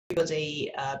everybody,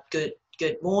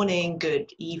 good morning, good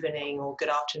evening, or good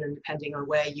afternoon, depending on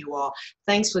where you are.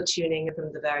 Thanks for tuning in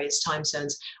from the various time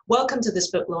zones. Welcome to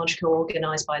this book launch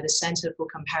co-organized by the Center for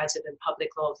Comparative and Public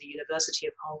Law of the University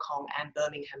of Hong Kong and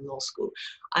Birmingham Law School.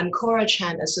 I'm Cora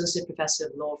Chan, Associate Professor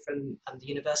of Law from the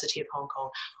University of Hong Kong.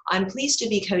 I'm pleased to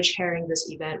be co-chairing this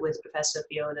event with Professor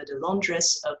Fiona de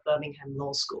Londras of Birmingham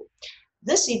Law School.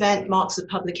 This event marks the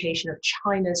publication of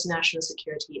China's National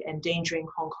Security Endangering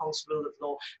Hong Kong's Rule of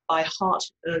Law by Hart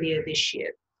earlier this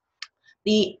year.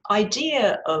 The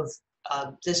idea of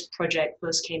this project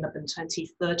first came up in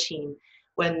 2013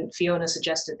 when Fiona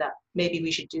suggested that maybe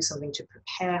we should do something to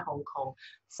prepare Hong Kong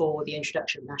for the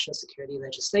introduction of national security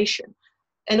legislation.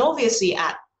 And obviously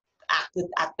at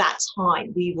that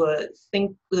time,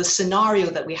 the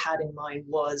scenario that we had in mind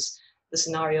was the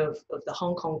scenario of the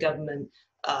Hong Kong government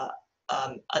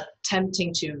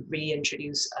attempting to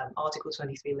reintroduce Article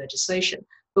 23 legislation.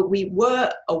 But we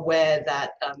were aware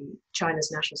that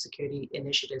China's national security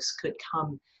initiatives could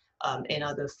come in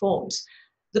other forms.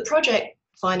 The project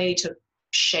finally took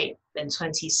shape in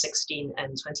 2016 and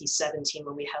 2017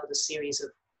 when we held a series of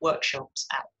workshops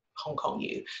at Hong Kong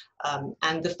U.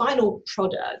 And the final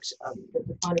product,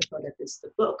 is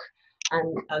the book.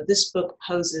 And this book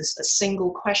poses a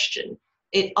single question.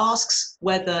 It asks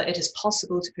whether it is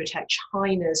possible to protect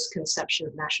China's conception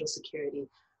of national security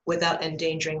without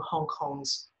endangering Hong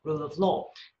Kong's rule of law,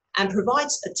 and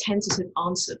provides a tentative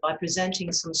answer by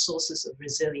presenting some sources of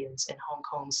resilience in Hong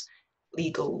Kong's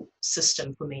legal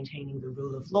system for maintaining the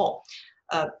rule of law.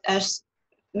 As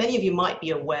many of you might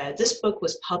be aware, this book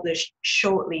was published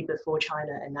shortly before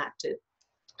China enacted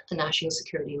the national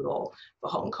security law for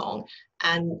Hong Kong.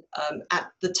 And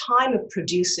at the time of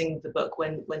producing the book,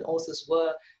 when authors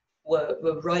were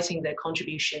writing their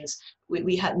contributions,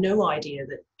 we had no idea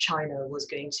that China was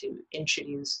going to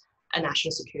introduce a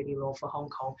national security law for Hong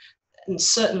Kong, and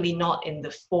certainly not in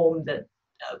the form that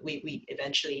we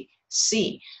eventually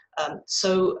see.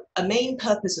 So a main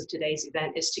purpose of today's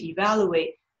event is to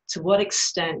evaluate to what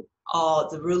extent are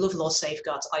the rule of law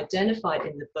safeguards identified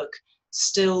in the book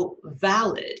still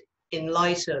valid in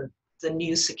light of the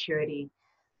new security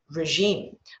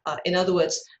regime. In other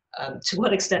words, to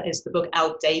what extent is the book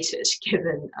outdated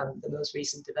given the most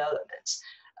recent developments?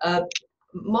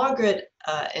 Margaret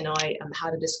and I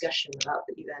had a discussion about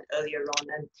the event earlier on,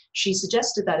 and she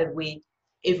suggested that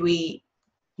if we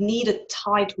need a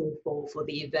title for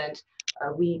the event,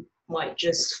 we might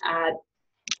just add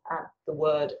the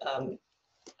word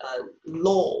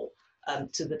law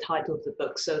to the title of the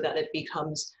book, so that it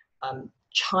becomes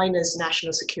China's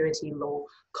National Security Law,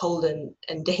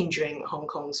 endangering Hong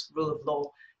Kong's rule of law, ?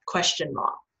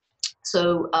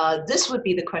 So this would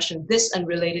be the question. This and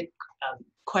related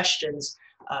questions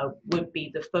would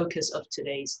be the focus of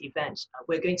today's event.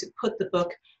 We're going to put the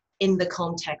book in the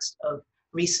context of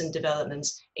recent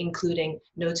developments, including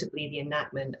notably the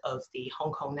enactment of the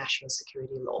Hong Kong National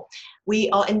Security Law. We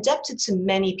are indebted to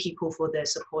many people for their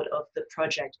support of the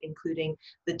project, including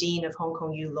the Dean of Hong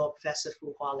Kong U Law, Professor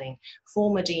Fu Hualing,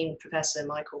 former Dean, Professor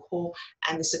Michael Hall,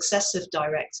 and the successive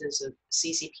directors of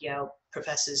CCPL,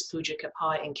 Professors Pooja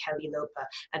Kapai and Kelly Lopa,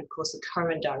 and of course the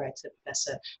current director,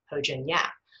 Professor Ho Jun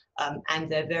Yap,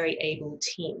 and their very able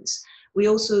teams. We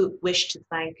also wish to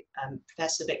thank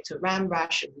Professor Victor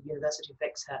Ramraj of the University of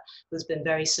Victor, who's been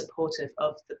very supportive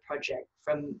of the project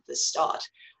from the start.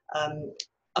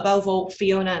 Above all,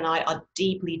 Fiona and I are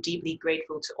deeply, deeply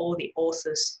grateful to all the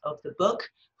authors of the book,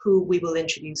 who we will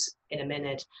introduce in a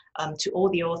minute. To all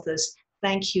the authors,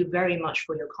 thank you very much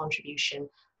for your contribution,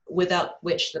 without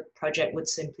which the project would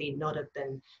simply not have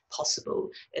been possible.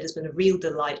 It has been a real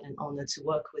delight and honor to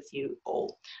work with you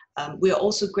all. We are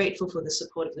also grateful for the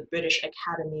support of the British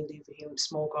Academy Louvain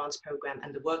Small Grants Program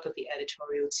and the work of the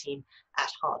editorial team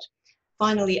at Hart.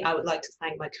 Finally, I would like to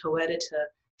thank my co-editor,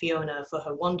 Fiona, for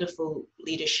her wonderful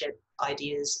leadership,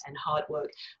 ideas, and hard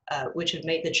work, which have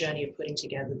made the journey of putting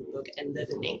together the book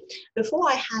enlivening. Before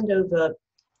I hand over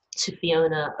to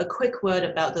Fiona, a quick word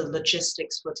about the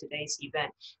logistics for today's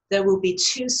event. There will be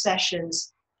 2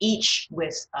 sessions, each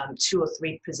with 2 or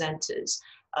 3 presenters.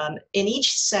 In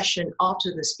each session,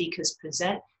 after the speakers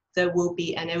present, there will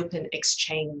be an open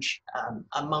exchange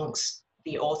amongst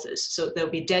the authors. So there'll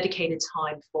be dedicated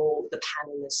time for the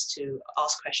panelists to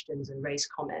ask questions and raise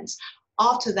comments.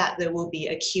 After that, there will be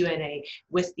a Q&A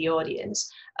with the audience.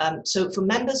 So for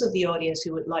members of the audience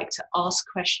who would like to ask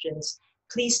questions,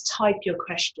 please type your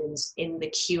questions in the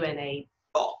Q&A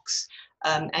box.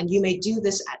 and you may do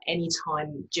this at any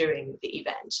time during the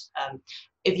event.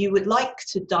 If you would like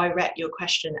to direct your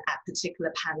question at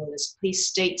particular panelists, please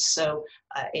state so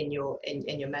in your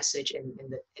message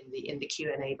in the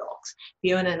Q&A box.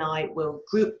 Fiona and I will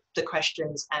group the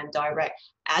questions and direct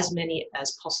as many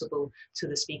as possible to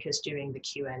the speakers during the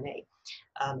Q&A.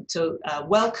 So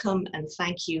welcome and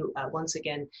thank you once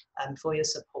again for your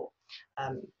support.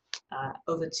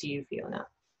 Over to you, Fiona.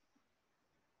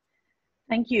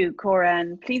 Thank you, Cora,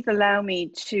 and please allow me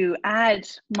to add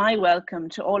my welcome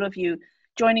to all of you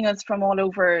joining us from all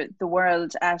over the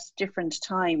world at different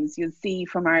times. You'll see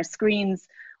from our screens,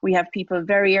 we have people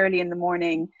very early in the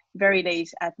morning, very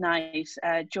late at night,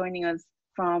 joining us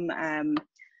from the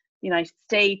United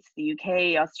States, the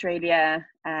UK, Australia,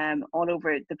 all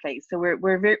over the place. So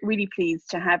we're really pleased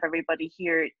to have everybody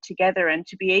here together and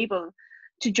to be able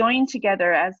to join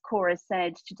together, as Cora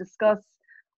said, to discuss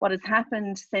what has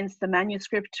happened since the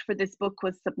manuscript for this book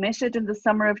was submitted in the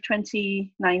summer of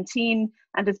 2019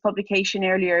 and its publication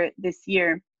earlier this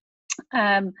year.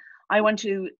 I want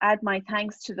to add my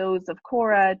thanks to those of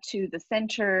Cora, to the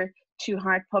Centre, to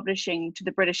Hart Publishing, to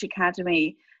the British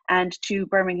Academy, and to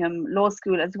Birmingham Law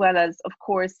School, as well as, of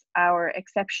course, our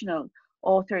exceptional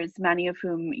authors, many of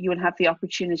whom you will have the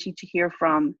opportunity to hear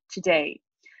from today.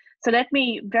 So let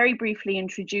me very briefly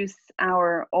introduce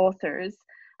our authors.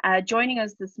 Joining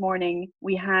us this morning,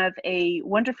 we have a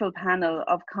wonderful panel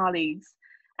of colleagues.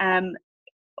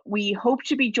 We hope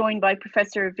to be joined by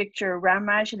Professor Victor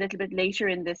Ramraj a little bit later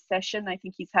in this session. I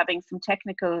think he's having some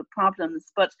technical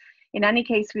problems, but in any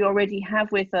case, we already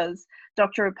have with us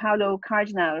Dr. Paulo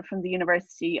Cardinal from the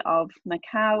University of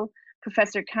Macau,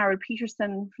 Professor Carol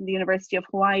Peterson from the University of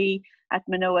Hawaii at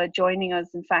Manoa, joining us,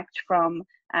 in fact, from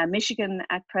Michigan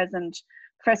at present,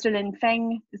 Professor Lin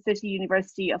Feng, the City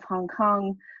University of Hong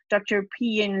Kong, Dr.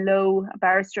 Pi-Yin Lo, a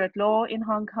barrister at law in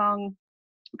Hong Kong,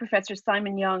 Professor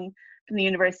Simon Young from the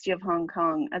University of Hong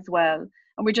Kong as well.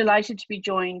 And we're delighted to be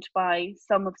joined by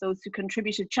some of those who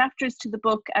contributed chapters to the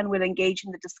book and will engage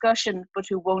in the discussion, but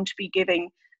who won't be giving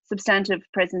substantive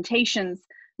presentations.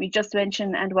 We just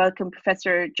mentioned and welcome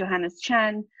Professor Johannes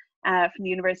Chan from the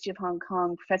University of Hong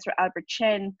Kong, Professor Albert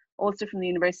Chen, also from the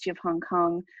University of Hong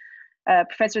Kong,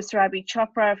 Professor Surabhi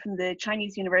Chopra from the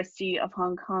Chinese University of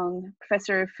Hong Kong,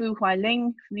 Professor Fu Huailing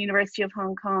from the University of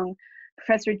Hong Kong,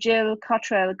 Professor Jill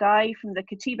Cottrell Guy from the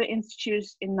Katiba Institute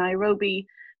in Nairobi,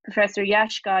 Professor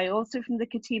Yash Guy also from the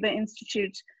Katiba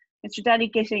Institute, Mr. Danny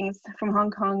Gittings from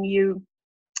Hong Kong U,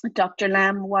 Dr.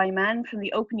 Lam Wai Man from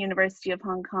the Open University of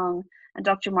Hong Kong, and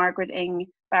Dr. Margaret Ng,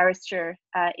 barrister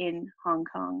in Hong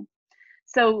Kong.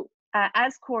 So,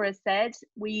 as Cora said,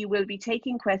 we will be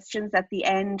taking questions at the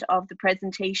end of the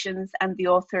presentations and the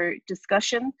author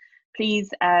discussion. Please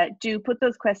do put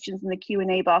those questions in the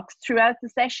Q&A box throughout the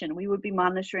session. We will be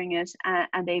monitoring it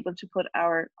and able to put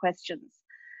our questions.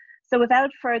 So without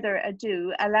further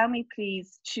ado, allow me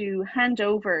please to hand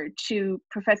over to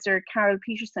Professor Carol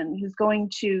Peterson, who's going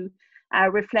to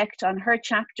reflect on her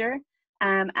chapter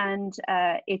and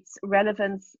its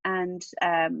relevance and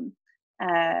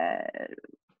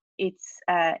its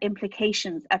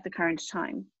implications at the current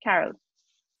time. Carol.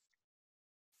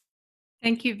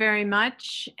 Thank you very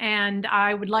much. And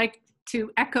I would like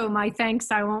to echo my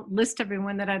thanks. I won't list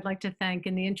everyone that I'd like to thank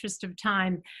in the interest of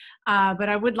time, but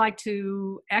I would like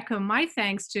to echo my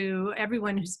thanks to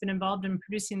everyone who's been involved in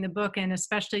producing the book, and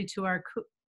especially to our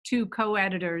two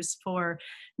co-editors for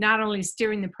not only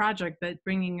steering the project, but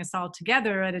bringing us all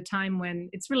together at a time when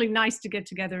it's really nice to get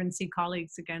together and see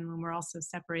colleagues again when we're also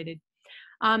separated.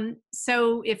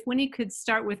 So if Winnie could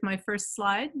start with my first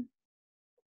slide.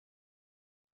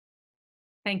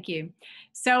 Thank you.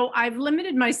 So I've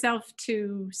limited myself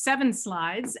to 7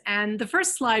 slides, and the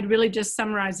first slide really just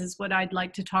summarizes what I'd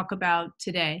like to talk about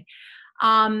today.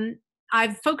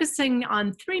 I'm focusing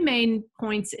on 3 main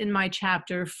points in my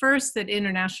chapter. First, that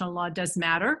international law does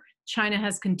matter. China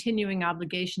has continuing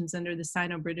obligations under the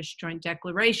Sino-British Joint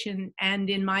Declaration, and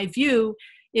in my view,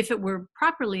 if it were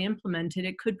properly implemented,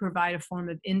 it could provide a form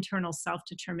of internal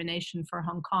self-determination for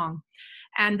Hong Kong.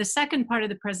 And the second part of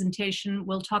the presentation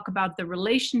will talk about the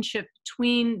relationship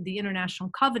between the International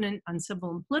Covenant on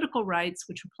Civil and Political Rights,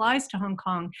 which applies to Hong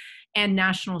Kong, and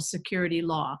national security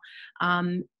law.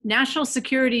 National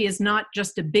security is not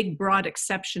just a big, broad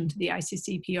exception to the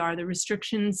ICCPR. The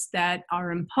restrictions that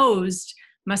are imposed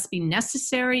must be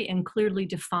necessary and clearly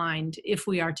defined if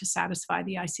we are to satisfy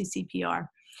the ICCPR.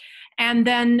 And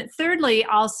then thirdly,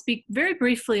 I'll speak very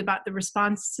briefly about the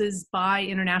responses by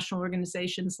international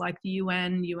organizations like the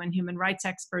UN human rights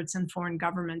experts, and foreign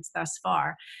governments thus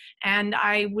far. And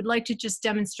I would like to just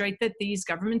demonstrate that these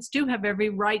governments do have every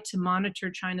right to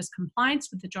monitor China's compliance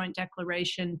with the Joint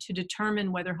Declaration to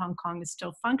determine whether Hong Kong is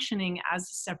still functioning as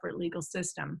a separate legal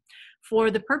system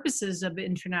for the purposes of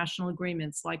international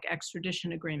agreements like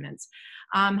extradition agreements.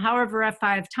 However, if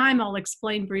I have time, I'll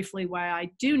explain briefly why I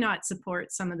do not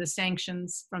support some of the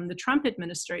sanctions from the Trump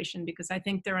administration, because I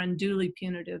think they're unduly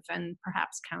punitive and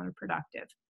perhaps counterproductive.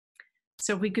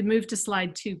 So if we could move to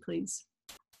slide 2, please.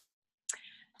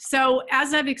 So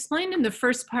as I've explained in the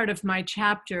first part of my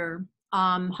chapter,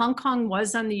 Hong Kong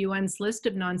was on the UN's list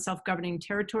of non-self-governing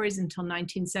territories until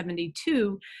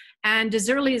 1972, and as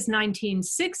early as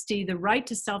 1960, the right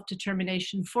to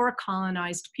self-determination for a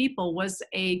colonized people was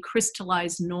a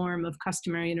crystallized norm of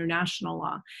customary international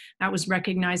law. That was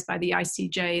recognized by the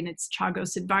ICJ in its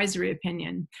Chagos advisory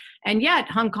opinion. And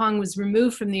yet, Hong Kong was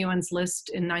removed from the UN's list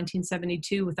in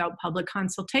 1972 without public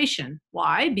consultation.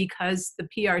 Why? Because the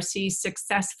PRC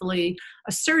successfully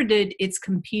asserted its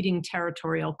competing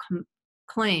territorial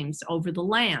claims over the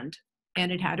land,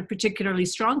 and it had a particularly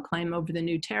strong claim over the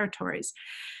new territories.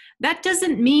 That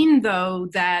doesn't mean, though,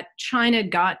 that China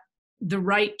got the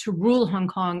right to rule Hong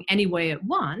Kong any way it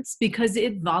wants, because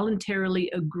it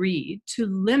voluntarily agreed to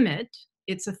limit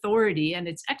its authority and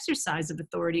its exercise of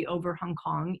authority over Hong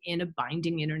Kong in a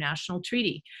binding international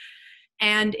treaty.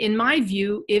 And in my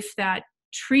view, if that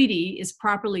treaty is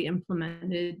properly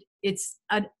implemented, it's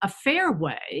a fair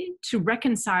way to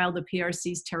reconcile the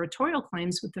PRC's territorial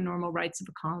claims with the normal rights of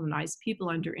a colonized people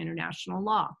under international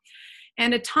law.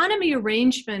 And autonomy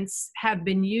arrangements have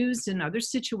been used in other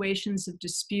situations of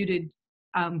disputed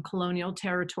colonial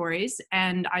territories,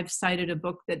 and I've cited a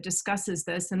book that discusses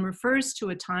this and refers to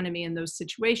autonomy in those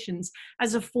situations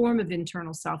as a form of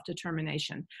internal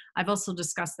self-determination. I've also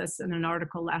discussed this in an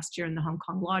article last year in the Hong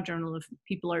Kong Law Journal if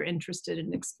people are interested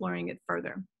in exploring it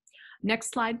further.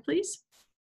 Next slide, please.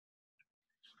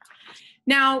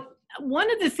 Now,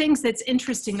 one of the things that's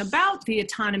interesting about the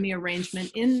autonomy arrangement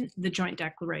in the Joint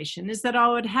Declaration is that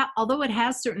although it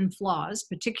has certain flaws,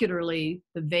 particularly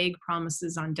the vague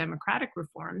promises on democratic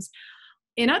reforms,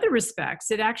 in other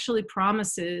respects, it actually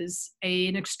promises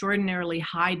an extraordinarily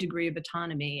high degree of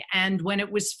autonomy. And when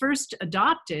it was first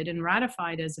adopted and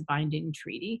ratified as a binding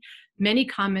treaty, many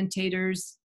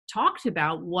commentators talked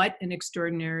about what an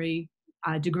extraordinary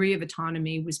degree of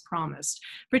autonomy was promised,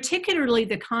 particularly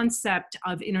the concept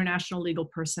of international legal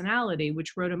personality,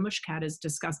 which Rhoda Mushkat has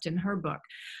discussed in her book.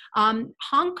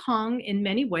 Hong Kong, in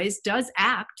many ways, does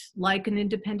act like an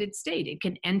independent state. It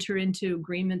can enter into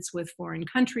agreements with foreign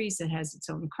countries. It has its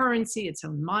own currency, its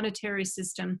own monetary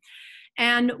system.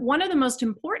 And one of the most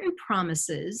important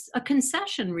promises, a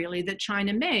concession really, that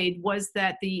China made was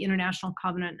that the International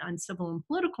Covenant on Civil and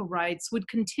Political Rights would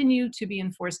continue to be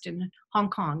enforced in Hong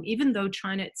Kong, even though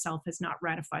China itself has not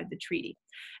ratified the treaty.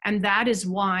 And that is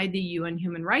why the UN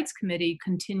Human Rights Committee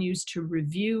continues to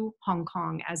review Hong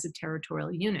Kong as a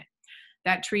territorial unit.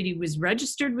 That treaty was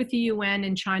registered with the UN,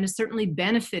 and China certainly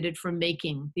benefited from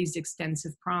making these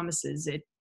extensive promises.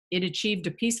 It achieved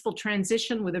a peaceful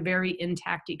transition with a very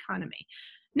intact economy.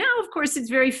 Now, of course, it's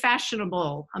very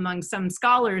fashionable among some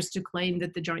scholars to claim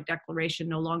that the Joint Declaration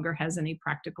no longer has any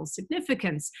practical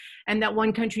significance, and that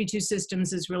one country, two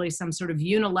systems is really some sort of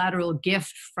unilateral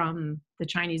gift from the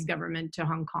Chinese government to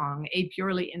Hong Kong, a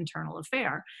purely internal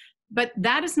affair. But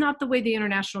that is not the way the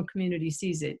international community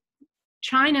sees it.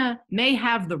 China may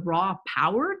have the raw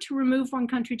power to remove one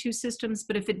country, two systems,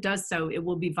 but if it does so, it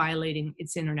will be violating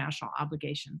its international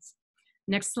obligations.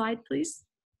 Next slide, please.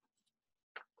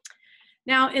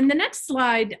 Now, in the next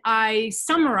slide, I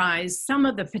summarize some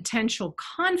of the potential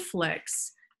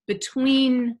conflicts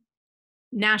between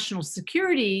national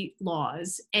security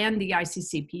laws and the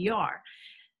ICCPR.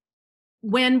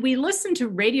 When we listen to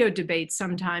radio debates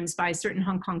sometimes by certain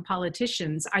Hong Kong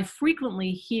politicians, I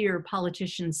frequently hear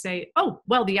politicians say, oh,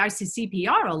 well, the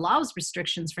ICCPR allows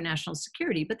restrictions for national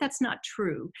security, but that's not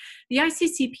true. The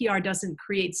ICCPR doesn't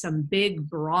create some big,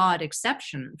 broad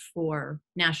exception for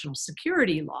national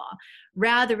security law.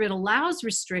 Rather, it allows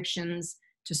restrictions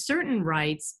to certain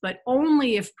rights, but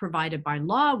only if provided by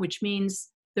law, which means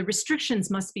the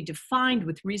restrictions must be defined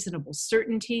with reasonable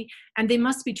certainty, and they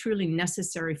must be truly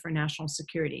necessary for national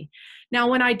security. Now,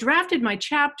 when I drafted my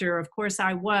chapter, of course,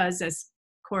 I was, as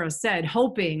Cora said,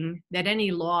 hoping that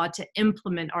any law to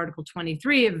implement Article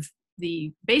 23 of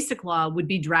the Basic Law would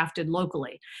be drafted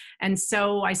locally. And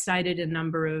so I cited a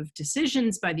number of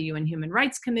decisions by the UN Human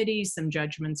Rights Committee, some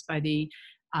judgments by the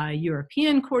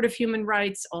European Court of Human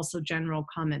Rights, also General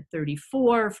Comment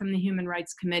 34 from the Human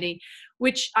Rights Committee,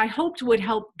 which I hoped would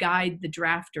help guide the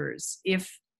drafters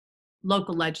if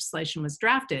local legislation was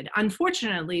drafted.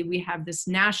 Unfortunately, we have this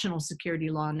national security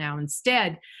law now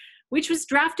instead, which was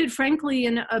drafted, frankly,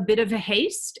 in a bit of a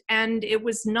haste, and it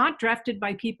was not drafted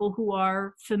by people who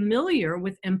are familiar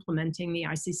with implementing the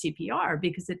ICCPR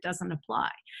because it doesn't apply.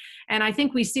 And I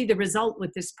think we see the result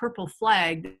with this purple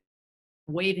flag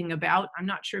waving about. I'm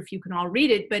not sure if you can all read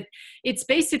it, but it's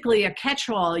basically a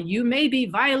catch-all. You may be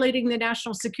violating the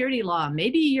national security law.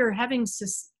 Maybe you're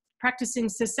practicing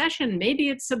secession. Maybe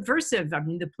it's subversive. I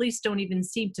mean, the police don't even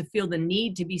seem to feel the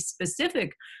need to be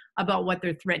specific about what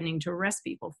they're threatening to arrest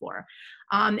people for.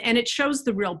 And it shows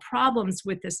the real problems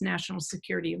with this national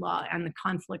security law and the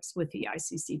conflicts with the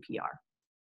ICCPR.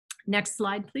 Next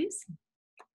slide, please.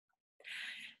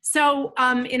 So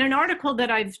in an article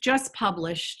that I've just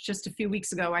published just a few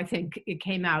weeks ago, I think it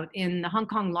came out in the Hong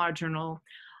Kong Law Journal,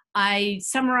 I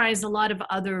summarize a lot of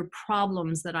other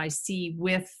problems that I see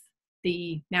with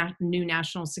the new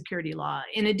national security law.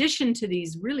 In addition to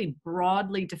these really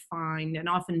broadly defined and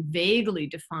often vaguely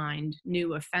defined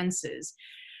new offenses,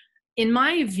 in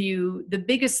my view, the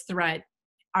biggest threat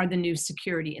are the new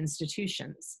security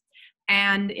institutions.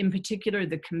 And in particular,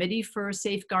 the Committee for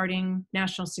Safeguarding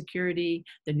National Security,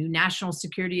 the new National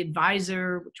Security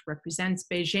Advisor, which represents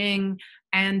Beijing,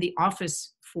 and the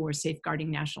Office for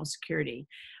Safeguarding National Security,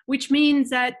 which means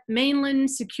that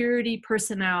mainland security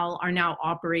personnel are now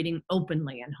operating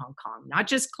openly in Hong Kong, not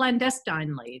just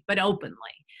clandestinely, but openly.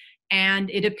 And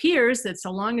it appears that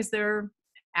so long as they're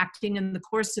acting in the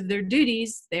course of their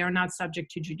duties, they are not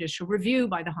subject to judicial review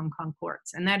by the Hong Kong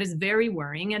courts. And that is very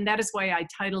worrying. And that is why I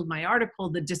titled my article,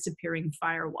 The Disappearing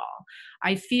Firewall.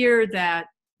 I fear that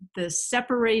the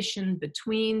separation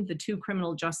between the two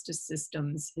criminal justice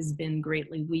systems has been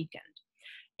greatly weakened.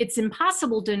 It's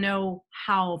impossible to know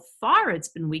how far it's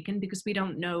been weakened because we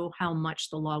don't know how much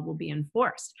the law will be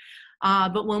enforced.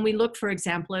 But when we look, for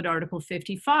example, at Article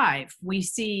 55, we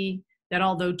see that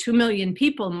although 2 million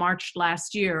people marched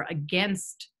last year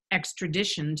against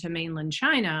extradition to mainland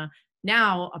China,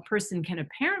 now a person can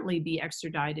apparently be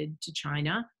extradited to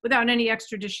China without any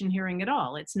extradition hearing at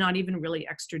all. It's not even really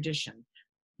extradition.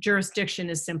 Jurisdiction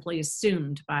is simply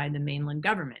assumed by the mainland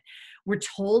government. We're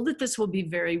told that this will be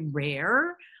very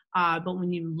rare, but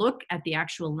when you look at the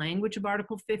actual language of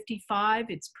Article 55,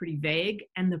 it's pretty vague,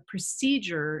 and the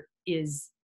procedure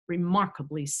is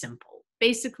remarkably simple.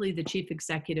 Basically, the chief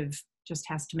executive just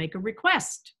has to make a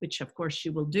request, which of course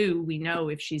she will do. We know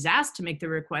if she's asked to make the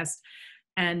request,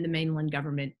 and the mainland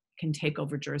government can take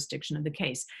over jurisdiction of the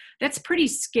case. That's pretty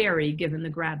scary given the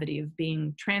gravity of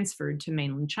being transferred to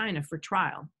mainland China for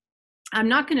trial. I'm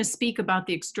not going to speak about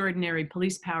the extraordinary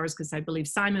police powers because I believe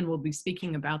Simon will be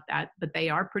speaking about that, but they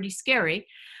are pretty scary.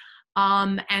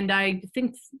 And I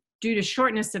think due to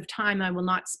shortness of time, I will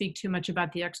not speak too much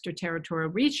about the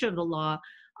extraterritorial reach of the law,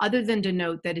 other than to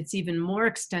note that it's even more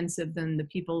extensive than the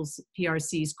People's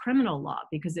PRC's criminal law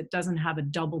because it doesn't have a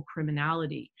double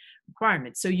criminality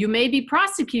requirement. So you may be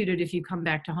prosecuted if you come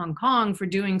back to Hong Kong for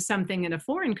doing something in a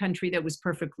foreign country that was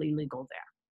perfectly legal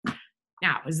there.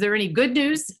 Now, is there any good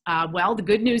news? Well, the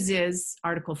good news is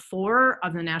Article 4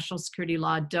 of the National Security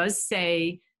Law does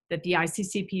say that the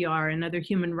ICCPR and other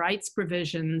human rights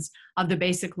provisions of the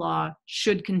Basic Law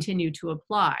should continue to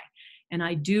apply. And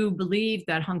I do believe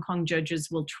that Hong Kong judges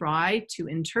will try to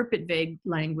interpret vague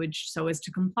language so as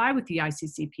to comply with the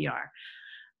ICCPR.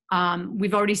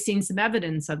 We've already seen some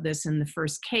evidence of this in the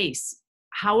first case.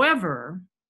 However,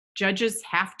 judges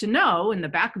have to know in the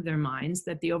back of their minds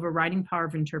that the overriding power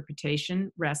of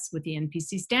interpretation rests with the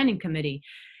NPC Standing Committee.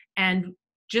 And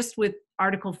just with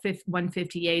Article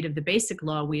 158 of the Basic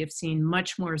Law, we have seen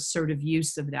much more assertive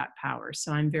use of that power.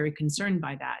 So I'm very concerned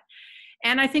by that.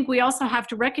 And I think we also have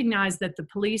to recognize that the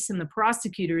police and the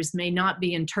prosecutors may not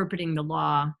be interpreting the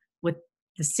law with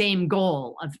the same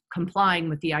goal of complying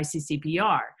with the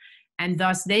ICCPR. And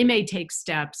thus they may take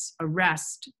steps,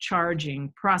 arrest,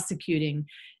 charging, prosecuting,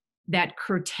 that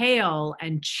curtail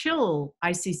and chill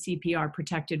ICCPR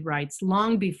protected rights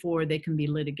long before they can be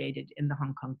litigated in the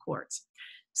Hong Kong courts.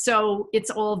 So it's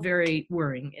all very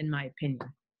worrying in my opinion.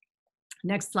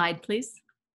 Next slide, please.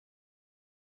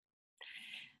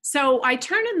 So I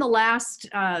turn in the last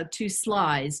two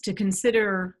slides to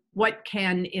consider what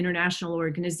can international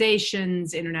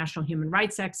organizations, international human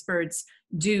rights experts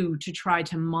do to try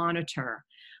to monitor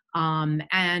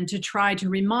and to try to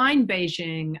remind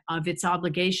Beijing of its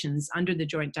obligations under the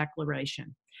Joint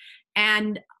Declaration.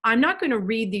 And I'm not going to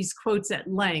read these quotes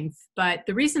at length, but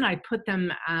the reason I put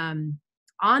them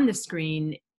on the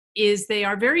screen is they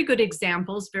are very good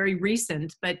examples, very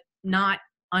recent, but not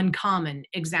uncommon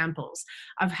examples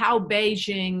of how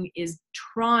Beijing is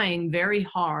trying very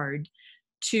hard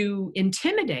to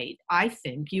intimidate, I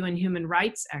think, UN human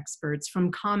rights experts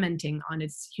from commenting on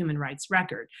its human rights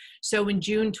record. So in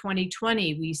June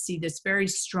 2020, we see this very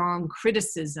strong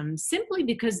criticism simply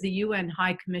because the UN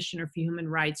High Commissioner for Human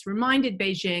Rights reminded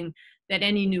Beijing that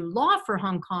any new law for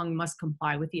Hong Kong must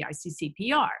comply with the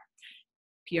ICCPR.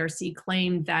 PRC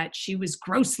claimed that she was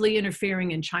grossly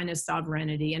interfering in China's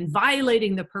sovereignty and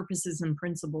violating the purposes and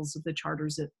principles of the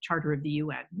Charter of the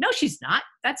UN. No, she's not.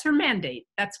 That's her mandate.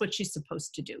 That's what she's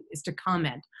supposed to do, is to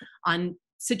comment on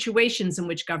situations in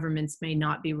which governments may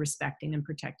not be respecting and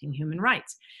protecting human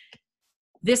rights.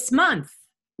 This month,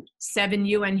 7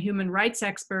 UN human rights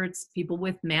experts, people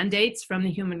with mandates from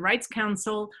the Human Rights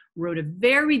Council, wrote a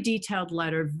very detailed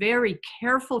letter, very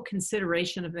careful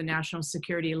consideration of the national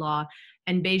security law,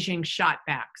 and Beijing shot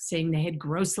back, saying they had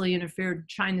grossly interfered with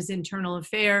China's internal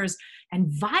affairs and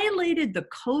violated the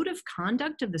code of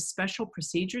conduct of the special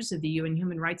procedures of the UN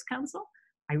Human Rights Council.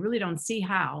 I really don't see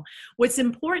how. What's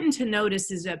important to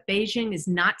notice is that Beijing is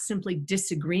not simply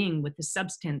disagreeing with the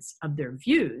substance of their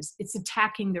views, it's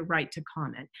attacking their right to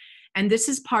comment. And this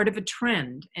is part of a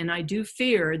trend, and I do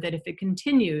fear that if it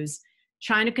continues,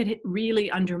 China could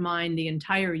really undermine the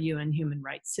entire UN human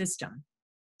rights system.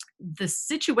 The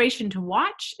situation to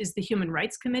watch is the Human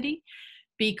Rights Committee,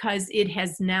 because it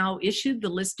has now issued the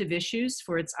list of issues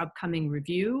for its upcoming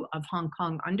review of Hong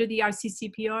Kong under the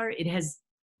ICCPR. It has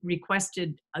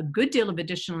requested a good deal of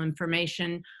additional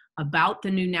information about the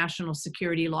new national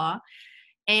security law.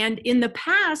 And in the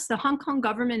past, the Hong Kong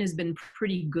government has been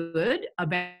pretty good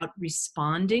about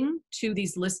responding to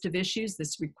these list of issues,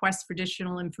 this request for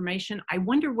additional information. I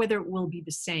wonder whether it will be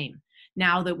the same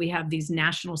now that we have these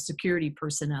national security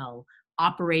personnel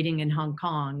operating in Hong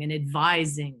Kong and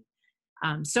advising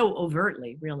so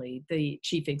overtly, really, the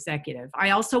chief executive.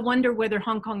 I also wonder whether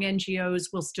Hong Kong NGOs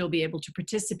will still be able to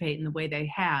participate in the way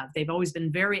they have. They've always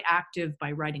been very active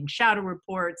by writing shadow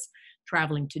reports,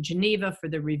 traveling to Geneva for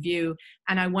the review,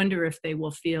 and I wonder if they will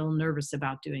feel nervous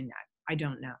about doing that. I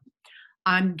don't know.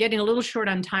 I'm getting a little short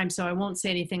on time, so I won't say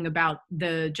anything about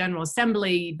the General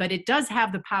Assembly, but it does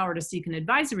have the power to seek an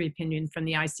advisory opinion from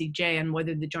the ICJ on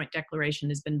whether the joint declaration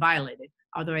has been violated,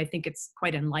 although I think it's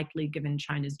quite unlikely given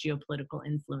China's geopolitical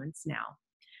influence now.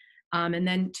 And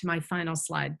then to my final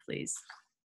slide, please.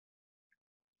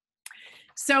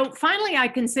 So finally, I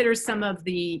consider some of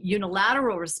the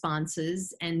unilateral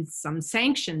responses and some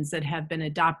sanctions that have been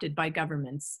adopted by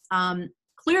governments.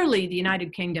 Clearly, the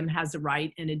United Kingdom has a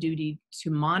right and a duty to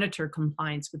monitor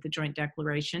compliance with the joint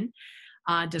declaration,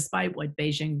 despite what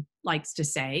Beijing likes to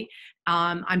say.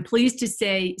 I'm pleased to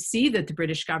see that the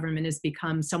British government has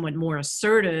become somewhat more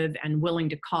assertive and willing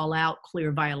to call out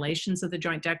clear violations of the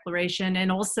joint declaration,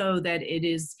 and also that it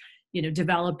is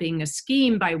developing a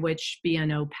scheme by which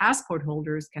BNO passport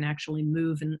holders can actually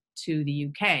move into the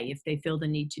UK if they feel the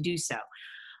need to do so.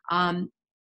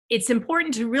 It's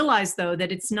important to realize, though,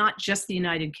 that it's not just the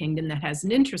United Kingdom that has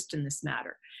an interest in this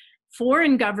matter.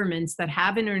 Foreign governments that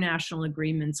have international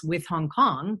agreements with Hong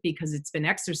Kong, because it's been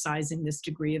exercising this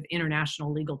degree of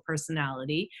international legal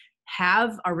personality,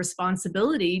 have a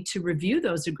responsibility to review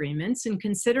those agreements and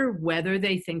consider whether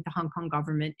they think the Hong Kong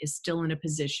government is still in a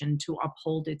position to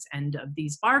uphold its end of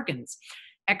these bargains.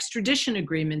 Extradition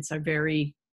agreements are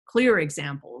very clear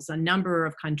examples. A number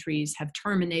of countries have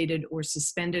terminated or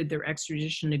suspended their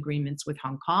extradition agreements with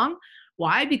Hong Kong.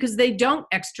 Why? Because they don't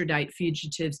extradite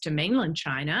fugitives to mainland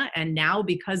China, and now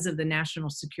because of the national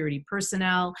security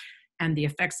personnel and the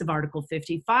effects of Article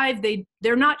 55,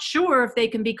 they're not sure if they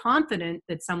can be confident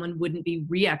that someone wouldn't be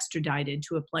re-extradited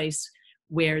to a place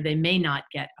where they may not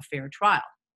get a fair trial.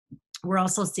 We're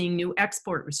also seeing new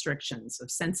export restrictions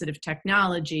of sensitive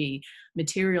technology,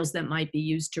 materials that might be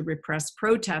used to repress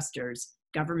protesters.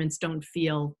 Governments don't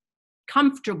feel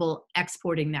comfortable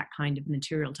exporting that kind of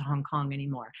material to Hong Kong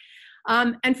anymore.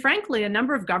 And frankly, a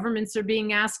number of governments are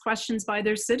being asked questions by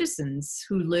their citizens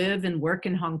who live and work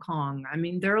in Hong Kong. I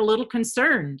mean, they're a little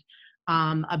concerned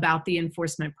about the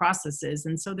enforcement processes,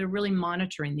 and so they're really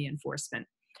monitoring the enforcement.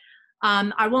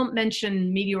 I won't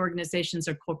mention media organizations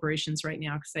or corporations right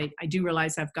now because I do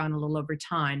realize I've gone a little over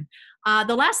time.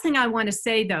 The last thing I want to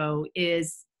say, though,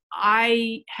 is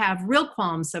I have real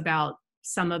qualms about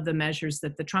some of the measures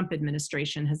that the Trump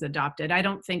administration has adopted. I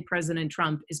don't think President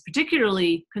Trump is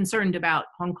particularly concerned about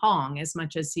Hong Kong as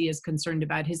much as he is concerned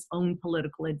about his own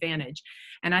political advantage.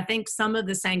 And I think some of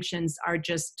the sanctions are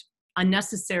just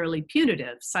unnecessarily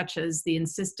punitive, such as the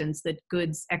insistence that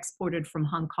goods exported from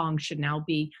Hong Kong should now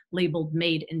be labeled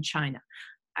made in China.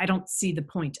 I don't see the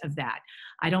point of that.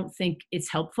 I don't think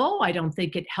it's helpful. I don't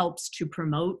think it helps to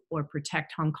promote or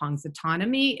protect Hong Kong's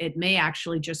autonomy. It may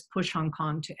actually just push Hong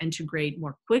Kong to integrate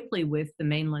more quickly with the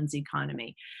mainland's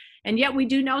economy. And yet we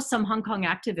do know some Hong Kong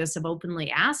activists have openly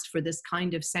asked for this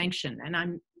kind of sanction, and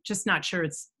I'm just not sure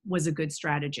it was a good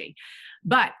strategy.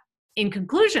 But in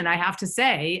conclusion, I have to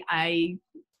say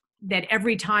that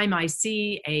every time I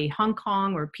see a Hong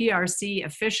Kong or PRC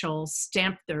official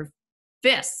stamp their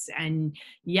fists and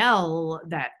yell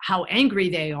that how angry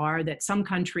they are that some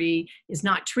country is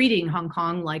not treating Hong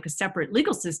Kong like a separate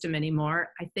legal system anymore,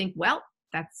 I think, well,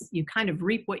 you kind of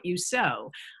reap what you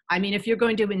sow. I mean, if you're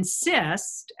going to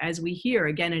insist, as we hear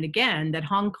again and again, that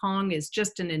Hong Kong is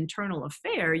just an internal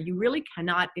affair, you really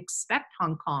cannot expect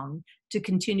Hong Kong to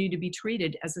continue to be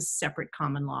treated as a separate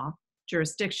common law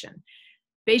jurisdiction.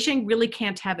 Beijing really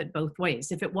can't have it both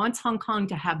ways. If it wants Hong Kong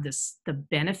to have the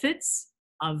benefits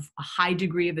of a high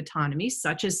degree of autonomy,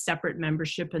 such as separate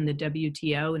membership in the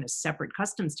WTO and a separate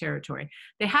customs territory,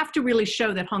 they have to really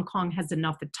show that Hong Kong has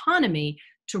enough autonomy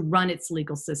to run its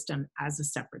legal system as a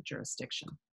separate jurisdiction.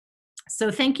 So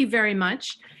thank you very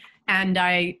much. And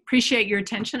I appreciate your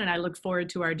attention and I look forward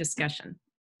to our discussion.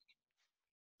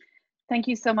 Thank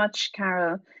you so much,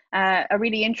 Carol. A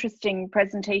really interesting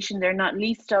presentation there, not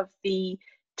least of the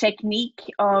technique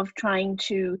of trying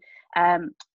to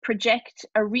project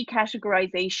a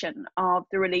recategorization of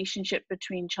the relationship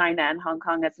between China and Hong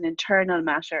Kong as an internal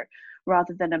matter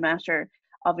rather than a matter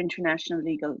of international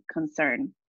legal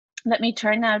concern. Let me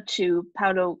turn now to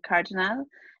Paolo Cardinal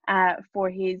for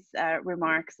his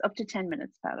remarks. Up to 10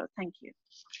 minutes, Paolo. Thank you.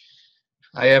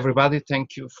 Hi, everybody.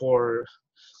 Thank you for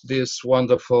this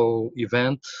wonderful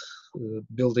event,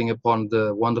 building upon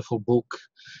the wonderful book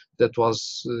that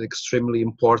was extremely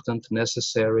important,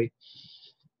 necessary,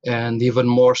 and even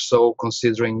more so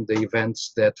considering the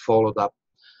events that followed up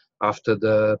after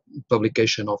the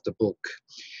publication of the book.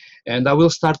 And I will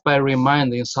start by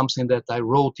reminding something that I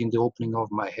wrote in the opening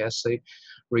of my essay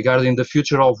regarding the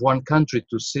future of one country,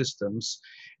 two systems.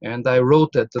 And I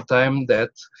wrote at the time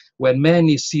that when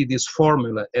many see this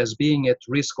formula as being at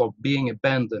risk of being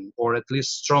abandoned or at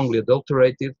least strongly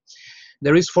adulterated,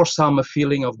 there is for some a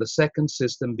feeling of the second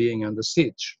system being under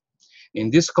siege. In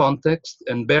this context,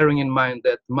 and bearing in mind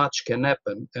that much can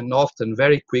happen, and often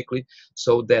very quickly,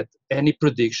 so that any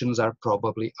predictions are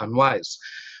probably unwise.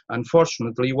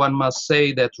 Unfortunately, one must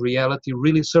say that reality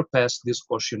really surpassed this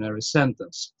cautionary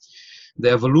sentence.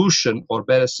 The evolution, or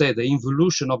better say, the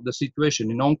involution of the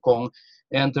situation in Hong Kong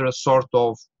entered a sort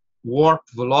of warp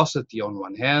velocity on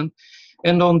one hand,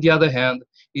 and on the other hand,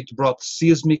 it brought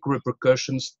seismic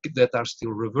repercussions that are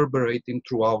still reverberating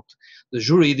throughout the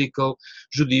juridical,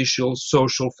 judicial,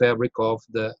 social fabric of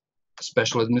the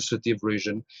special administrative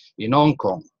region in Hong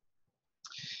Kong.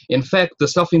 In fact, the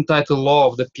self-entitled law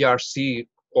of the PRC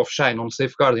of China on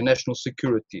safeguarding national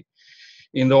security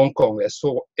in the Hong Kong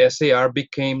SAR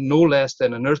became no less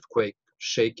than an earthquake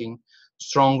shaking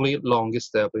strongly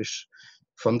long-established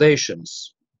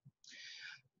foundations.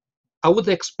 I would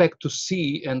expect to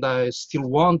see, and I still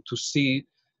want to see,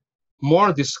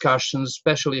 more discussions,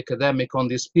 especially academic, on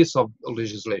this piece of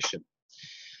legislation.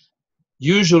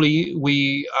 Usually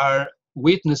we are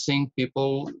witnessing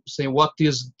people saying, what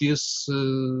is this,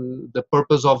 the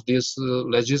purpose of this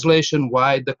legislation,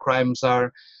 why the crimes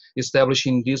are established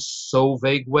in this so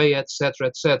vague way, etc.,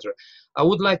 etc. I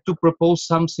would like to propose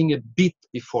something a bit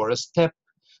before, a step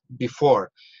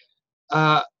before.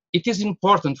 It is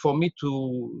important for me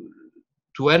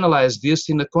to analyze this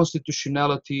in a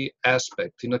constitutionality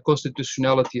aspect, in a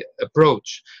constitutionality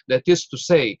approach. That is to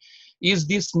say, is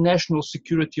this national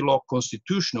security law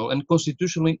constitutional, and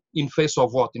constitutional in face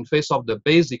of what? In face of the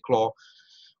basic law.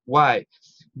 Why?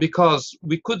 Because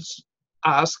we could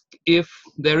ask if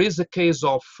there is a case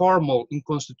of formal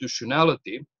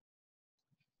inconstitutionality,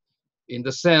 in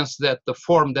the sense that the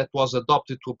form that was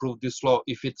adopted to approve this law,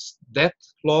 if it's that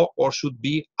law or should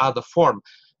be other form,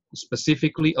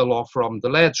 specifically a law from the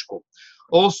LegCo.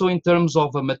 Also in terms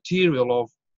of a material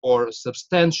or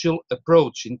substantial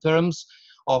approach, in terms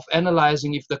of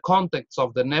analyzing if the contexts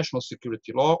of the national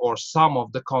security law or some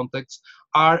of the contexts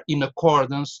are in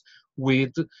accordance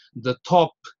with the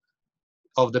top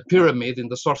of the pyramid in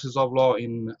the sources of law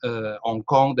in Hong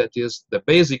Kong, that is the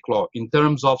basic law, in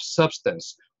terms of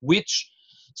substance, which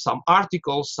some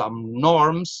articles, some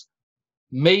norms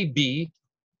may be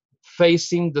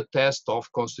facing the test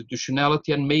of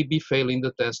constitutionality and maybe failing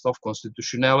the test of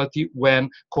constitutionality when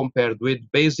compared with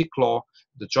basic law,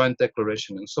 the joint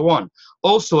declaration, and so on.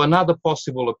 Also, another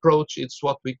possible approach is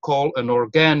what we call an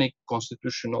organic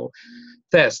constitutional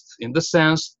test, in the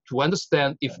sense to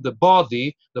understand if the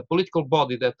body, the political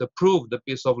body that approved the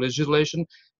piece of legislation,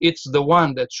 it's the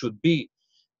one that should be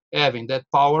having that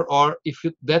power, or if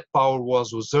that power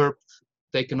was usurped,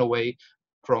 taken away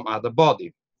from other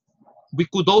body. We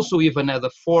could also even add a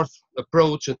fourth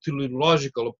approach, a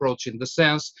teleological approach, in the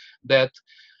sense that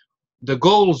the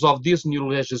goals of this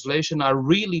new legislation are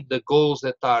really the goals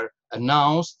that are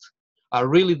announced, are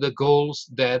really the goals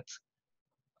that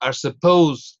are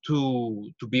supposed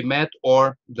to be met,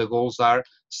 or the goals are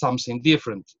something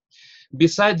different.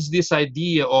 Besides this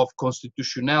idea of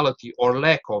constitutionality or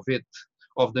lack of it,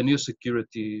 of the new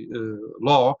security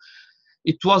law,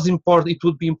 it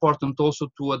would be important also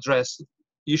to address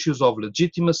issues of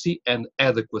legitimacy and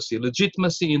adequacy.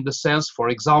 Legitimacy in the sense, for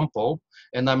example,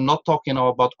 and I'm not talking now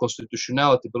about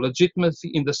constitutionality, but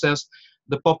legitimacy in the sense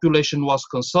the population was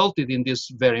consulted in this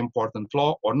very important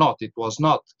law or not. It was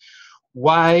not.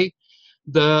 Why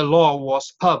the law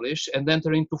was published and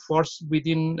entered into force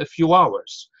within a few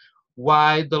hours?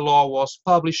 Why the law was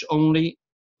published only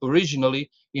originally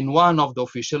in one of the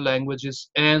official languages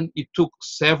and it took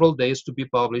several days to be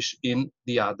published in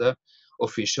the other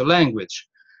official language?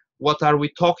 What are we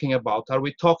talking about? Are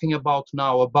we talking about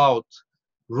now about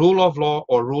rule of law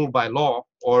or rule by law,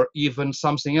 or even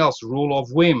something else, rule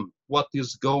of whim? What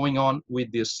is going on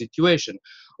with this situation?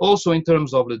 Also, in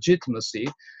terms of legitimacy,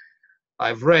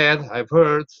 I've read, I've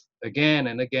heard again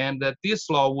and again that this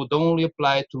law would only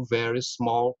apply to very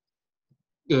small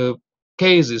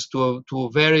cases, to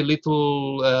very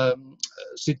little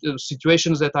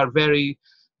situations that are very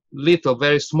little,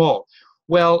 very small.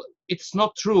 Well, it's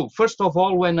not true. First of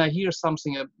all, when I hear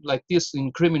something like this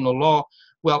in criminal law,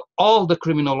 well, all the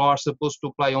criminal law are supposed to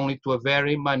apply only to a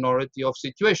very minority of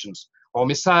situations.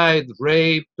 Homicide,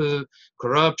 rape,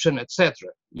 corruption, etc.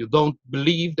 You don't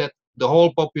believe that the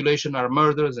whole population are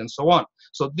murderers and so on.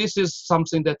 So this is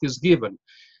something that is given.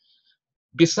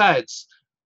 Besides,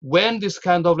 when this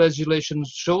kind of legislation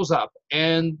shows up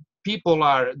and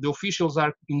the officials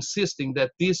are insisting that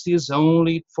this is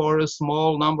only for a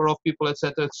small number of people,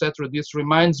 etc., etc., this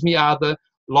reminds me other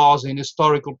laws in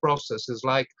historical processes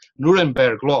like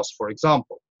Nuremberg laws, for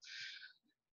example.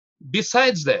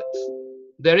 Besides that,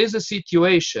 there is a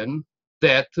situation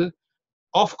that,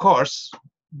 of course,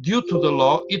 due to the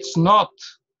law, it's not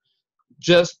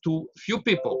just to few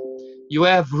people. You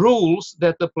have rules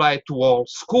that apply to all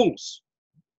schools,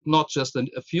 not just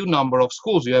a few number of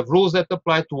schools. You have rules that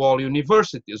apply to all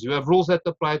universities. You have rules that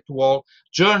apply to all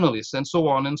journalists, and so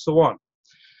on and so on.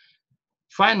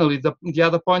 Finally, the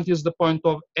other point is the point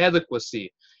of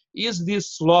adequacy. Is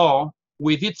this law,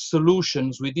 with its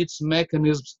solutions, with its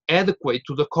mechanisms, adequate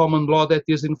to the common law that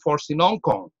is enforced in Hong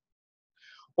Kong?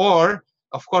 Or,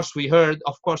 of course, we heard,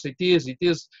 of course it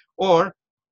is, or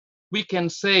we can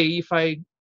say, if I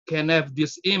can have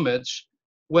this image,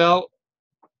 well,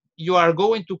 you are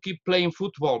going to keep playing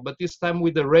football, but this time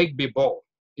with a rugby ball,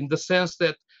 in the sense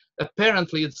that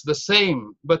apparently it's the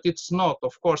same, but it's not,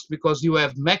 of course, because you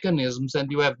have mechanisms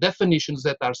and you have definitions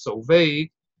that are so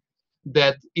vague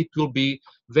that it will be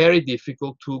very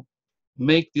difficult to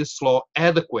make this law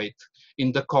adequate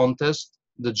in the context,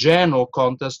 the general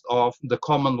context of the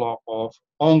common law of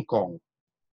Hong Kong.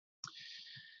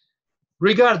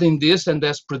 Regarding this, and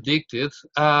as predicted,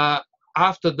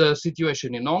 after the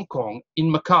situation in Hong Kong,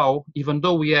 in Macau, even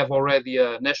though we have already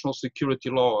a national security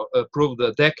law approved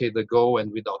a decade ago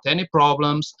and without any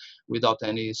problems, without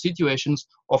any situations,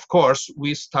 of course,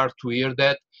 we start to hear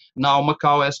that now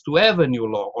Macau has to have a new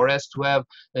law, or has to have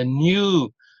a new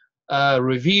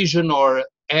revision, or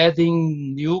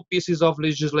adding new pieces of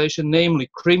legislation, namely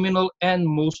criminal and,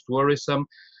 most worrisome,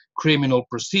 criminal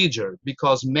procedure,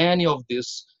 because many of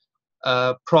these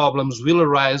problems will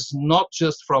arise not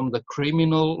just from the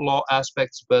criminal law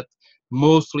aspects, but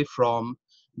mostly from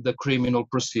the criminal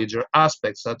procedure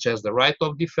aspects, such as the right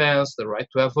of defense, the right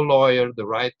to have a lawyer, the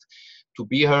right to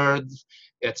be heard,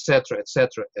 etc.,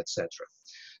 etc., etc.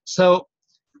 So,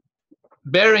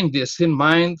 bearing this in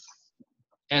mind,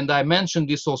 and I mentioned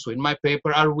this also in my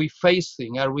paper, are we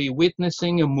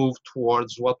witnessing a move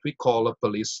towards what we call a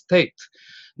police state?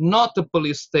 Not a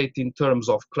police state in terms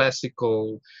of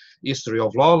classical history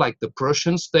of law, like the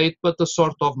Prussian state, but a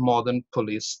sort of modern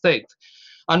police state.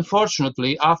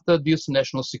 Unfortunately, after this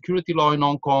national security law in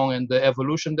Hong Kong and the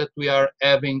evolution that we are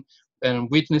having and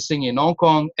witnessing in Hong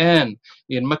Kong and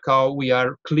in Macau, we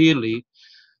are clearly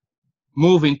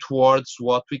moving towards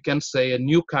what we can say a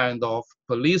new kind of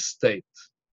police state,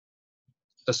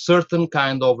 a certain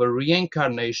kind of a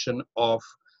reincarnation of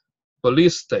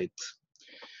police state.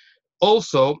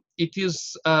 Also, it is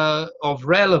of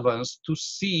relevance to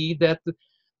see that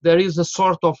there is a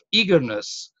sort of eagerness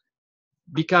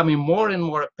becoming more and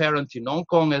more apparent in Hong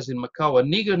Kong as in Macau,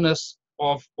 an eagerness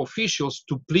of officials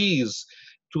to please,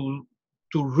 to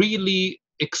really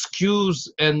excuse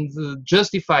and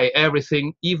justify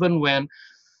everything, even when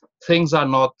things are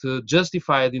not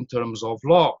justified in terms of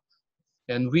law.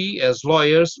 And we, as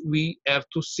lawyers, we have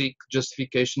to seek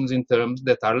justifications in terms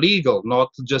that are legal, not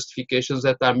justifications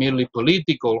that are merely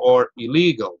political or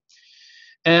illegal.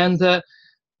 And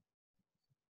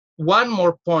one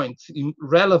more point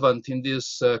relevant in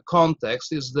this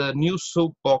context is the new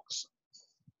soapbox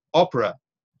opera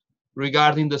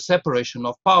regarding the separation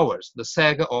of powers, the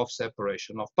saga of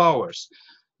separation of powers.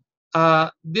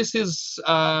 This is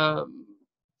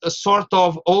a sort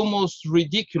of almost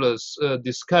ridiculous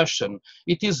discussion.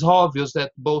 It is obvious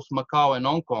that both Macau and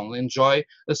Hong Kong enjoy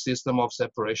a system of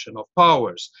separation of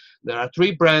powers. There are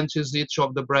 3 branches, each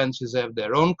of the branches have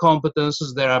their own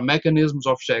competences, there are mechanisms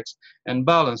of checks and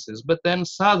balances. But then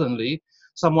suddenly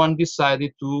someone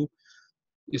decided to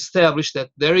establish that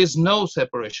there is no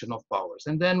separation of powers.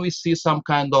 And then we see some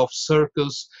kind of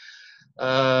circus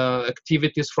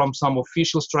activities from some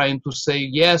officials trying to say,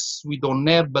 yes, we don't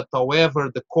have, but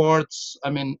however, the courts, I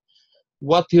mean,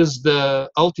 what is the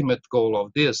ultimate goal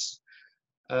of this?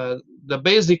 The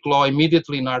basic law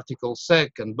immediately in Article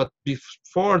 2nd, but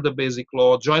before the basic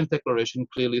law, joint declaration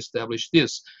clearly established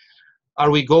this. Are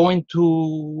we going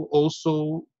to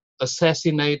also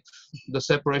assassinate the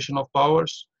separation of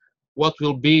powers? What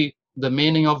will be the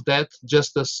meaning of that?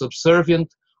 Just a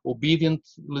subservient, obedient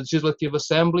legislative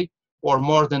assembly? Or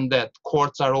more than that,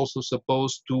 courts are also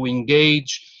supposed to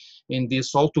engage in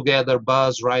this altogether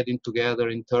buzz riding together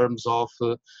in terms of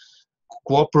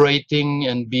cooperating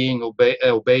and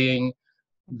obeying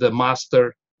the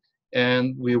master,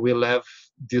 and we will have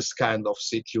this kind of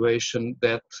situation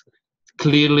that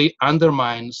clearly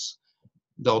undermines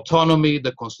the autonomy,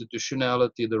 the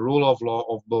constitutionality, the rule of law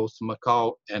of both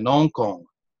Macau and Hong Kong.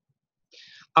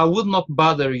 I would not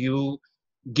bother you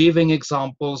giving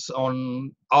examples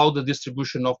on how the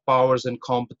distribution of powers and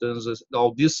competences,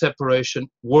 how this separation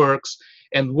works,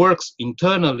 and works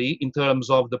internally in terms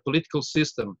of the political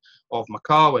system of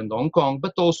Macau and Hong Kong,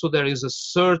 but also there is a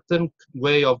certain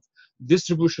way of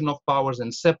distribution of powers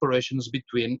and separations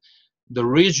between the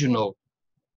regional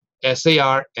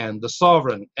SAR and the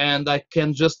sovereign. And I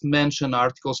can just mention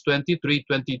Articles 23,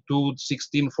 22,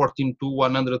 16, 14, 2,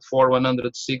 104,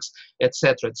 106,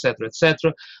 etc., etc.,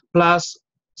 etc., plus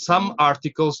some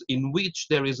articles in which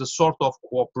there is a sort of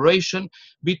cooperation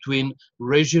between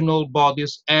regional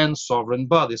bodies and sovereign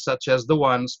bodies, such as the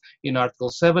ones in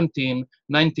Article 17,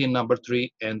 19, number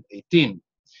 3, and 18.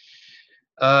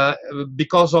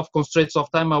 Because of constraints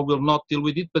of time, I will not deal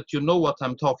with it, but you know what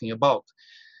I'm talking about.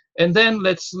 And then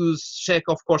let's check,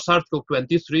 of course, Article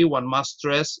 23, one must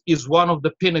stress, is one of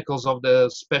the pinnacles of the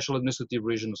Special Administrative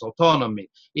Regions autonomy.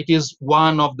 It is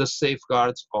one of the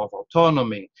safeguards of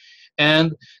autonomy.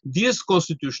 And this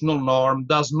constitutional norm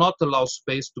does not allow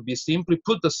space to be simply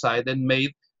put aside and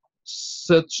made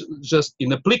such just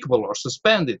inapplicable or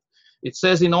suspended. It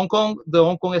says in Hong Kong, the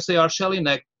Hong Kong SAR shall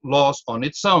enact laws on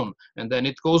its own. And then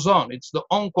it goes on. It's the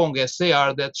Hong Kong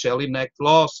SAR that shall enact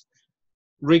laws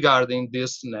regarding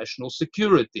this national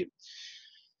security.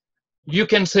 You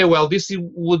can say, well, this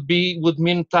would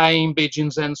mean tying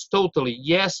Beijing's ends totally.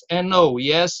 Yes and no.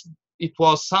 Yes, it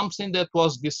was something that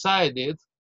was decided.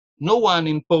 No one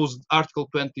imposed Article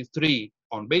 23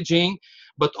 on Beijing,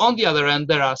 but on the other hand,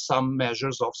 there are some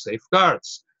measures of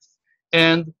safeguards.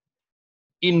 And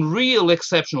in real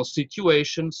exceptional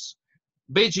situations,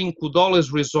 Beijing could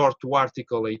always resort to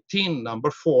Article 18, number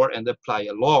 4, and apply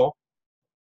a law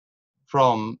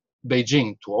from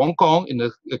Beijing to Hong Kong in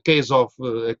a case of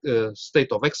a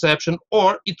state of exception,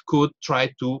 or it could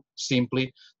try to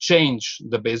simply change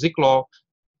the basic law,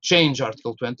 change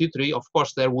Article 23. Of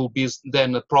course, there will be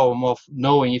then a problem of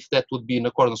knowing if that would be in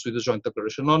accordance with the joint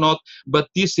declaration or not, but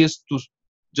this is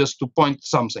just to point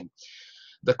something.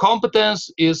 The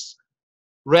competence is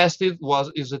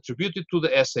attributed to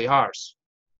the SARs.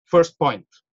 First point,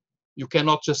 you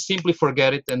cannot just simply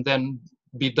forget it and then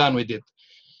be done with it.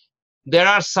 There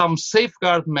are some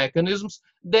safeguard mechanisms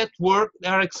that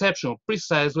are exceptional,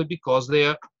 precisely because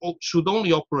they should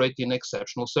only operate in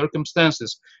exceptional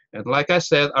circumstances. And like I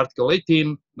said, Article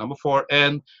 18, number 4,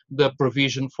 and the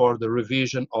provision for the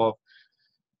revision of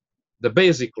the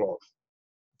basic law.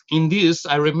 In this,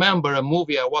 I remember a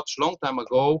movie I watched a long time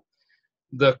ago,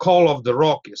 the call of the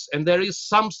Rockies. And there is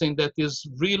something that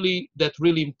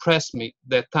really impressed me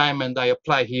that time, and I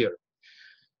apply here.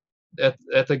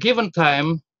 At a given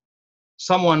time,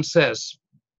 someone says,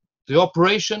 the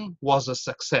operation was a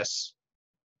success,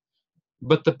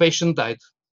 but the patient died.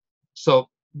 So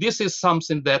this is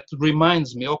something that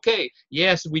reminds me, okay,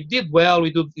 yes, we did well,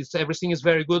 everything is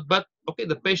very good, but okay,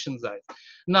 the patient died.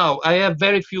 Now, I have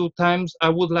very few times I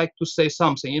would like to say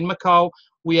something. In Macau,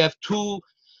 we have two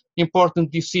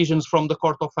important decisions from the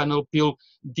Court of Final Appeal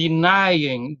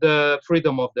denying the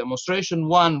freedom of demonstration.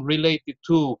 One related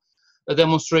to a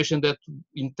demonstration that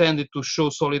intended to show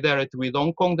solidarity with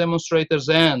Hong Kong demonstrators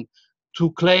and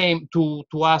to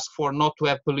ask for not to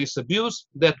have police abuse.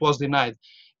 That was denied,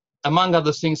 among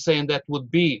other things, saying that would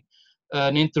be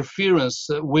an interference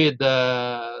with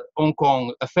Hong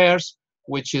Kong affairs,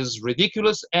 which is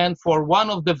ridiculous. And for one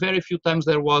of the very few times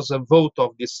there was a vote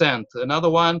of dissent. Another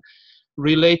one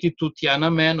related to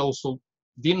Tiananmen, also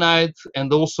denied,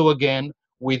 and also again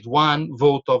with one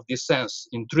vote of dissent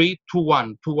in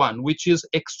 3-1, which is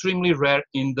extremely rare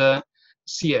in the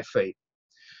CFA.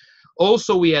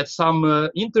 Also, we had some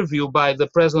interview by the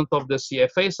president of the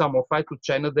CFA, Samofai, to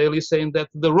China Daily, saying that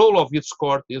the role of its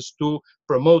court is to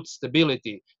promote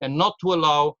stability and not to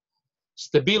allow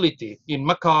stability in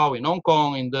Macau, in Hong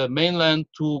Kong, in the mainland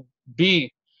to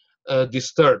be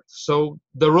disturbed. So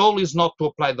the role is not to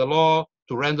apply the law,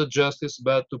 to render justice,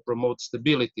 but to promote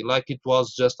stability, like it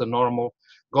was just a normal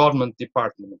government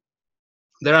department.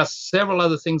 There are several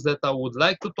other things that I would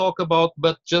like to talk about,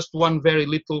 but just one very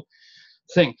little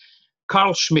thing.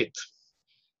 Carl Schmitt.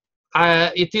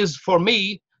 It is, for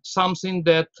me, something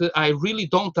that I really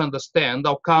don't understand.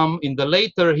 How come in the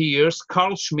later years,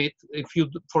 Carl Schmitt,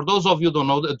 for those of you who don't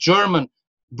know, a German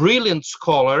brilliant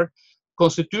scholar,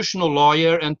 constitutional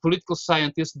lawyer and political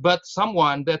scientist, but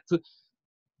someone that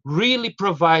really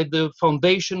provide the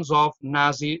foundations of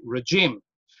Nazi regime,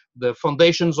 the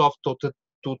foundations of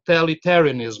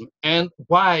totalitarianism. And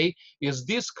why is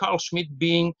this Carl Schmitt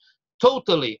being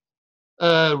totally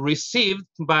received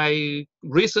by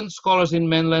recent scholars in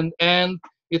mainland? And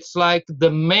it's like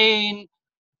the main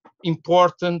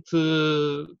important,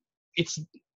 it's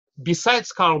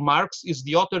besides Karl Marx, is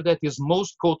the author that is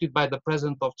most quoted by the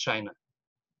president of China,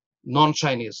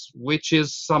 non-Chinese, which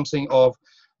is something of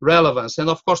relevance. And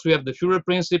of course we have the Führer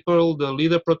principle, the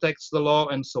leader protects the law,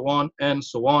 and so on and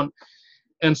so on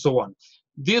and so on.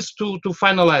 This to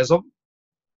finalize,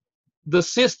 the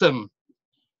system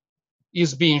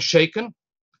is being shaken,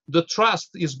 the trust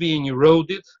is being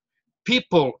eroded,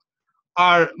 people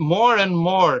are more and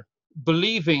more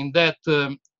believing that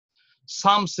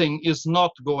something is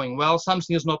not going well,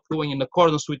 something is not going in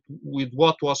accordance with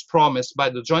what was promised by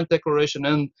the Joint Declaration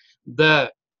and the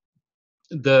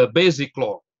Basic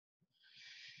Law.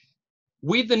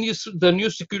 With the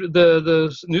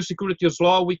new securities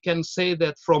law, we can say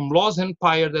that from law's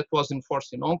empire that was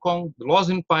enforced in Hong Kong, the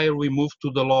law's empire, we moved to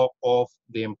the law of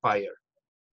the empire.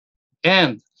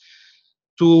 And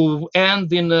to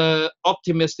end in an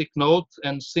optimistic note,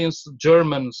 and since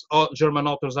German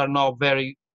authors are now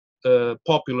very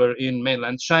popular in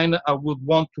mainland China, I would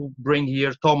want to bring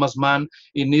here Thomas Mann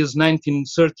in his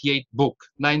 1938 book,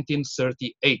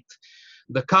 1938.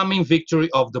 The Coming Victory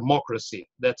of Democracy.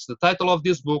 That's the title of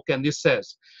this book, and it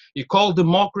says, he called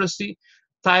democracy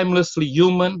timelessly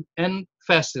human and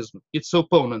fascism, its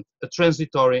opponent, a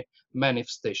transitory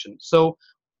manifestation. So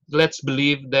let's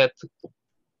believe that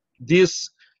this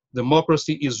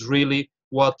democracy is really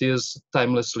what is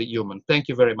timelessly human. Thank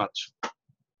you very much.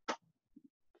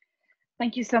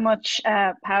 Thank you so much,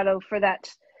 Paolo, for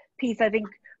that piece. I think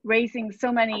raising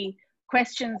so many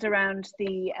questions around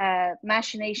the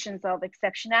machinations of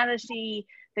exceptionality,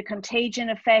 the contagion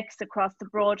effects across the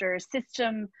broader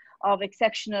system of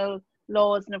exceptional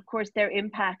laws, and of course their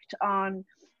impact on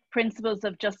principles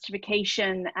of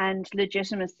justification and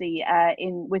legitimacy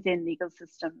within legal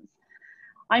systems.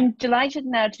 I'm delighted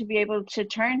now to be able to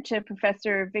turn to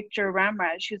Professor Victor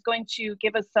Ramraj, who's going to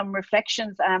give us some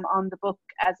reflections on the book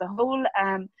as a whole,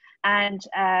 and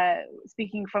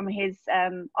speaking from his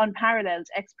unparalleled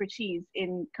expertise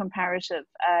in comparative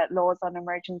laws on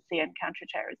emergency and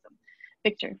counterterrorism.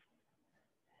 Victor.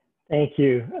 Thank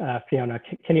you, Fiona.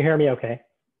 Can you hear me okay?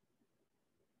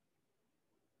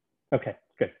 Okay,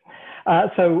 good.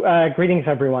 Greetings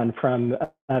everyone from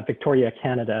Victoria,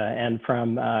 Canada, and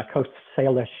from Coast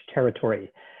Salish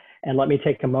territory. And let me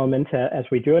take a moment, as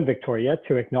we do in Victoria,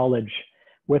 to acknowledge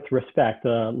with respect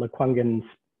the Lekwungen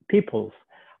peoples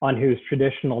on whose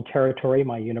traditional territory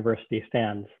my university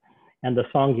stands, and the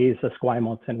Songhees,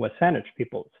 Esquimalt, and Wasanich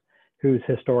peoples, whose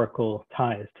historical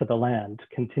ties to the land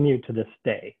continue to this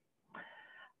day.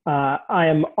 I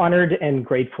am honored and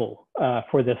grateful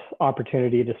for this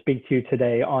opportunity to speak to you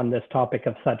today on this topic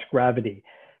of such gravity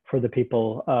for the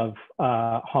people of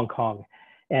Hong Kong.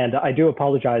 And I do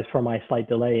apologize for my slight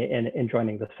delay in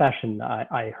joining the session.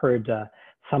 I heard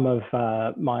some of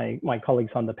my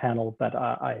colleagues on the panel, but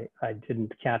I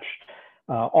didn't catch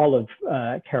all of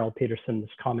Carol Peterson's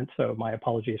comments, so my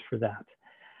apologies for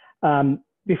that.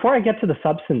 Before I get to the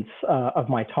substance of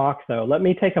my talk, though, let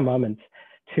me take a moment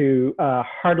to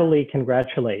heartily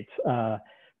congratulate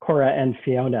Cora and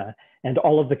Fiona and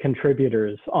all of the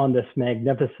contributors on this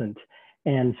magnificent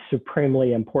and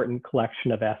supremely important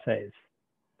collection of essays.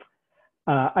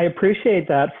 I appreciate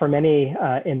that for many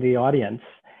in the audience,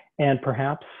 and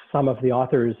perhaps some of the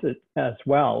authors as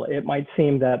well, it might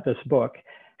seem that this book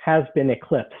has been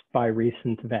eclipsed by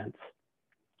recent events,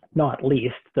 not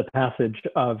least the passage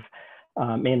of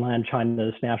mainland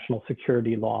China's national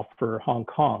security law for Hong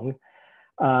Kong.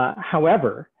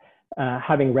 However,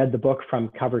 having read the book from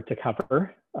cover to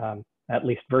cover, at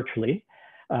least virtually,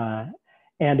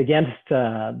 and against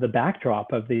the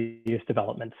backdrop of these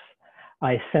developments,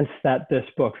 I sense that this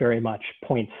book very much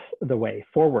points the way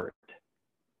forward.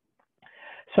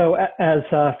 So as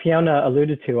Fiona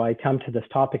alluded to, I come to this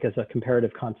topic as a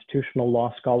comparative constitutional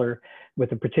law scholar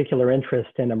with a particular interest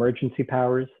in emergency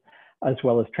powers, as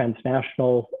well as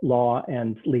transnational law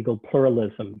and legal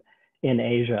pluralism in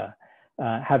Asia,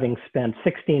 having spent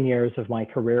 16 years of my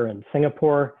career in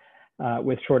Singapore,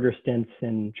 with shorter stints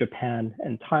in Japan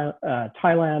and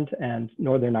Thailand and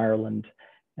Northern Ireland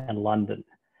and London.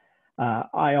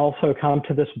 I also come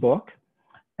to this book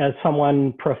as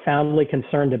someone profoundly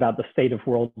concerned about the state of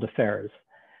world affairs.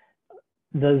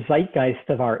 The zeitgeist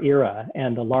of our era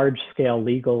and the large-scale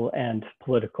legal and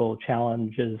political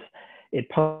challenges it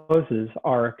poses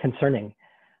are concerning.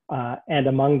 And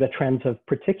among the trends of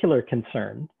particular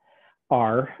concern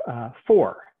are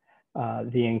four: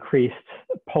 the increased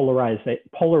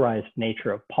polarized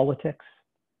nature of politics,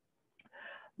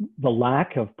 the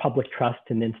lack of public trust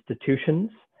in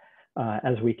institutions,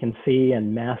 as we can see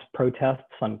in mass protests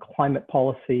on climate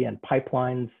policy and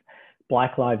pipelines,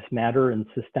 Black Lives Matter and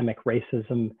systemic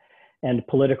racism, and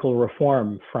political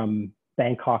reform from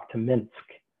Bangkok to Minsk.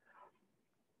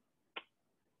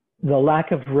 The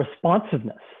lack of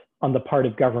responsiveness on the part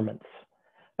of governments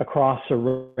across a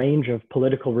range of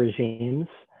political regimes,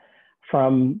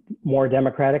 from more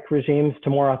democratic regimes to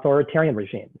more authoritarian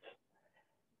regimes.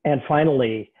 And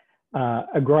finally,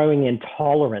 a growing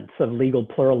intolerance of legal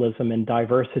pluralism and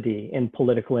diversity in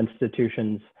political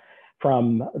institutions,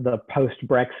 from the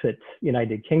post-Brexit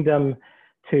United Kingdom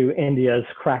to India's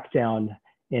crackdown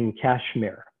in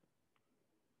Kashmir.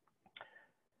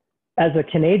 As a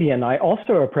Canadian, I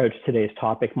also approach today's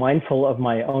topic mindful of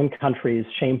my own country's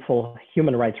shameful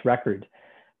human rights record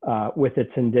with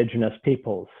its indigenous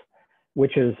peoples,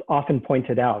 which is often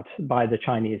pointed out by the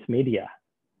Chinese media.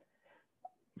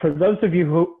 For those of you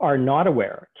who are not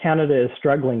aware, Canada is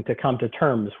struggling to come to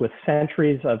terms with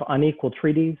centuries of unequal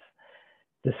treaties,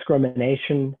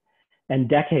 discrimination, and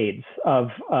decades of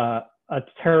a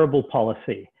terrible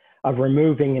policy of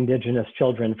removing Indigenous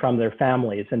children from their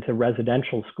families into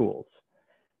residential schools.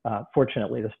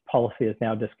 Fortunately, this policy is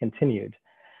now discontinued,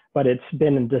 but it's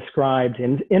been described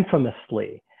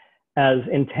infamously as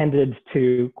intended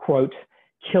to, quote,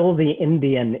 kill the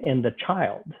Indian in the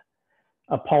child,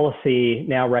 a policy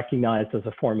now recognized as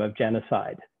a form of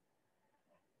genocide.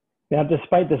 Now,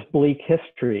 despite this bleak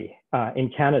history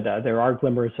in Canada, there are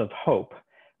glimmers of hope,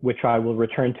 which I will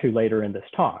return to later in this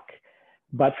talk.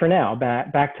 But for now,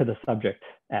 back to the subject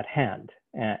at hand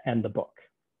and the book.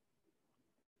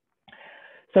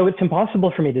 So it's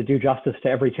impossible for me to do justice to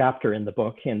every chapter in the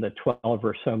book in the 12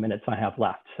 or so minutes I have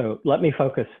left. So let me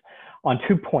focus on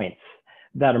 2 points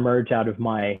that emerge out of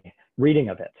my reading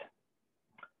of it.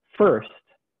 First,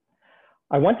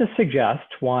 I want to suggest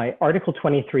why Article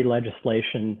 23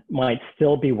 legislation might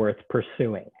still be worth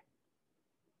pursuing.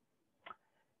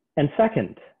 And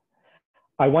second,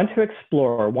 I want to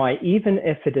explore why, even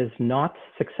if it is not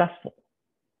successful,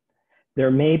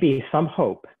 there may be some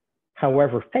hope,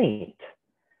 however faint,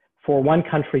 for one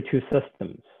country, two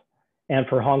systems, and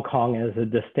for Hong Kong as a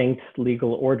distinct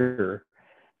legal order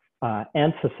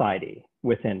and society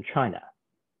within China.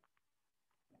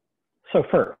 So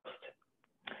first,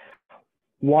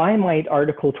 why might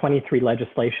Article 23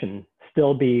 legislation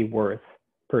still be worth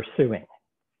pursuing?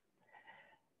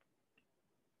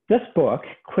 This book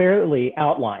clearly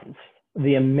outlines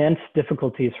the immense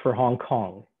difficulties for Hong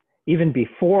Kong, even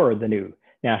before the new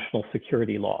national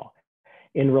security law,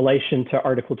 in relation to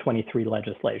Article 23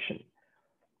 legislation.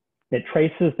 It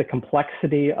traces the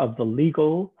complexity of the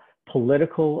legal,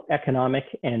 political, economic,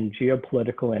 and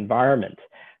geopolitical environment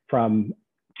from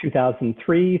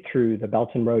 2003 through the Belt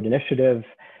and Road Initiative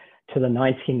to the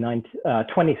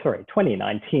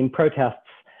 2019 protests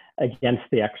against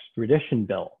the extradition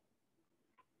bill.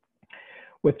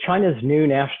 With China's new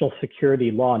national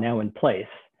security law now in place,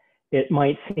 it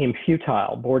might seem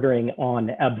futile, bordering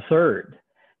on absurd,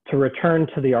 to return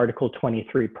to the Article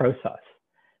 23 process,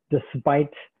 despite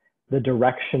the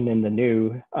direction in the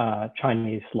new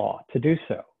Chinese law to do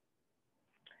so.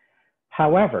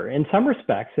 However, in some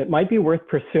respects, it might be worth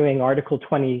pursuing Article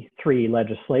 23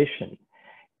 legislation,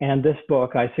 and this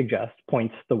book, I suggest,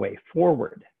 points the way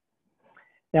forward.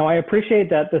 Now, I appreciate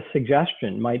that this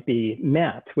suggestion might be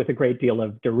met with a great deal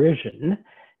of derision,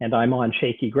 and I'm on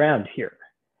shaky ground here.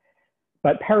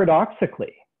 But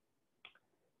paradoxically,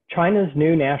 China's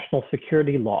new national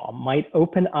security law might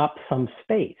open up some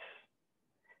space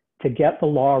to get the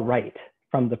law right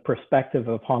from the perspective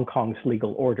of Hong Kong's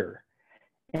legal order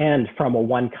and from a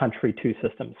one country, two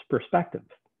systems perspective.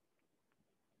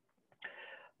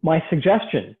 My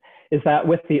suggestion is that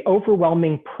with the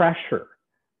overwhelming pressure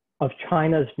of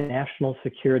China's national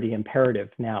security imperative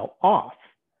now off,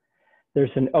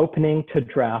 there's an opening to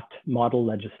draft model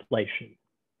legislation.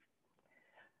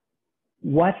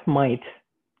 What might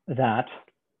that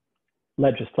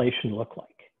legislation look like?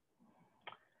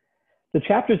 The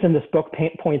chapters in this book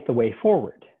point the way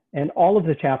forward, and all of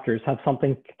the chapters have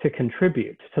something to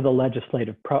contribute to the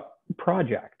legislative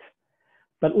project.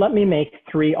 But let me make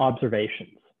three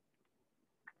observations.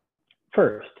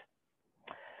 First,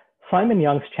 Simon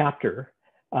Young's chapter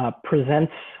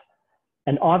presents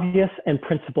an obvious and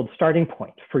principled starting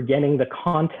point for getting the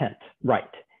content right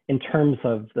in terms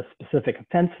of the specific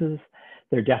offenses,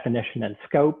 their definition and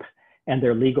scope, and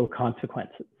their legal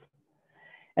consequences.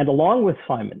 And along with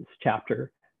Simon's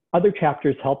chapter, other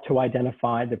chapters help to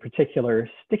identify the particular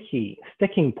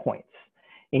sticking points,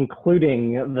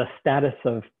 including the status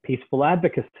of peaceful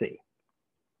advocacy.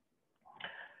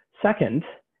 Second,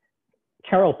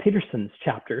 Carol Peterson's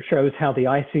chapter shows how the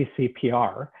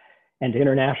ICCPR and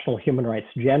international human rights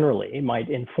generally might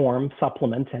inform,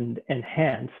 supplement, and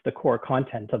enhance the core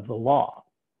content of the law.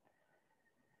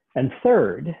 And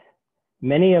third,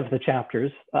 many of the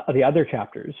chapters, the other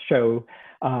chapters, show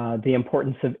the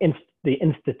importance of the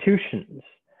institutions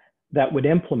that would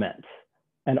implement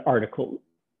an Article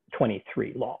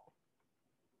 23 law.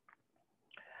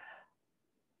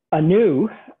 A new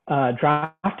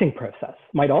drafting process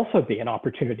might also be an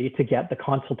opportunity to get the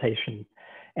consultation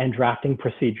and drafting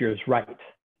procedures right,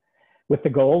 with the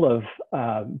goal of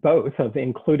both of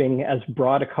including as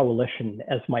broad a coalition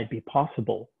as might be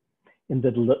possible in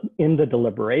the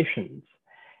deliberations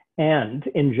and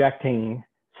injecting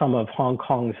some of Hong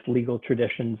Kong's legal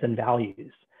traditions and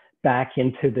values back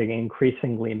into the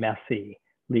increasingly messy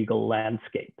legal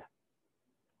landscape.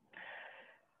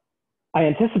 I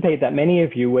anticipate that many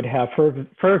of you would have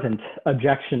fervent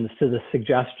objections to this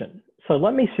suggestion. So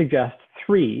let me suggest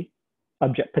three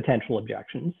potential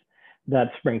objections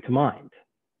that spring to mind.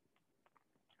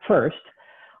 First,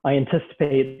 I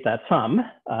anticipate that some,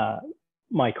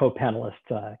 my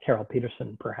co-panelist Carol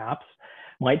Peterson perhaps,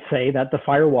 might say that the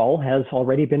firewall has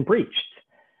already been breached,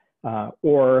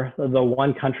 or the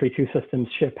one country, two systems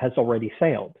ship has already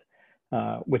sailed,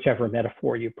 whichever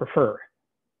metaphor you prefer.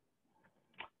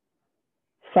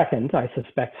 Second, I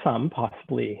suspect some,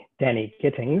 possibly Danny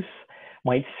Gittings,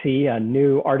 might see a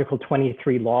new Article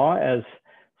 23 law as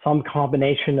some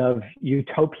combination of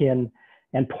utopian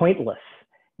and pointless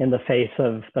in the face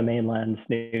of the mainland's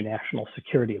new national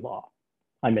security law.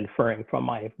 I'm inferring from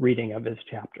my reading of his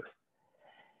chapter.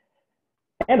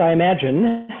 And I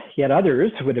imagine yet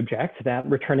others would object that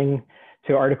returning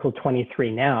to Article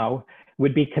 23 now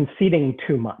would be conceding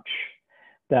too much,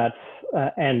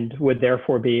 and would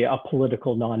therefore be a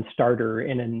political non-starter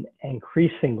in an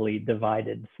increasingly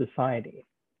divided society.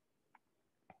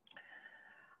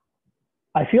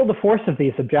 I feel the force of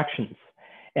these objections,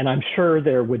 and I'm sure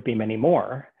there would be many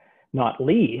more, not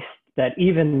least that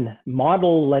even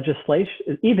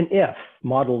if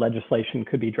model legislation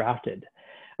could be drafted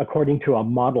according to a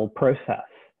model process,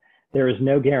 there is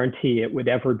no guarantee it would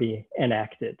ever be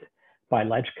enacted by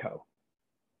LegCo.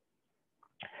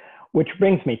 Which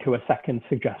brings me to a second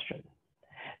suggestion,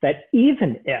 that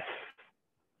even if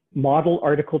model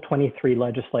Article 23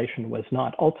 legislation was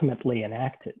not ultimately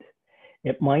enacted,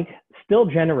 it might still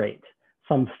generate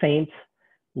some faint,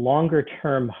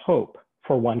 longer-term hope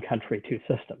for one country, two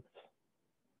systems.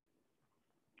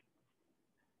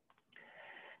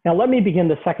 Now, let me begin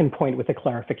the second point with a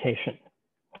clarification.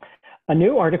 A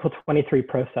new Article 23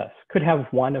 process could have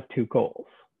one of two goals.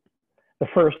 The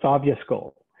first obvious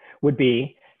goal would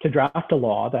be to draft a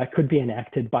law that could be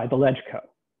enacted by the LegCo.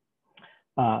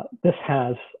 This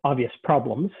has obvious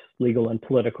problems, legal and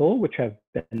political, which have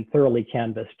been thoroughly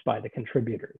canvassed by the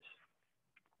contributors.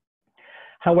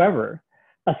 However,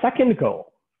 a second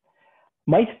goal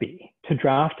might be to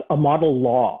draft a model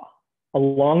law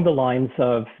along the lines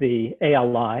of the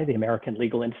ALI, the American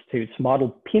Legal Institute's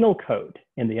model penal code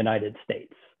in the United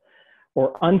States,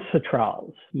 or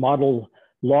UNCITRAL's model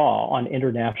law on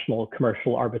international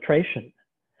commercial arbitration.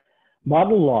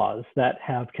 Model laws that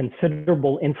have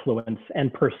considerable influence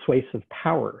and persuasive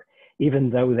power, even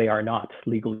though they are not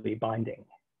legally binding.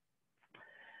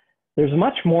 There's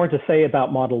much more to say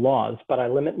about model laws, but I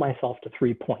limit myself to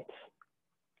 3 points.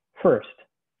 First,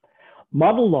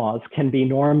 model laws can be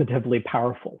normatively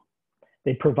powerful.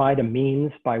 They provide a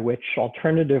means by which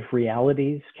alternative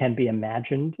realities can be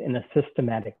imagined in a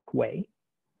systematic way.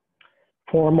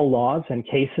 Formal laws and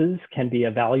cases can be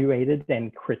evaluated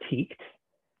and critiqued.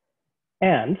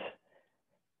 And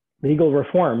legal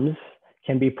reforms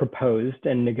can be proposed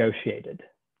and negotiated.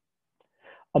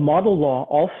 A model law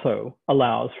also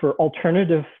allows for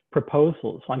alternative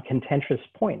proposals on contentious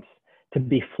points to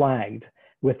be flagged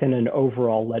within an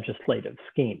overall legislative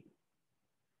scheme.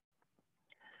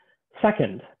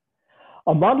 Second,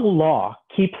 a model law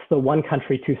keeps the one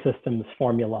country, two systems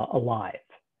formula alive,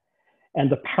 and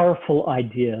the powerful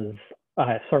ideals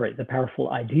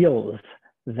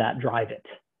that drive it.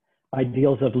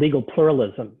 Ideals of legal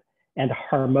pluralism and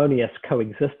harmonious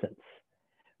coexistence,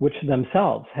 which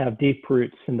themselves have deep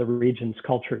roots in the region's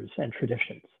cultures and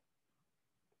traditions.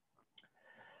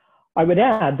 I would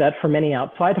add that for many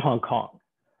outside Hong Kong,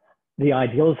 the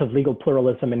ideals of legal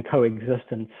pluralism and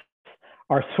coexistence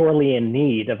are sorely in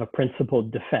need of a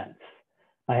principled defense.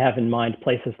 I have in mind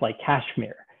places like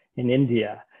Kashmir in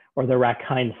India or the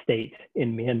Rakhine State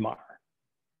in Myanmar.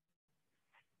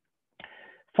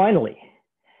 Finally,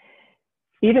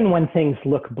 even when things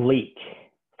look bleak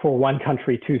for one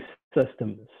country, two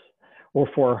systems, or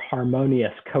for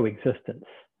harmonious coexistence,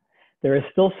 there is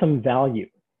still some value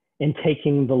in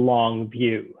taking the long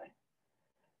view,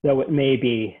 though it may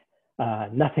be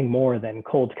nothing more than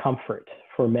cold comfort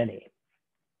for many.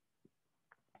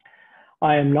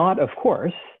 I am not, of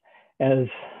course, as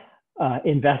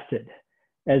invested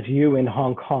as you in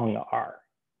Hong Kong are,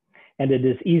 and it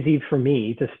is easy for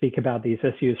me to speak about these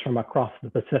issues from across the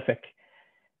Pacific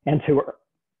and to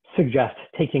suggest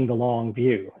taking the long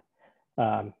view,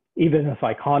 even if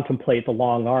I contemplate the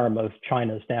long arm of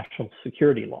China's national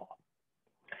security law.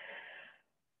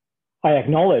 I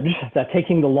acknowledge that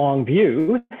taking the long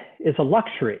view is a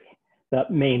luxury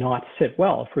that may not sit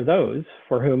well for those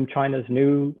for whom China's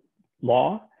new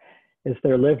law is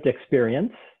their lived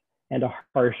experience and a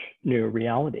harsh new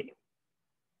reality.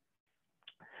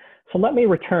 So let me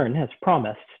return, as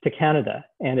promised, to Canada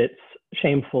and its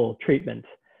shameful treatment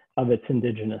of its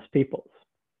Indigenous peoples.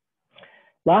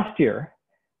 Last year,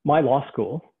 my law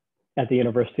school at the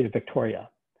University of Victoria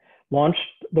launched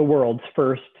the world's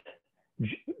first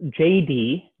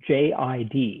JD,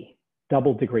 JID,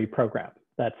 double degree program.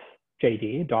 That's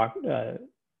JD,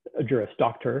 Juris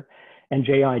Doctor, and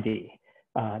JID,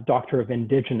 Doctor of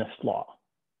Indigenous Law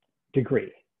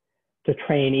degree, to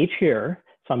train each year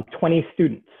some 20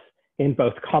 students in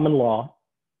both common law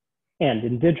and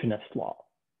Indigenous law.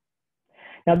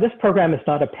 Now, this program is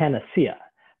not a panacea,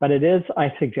 but it is,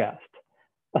 I suggest,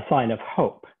 a sign of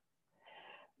hope.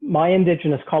 My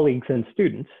Indigenous colleagues and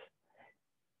students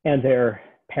and their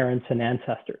parents and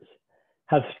ancestors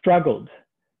have struggled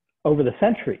over the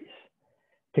centuries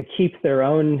to keep their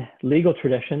own legal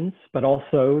traditions, but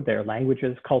also their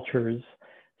languages, cultures,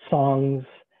 songs,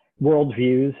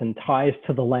 worldviews, and ties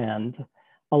to the land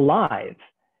alive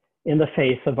in the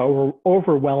face of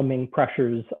overwhelming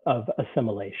pressures of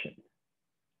assimilation.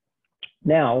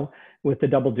 Now, with the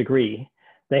double degree,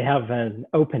 they have an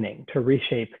opening to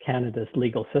reshape Canada's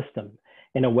legal system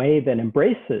in a way that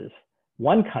embraces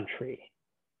one country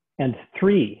and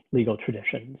three legal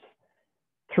traditions,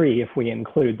 three if we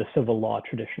include the civil law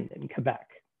tradition in Quebec.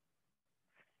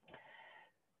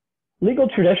 Legal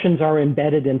traditions are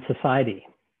embedded in society,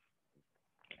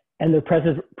 and their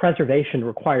preservation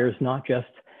requires not just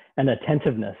an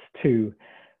attentiveness to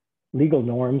legal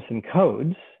norms and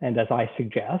codes, and as I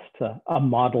suggest, a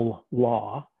model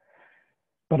law,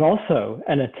 but also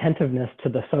an attentiveness to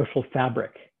the social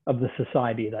fabric of the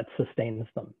society that sustains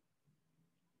them.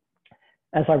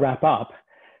 As I wrap up,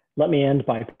 let me end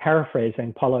by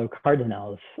paraphrasing Paulo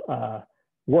Cardinal's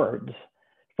words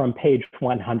from page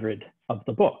 100 of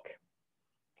the book.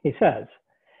 He says,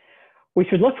 "We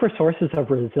should look for sources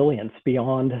of resilience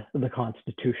beyond the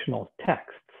constitutional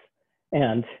texts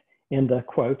and in the,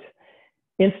 quote,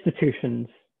 institutions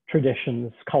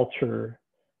traditions, culture,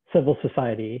 civil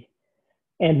society,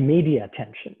 and media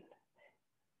attention.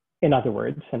 In other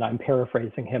words, and I'm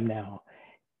paraphrasing him now,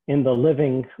 in the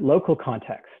living local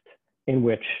context in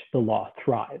which the law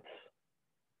thrives.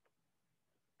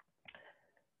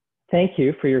 Thank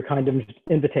you for your kind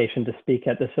invitation to speak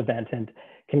at this event, and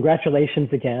congratulations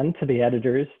again to the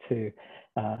editors, to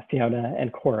Fiona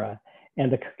and Cora,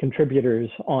 and the contributors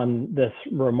on this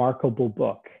remarkable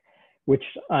book, which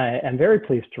I am very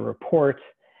pleased to report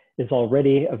is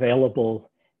already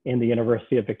available in the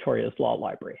University of Victoria's Law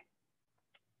Library.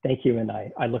 Thank you, and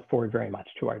I look forward very much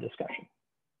to our discussion.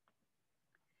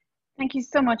 Thank you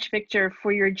so much, Victor,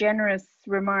 for your generous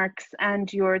remarks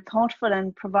and your thoughtful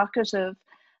and provocative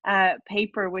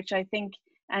paper, which I think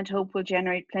and hope will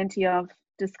generate plenty of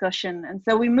discussion. And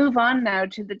so we move on now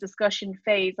to the discussion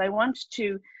phase. I want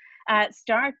to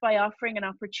start by offering an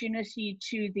opportunity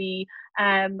to the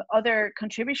other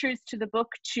contributors to the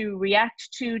book to react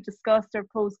to, discuss, or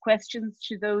pose questions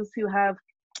to those who have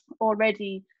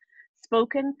already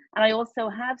spoken. And I also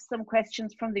have some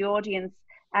questions from the audience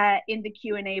in the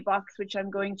Q&A box, which I'm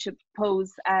going to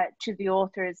pose to the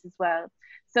authors as well.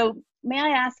 So may I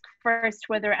ask first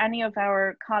whether any of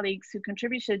our colleagues who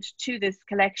contributed to this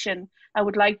collection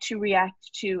would like to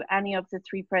react to any of the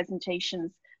three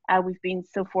presentations we've been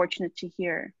so fortunate to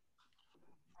hear?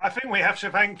 I think we have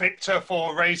to thank Victor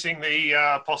for raising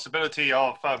the possibility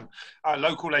of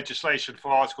local legislation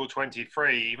for Article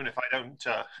 23, even if I don't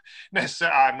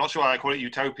necessarily, I'm not sure I call it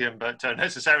utopian, but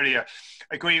necessarily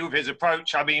agree with his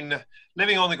approach. I mean,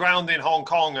 living on the ground in Hong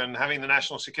Kong and having the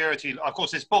national security, of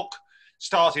course, this book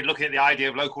started looking at the idea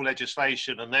of local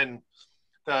legislation, and then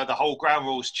the whole ground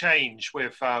rules change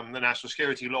with the national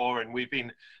security law, and we've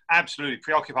been absolutely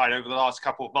preoccupied over the last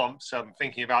couple of months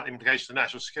thinking about the implications of the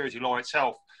national security law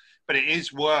itself. But it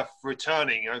is worth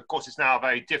returning. Of course, it's now a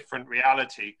very different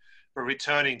reality, but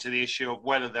returning to the issue of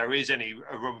whether there is any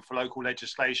room for local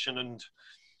legislation. And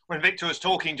when Victor was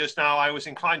talking just now, I was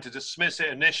inclined to dismiss it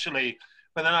initially,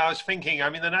 but then I was thinking, I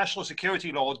mean, the national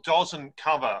security law doesn't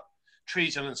cover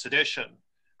treason and sedition.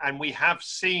 And we have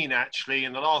seen actually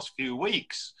in the last few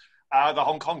weeks, the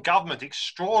Hong Kong government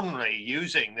extraordinarily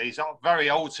using these very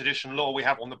old sedition law we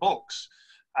have on the books,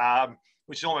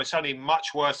 which is almost certainly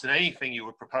much worse than anything you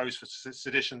would propose for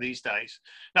sedition these days.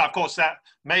 Now, of course, that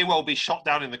may well be shot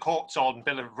down in the courts on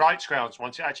Bill of Rights grounds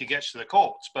once it actually gets to the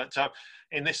courts. But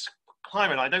in this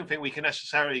climate, I don't think we can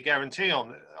necessarily guarantee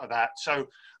on that. So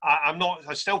I'm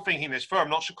still thinking this through. I'm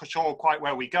not sure quite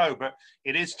where we go, but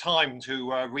it is time to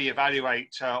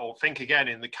reevaluate or think again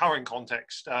in the current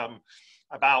context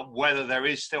about whether there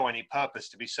is still any purpose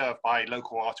to be served by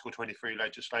local Article 23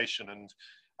 legislation. And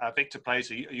Victor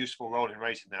plays a useful role in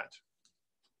raising that.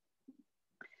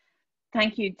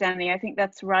 Thank you, Danny. I think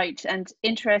that's right. And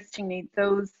interestingly,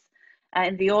 those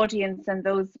in the audience and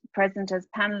those present as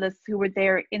panelists who were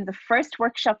there in the first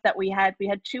workshop that we had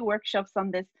two workshops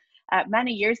on this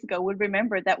many years ago, will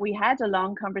remember that we had a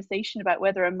long conversation about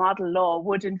whether a model law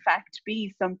would in fact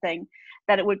be something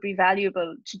that it would be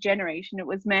valuable to generate. And it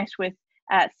was met with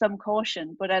some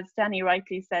caution. But as Danny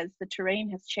rightly says, the terrain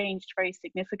has changed very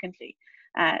significantly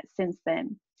since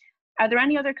then. Are there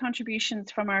any other contributions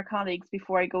from our colleagues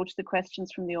before I go to the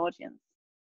questions from the audience?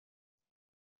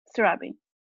 Sarabi.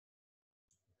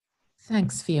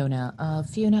 Thanks, Fiona.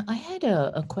 Fiona, I had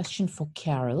a question for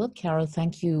Carol. Carol,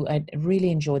 thank you. I really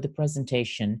enjoyed the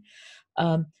presentation.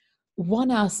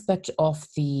 One aspect of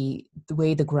the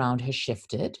way the ground has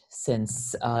shifted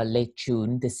since late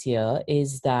June this year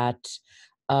is that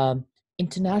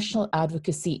international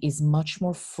advocacy is much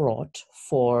more fraught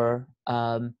for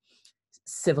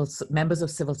members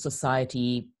of civil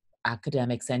society,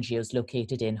 academics, NGOs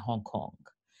located in Hong Kong.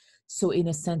 So in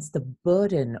a sense, the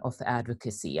burden of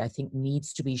advocacy, I think,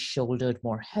 needs to be shouldered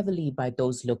more heavily by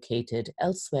those located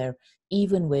elsewhere,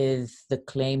 even with the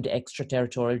claimed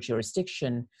extraterritorial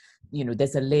jurisdiction. You know,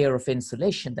 there's a layer of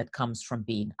insulation that comes from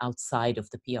being outside of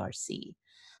the PRC.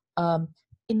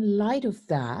 In light of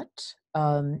that,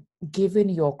 given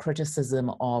your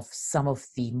criticism of some of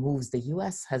the moves the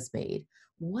US has made,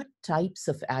 what types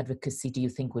of advocacy do you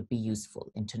think would be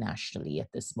useful internationally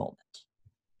at this moment?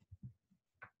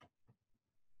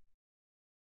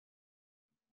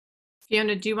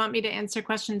 Fiona, do you want me to answer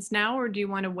questions now or do you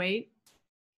want to wait?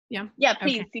 Yeah. Yeah,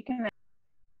 please. Okay. You can.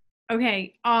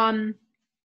 Okay.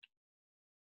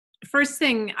 First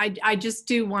thing, I just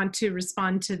do want to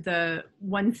respond to the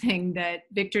one thing that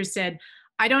Victor said.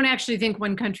 I don't actually think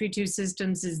one country, two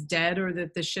systems is dead or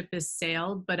that the ship has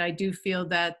sailed, but I do feel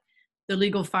that the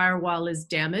legal firewall is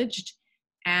damaged.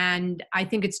 And I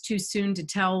think it's too soon to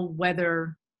tell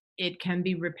whether it can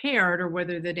be repaired or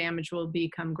whether the damage will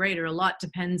become greater. A lot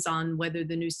depends on whether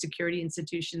the new security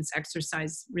institutions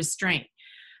exercise restraint,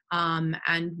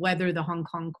 and whether the Hong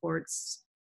Kong courts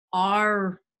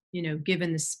are,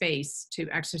 given the space to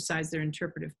exercise their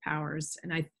interpretive powers.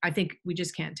 And I think we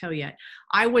just can't tell yet.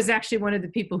 I was actually one of the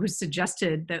people who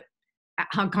suggested that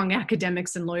Hong Kong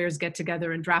academics and lawyers get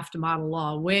together and draft a model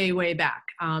law way, way back.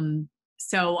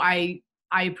 So I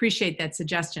appreciate that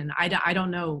suggestion. I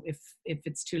don't know if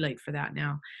it's too late for that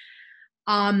now.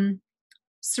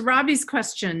 Sarabi's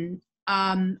question,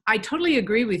 I totally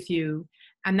agree with you.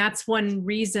 And that's one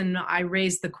reason I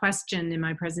raised the question in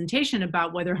my presentation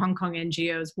about whether Hong Kong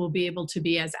NGOs will be able to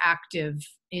be as active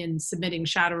in submitting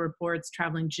shadow reports,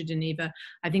 traveling to Geneva.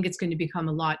 I think it's going to become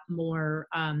a lot more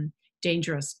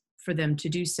dangerous for them to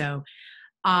do so.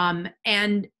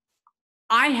 And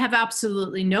I have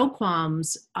absolutely no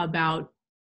qualms about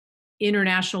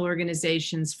international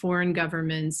organizations, foreign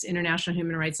governments, international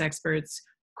human rights experts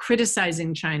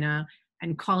criticizing China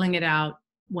and calling it out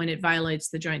when it violates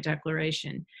the joint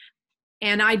declaration.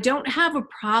 And I don't have a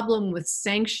problem with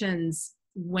sanctions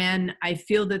when I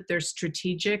feel that they're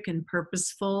strategic and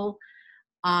purposeful.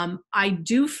 I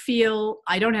do feel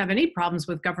I don't have any problems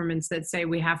with governments that say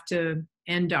we have to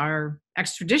end our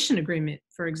extradition agreement,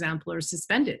 for example, or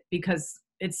suspend it, because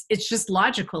it's just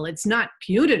logical. It's not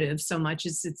punitive so much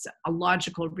as it's a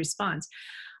logical response.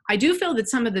 I do feel that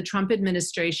some of the Trump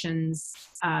administration's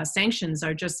sanctions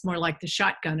are just more like the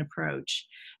shotgun approach,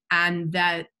 and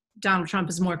that Donald Trump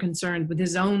is more concerned with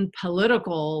his own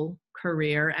political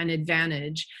career and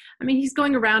advantage. I mean, he's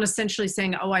going around essentially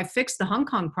saying, oh, I fixed the Hong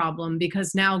Kong problem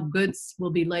because now goods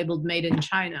will be labeled made in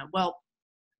China. Well,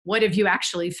 what have you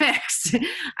actually fixed?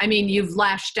 I mean, you've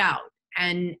lashed out.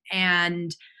 And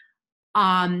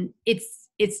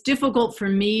it's difficult for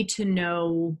me to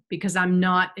know, because I'm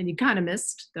not an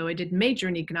economist, though I did major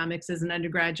in economics as an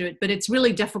undergraduate, but it's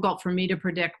really difficult for me to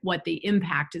predict what the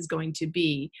impact is going to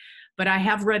be. But I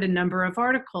have read a number of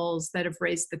articles that have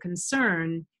raised the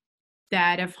concern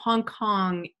that if Hong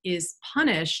Kong is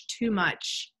punished too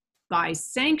much by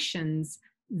sanctions,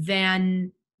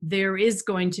 then there is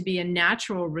going to be a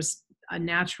natural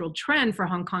trend for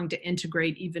Hong Kong to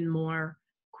integrate even more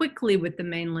quickly with the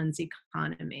mainland's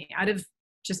economy,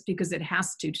 just because it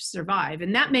has to survive.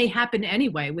 And that may happen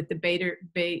anyway with the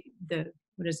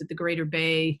Greater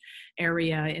Bay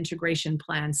Area integration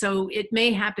plan. So it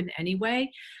may happen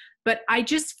anyway. But I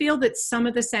just feel that some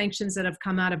of the sanctions that have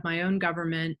come out of my own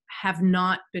government have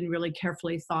not been really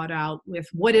carefully thought out with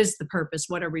what is the purpose,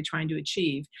 what are we trying to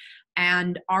achieve?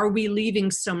 And are we leaving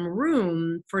some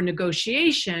room for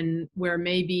negotiation where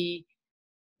maybe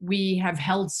we have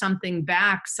held something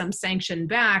back, some sanction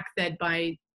back, that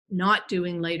by not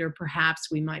doing later, perhaps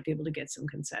we might be able to get some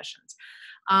concessions.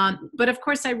 But of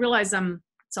course, I realize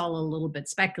it's all a little bit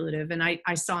speculative, and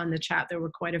I saw in the chat there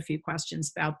were quite a few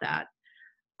questions about that.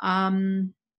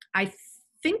 I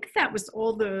think that was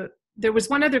all there was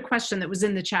one other question that was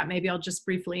in the chat. Maybe I'll just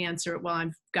briefly answer it while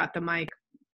I've got the mic.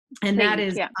 And that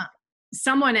is,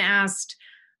 someone asked,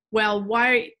 well,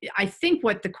 why, I think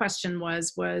what the question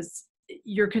was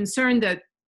you're concerned that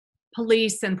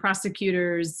police and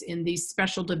prosecutors in these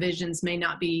special divisions may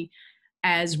not be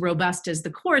as robust as the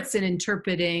courts in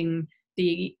interpreting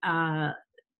the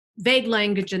vague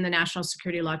language in the national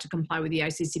security law to comply with the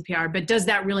ICCPR, but does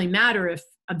that really matter if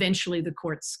eventually the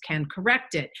courts can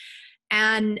correct it?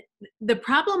 And the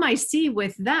problem I see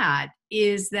with that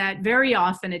is that very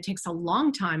often it takes a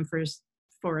long time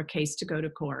for a case to go to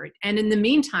court. And in the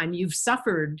meantime, you've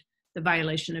suffered the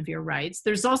violation of your rights.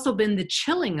 There's also been the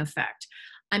chilling effect.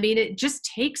 I mean, it just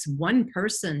takes one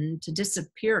person to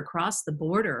disappear across the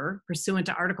border pursuant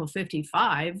to Article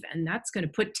 55, and that's going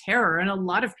to put terror in a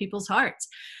lot of people's hearts.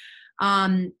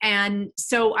 And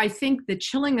so I think the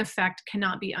chilling effect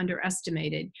cannot be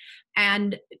underestimated.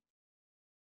 And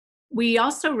we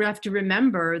also have to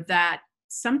remember that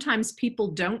sometimes people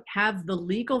don't have the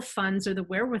legal funds or the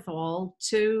wherewithal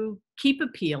to keep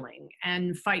appealing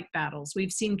and fight battles.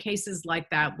 We've seen cases like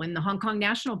that when the Hong Kong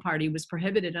National Party was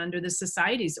prohibited under the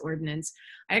Societies Ordinance.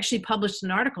 I actually published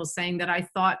an article saying that I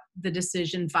thought the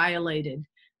decision violated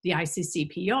the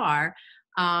ICCPR,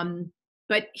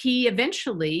 but he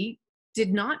eventually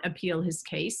did not appeal his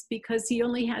case because he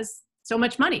only has so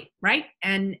much money, right?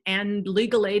 And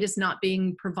legal aid is not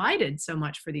being provided so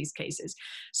much for these cases.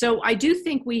 So I do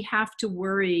think we have to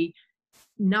worry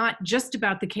not just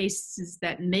about the cases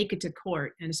that make it to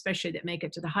court, and especially that make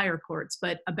it to the higher courts,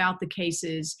 but about the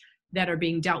cases that are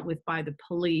being dealt with by the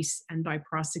police and by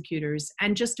prosecutors,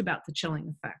 and just about the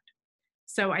chilling effect.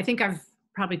 So I think I've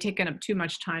probably taken up too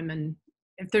much time and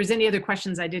if there's any other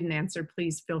questions I didn't answer,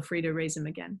 please feel free to raise them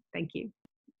again. Thank you.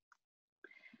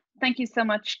 Thank you so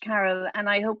much, Carol. And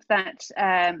I hope that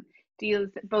deals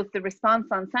both the response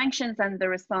on sanctions and the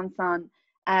response on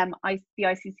the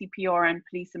ICCPR and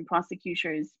police and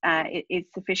prosecutors is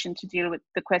sufficient to deal with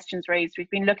the questions raised. We've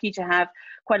been lucky to have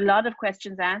quite a lot of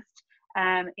questions asked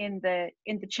in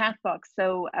the chat box,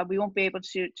 so we won't be able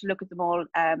to look at them all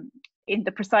in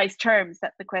the precise terms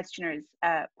that the questioners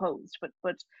posed,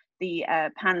 but the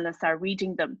panelists are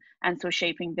reading them and so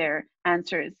shaping their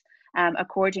answers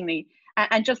accordingly.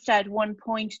 And just to add one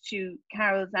point to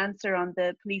Carol's answer on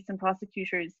the police and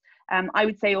prosecutors, I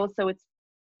would say also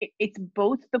it's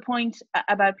both the point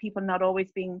about people not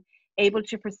always being able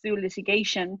to pursue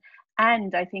litigation,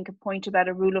 and I think a point about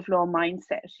a rule of law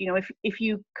mindset. You know, if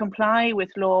you comply with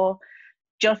law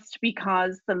just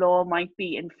because the law might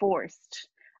be enforced,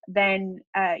 then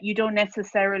you don't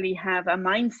necessarily have a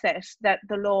mindset that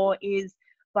the law is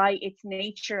by its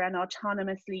nature an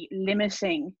autonomously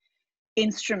limiting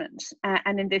instrument,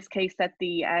 and in this case that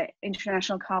the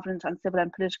International Covenant on Civil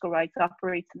and Political Rights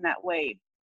operates in that way.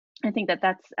 I think that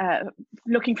that's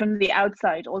looking from the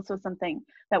outside also something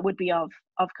that would be of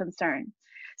concern.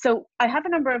 So I have a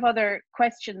number of other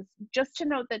questions. Just to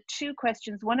note that two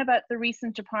questions, one about the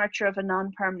recent departure of a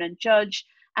non-permanent judge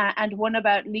and one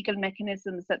about legal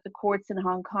mechanisms that the courts in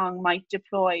Hong Kong might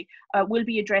deploy, will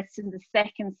be addressed in the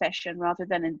second session rather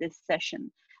than in this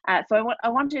session. So I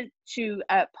wanted to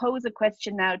pose a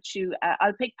question now to,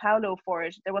 I'll pick Paolo for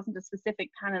it. There wasn't a specific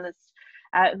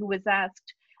panelist who was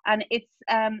asked. And it's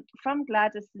from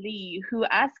Gladys Lee, who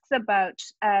asks about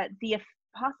the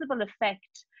possible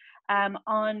effect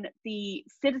on the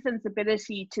citizens'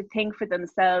 ability to think for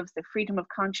themselves, the freedom of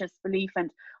conscious belief and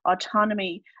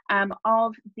autonomy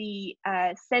of the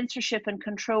censorship and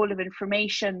control of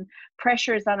information,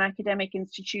 pressures on academic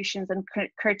institutions and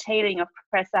curtailing of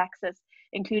press access,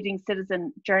 including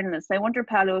citizen journalists. I wonder,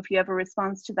 Paolo, if you have a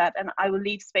response to that, and I will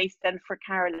leave space then for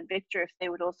Carol and Victor if they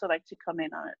would also like to come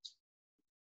in on it.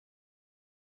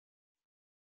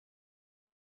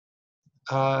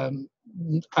 I'm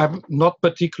not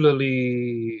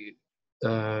particularly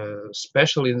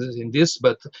special in this,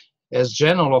 but as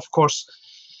general, of course,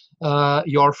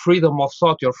 your freedom of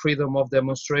thought, your freedom of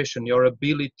demonstration, your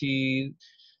ability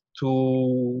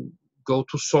to go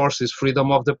to sources,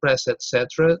 freedom of the press,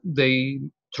 etc., they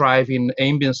thrive in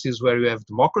ambiences where you have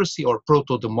democracy or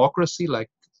proto-democracy, like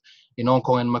in Hong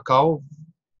Kong and Macau.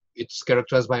 It's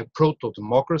characterized by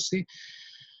proto-democracy.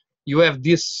 You have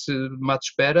this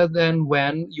much better than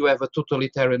when you have a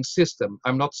totalitarian system.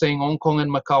 I'm not saying Hong Kong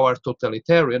and Macau are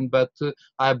totalitarian, but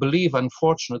I believe,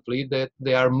 unfortunately, that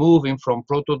they are moving from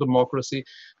proto-democracy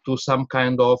to some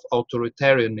kind of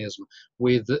authoritarianism,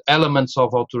 with elements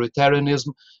of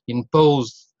authoritarianism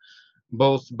imposed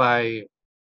both by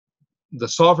the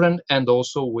sovereign and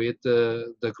also with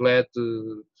the glad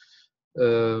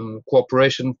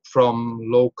cooperation from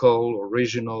local or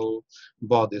regional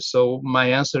bodies. So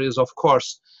my answer is, of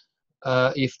course,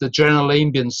 if the general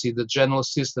ambiency, the general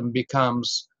system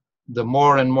becomes, the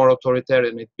more and more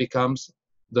authoritarian it becomes,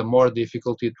 the more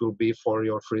difficult it will be for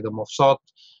your freedom of thought,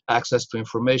 access to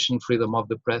information, freedom of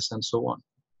the press, and so on.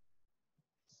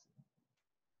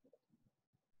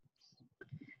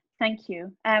 Thank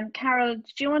you. Carol,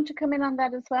 did you want to come in on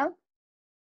that as well?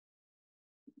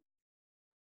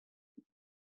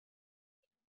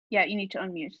 Yeah, you need to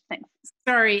unmute. Thanks.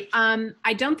 Sorry,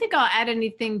 I don't think I'll add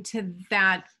anything to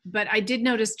that, but I did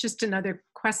notice just another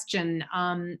question.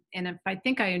 And if I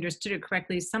think I understood it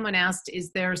correctly, someone asked, is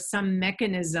there some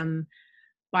mechanism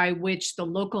by which the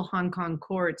local Hong Kong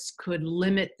courts could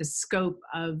limit the scope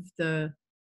of the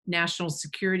national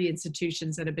security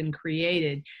institutions that have been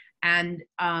created? And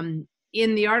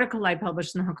in the article I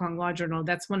published in the Hong Kong Law Journal,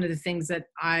 that's one of the things that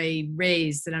I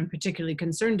raised that I'm particularly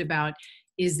concerned about,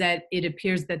 is that it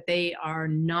appears that they are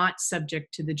not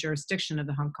subject to the jurisdiction of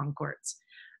the Hong Kong courts,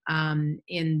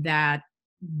 in that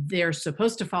they're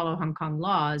supposed to follow Hong Kong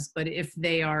laws, but if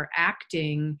they are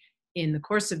acting in the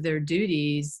course of their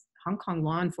duties, Hong Kong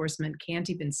law enforcement can't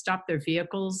even stop their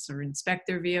vehicles or inspect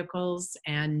their vehicles,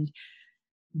 and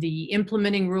the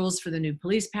implementing rules for the new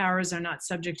police powers are not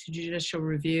subject to judicial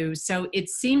review. So it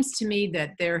seems to me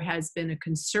that there has been a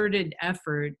concerted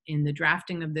effort in the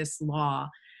drafting of this law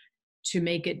to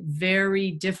make it very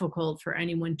difficult for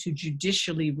anyone to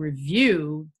judicially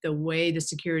review the way the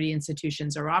security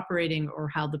institutions are operating or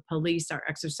how the police are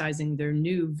exercising their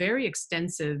new, very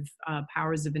extensive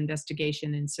powers of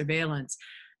investigation and surveillance.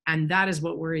 And that is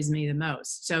what worries me the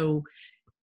most. So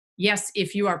yes,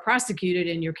 if you are prosecuted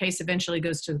and your case eventually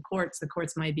goes to the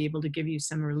courts might be able to give you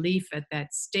some relief at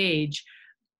that stage.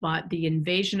 but the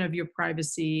invasion of your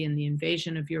privacy and the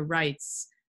invasion of your rights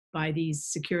by these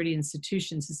security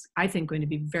institutions is, I think, going to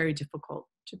be very difficult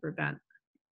to prevent.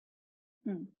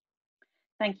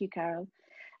 Thank you, Carol.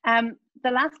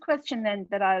 The last question then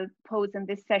that I'll pose in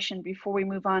this session before we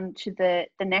move on to the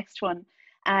next one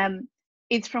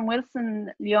is from Wilson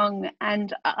Leung,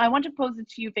 and I want to pose it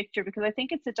to you, Victor, because I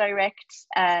think it's a direct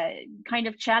kind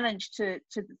of challenge to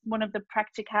one of the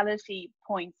practicality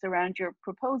points around your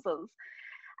proposals.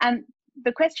 And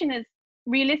the question is,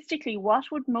 realistically, what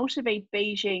would motivate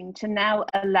Beijing to now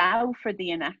allow for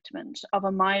the enactment of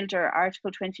a milder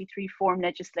Article 23 form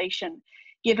legislation,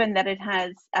 given that it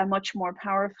has a much more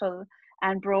powerful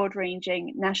and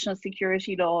broad-ranging national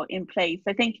security law in place?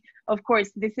 I think, of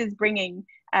course, this is bringing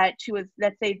to us,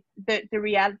 let's say,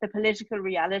 the political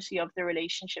reality of the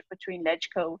relationship between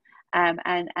LegCo and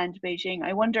Beijing.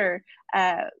 I wonder,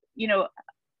 you know,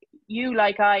 you,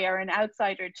 like I, are an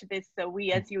outsider to this, so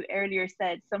we, as you earlier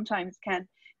said, sometimes can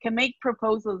make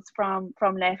proposals from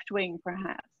left wing,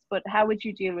 perhaps. But how would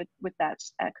you deal with that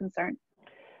concern?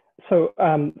 So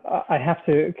I have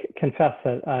to confess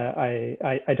that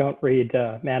I don't read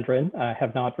Mandarin. I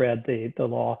have not read the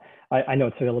law. I know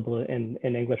it's available in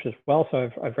English as well, so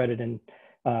I've read it in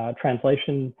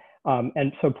translation.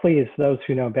 And so please, those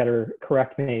who know better,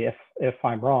 correct me if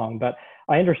I'm wrong. But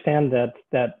I understand that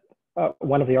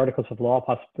one of the articles of law,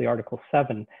 possibly Article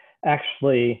 7,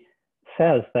 actually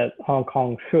says that Hong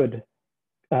Kong should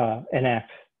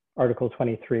enact Article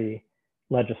 23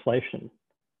 legislation.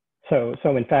 So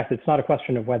in fact, it's not a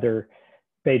question of whether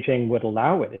Beijing would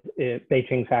allow it.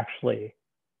 Beijing's actually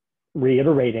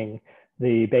reiterating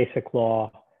the basic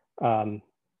law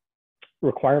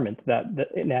requirement that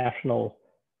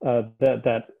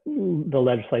that the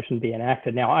legislation be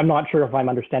enacted. Now, I'm not sure if I'm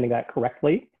understanding that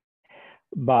correctly,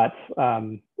 but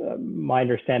my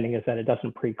understanding is that it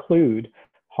doesn't preclude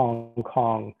Hong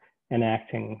Kong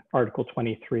enacting Article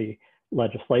 23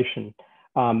 legislation.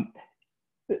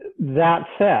 That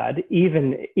said,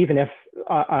 even if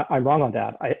I'm wrong on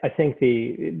that, I think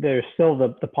there's still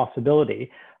the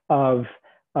possibility of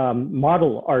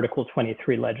model Article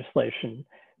 23 legislation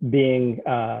being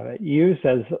used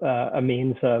as a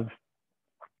means of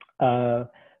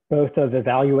both of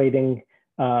evaluating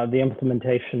the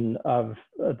implementation of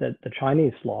the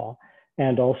Chinese law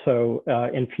and also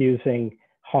infusing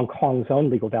Hong Kong's own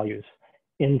legal values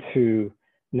into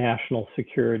national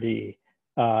security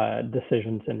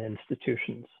decisions and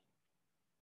institutions.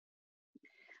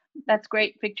 That's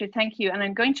great, Victor. Thank you. And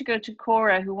I'm going to go to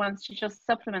Cora, who wants to just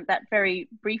supplement that very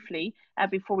briefly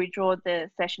before we draw the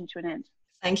session to an end.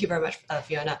 Thank you very much,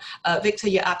 Fiona. Victor,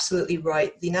 you're absolutely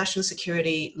right. The national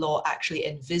security law actually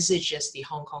envisages the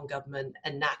Hong Kong government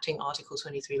enacting Article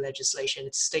 23 legislation.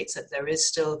 It states that there is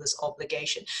still this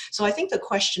obligation. So I think the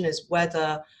question is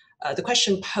whether, the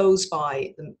question posed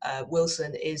by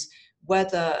Wilson is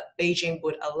whether Beijing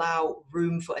would allow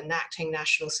room for enacting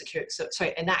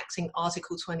enacting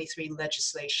Article 23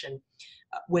 legislation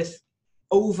with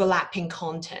overlapping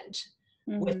content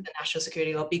with the national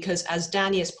security law, because as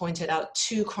Danny has pointed out,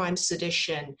 two crimes,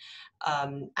 sedition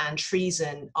and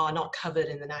treason, are not covered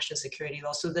in the national security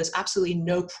law. So there's absolutely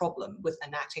no problem with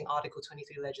enacting Article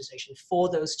 23 legislation for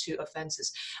those two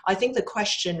offenses. I think the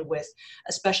question with,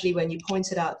 especially when you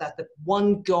pointed out that the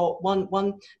one goal,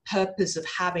 one purpose of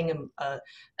having a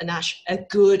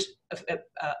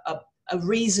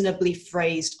reasonably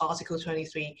phrased Article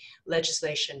 23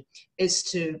 legislation is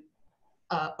to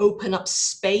open up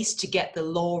space to get the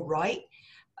law right.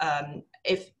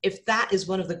 If that is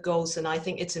one of the goals, then I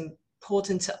think it's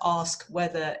important to ask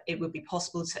whether it would be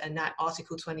possible to enact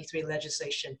Article 23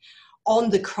 legislation on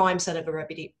the crimes that have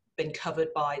already been covered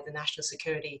by the national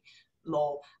security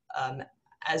law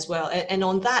as well. And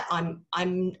on that,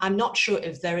 I'm not sure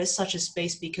if there is such a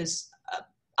space, because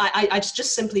I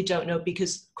just simply don't know,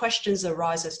 because questions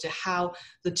arise as to how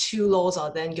the two laws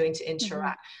are then going to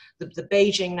interact. The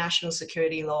Beijing national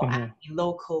security law and the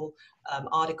local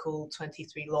Article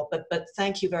 23 law. But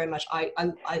thank you very much. I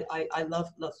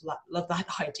love that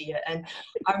idea. And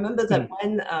I remember that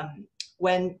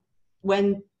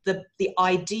when the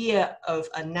idea of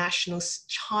a national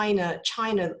China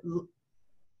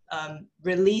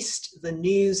released the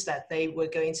news that they were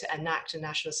going to enact a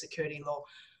national security law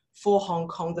for Hong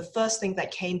Kong, the first thing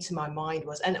that came to my mind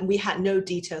was, and we had no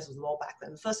details of the law back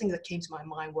then, the first thing that came to my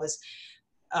mind was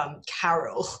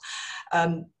Carol,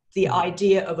 the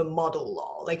idea of a model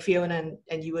law. Like Fiona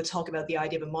and you were talking about the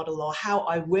idea of a model law, how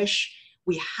I wish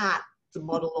we had the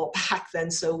model law back then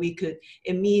so we could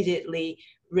immediately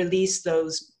release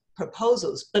those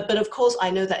proposals. But of course,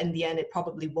 I know that in the end, it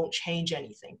probably won't change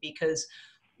anything, because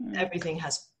everything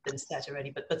has been said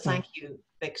already, but thank you,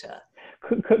 Victor.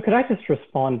 Could I just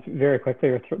respond very quickly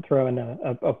or throw in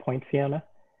a point, Fiona?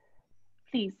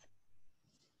 Please.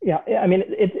 Yeah, I mean,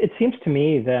 it seems to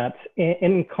me that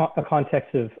in a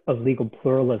context of legal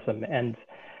pluralism, and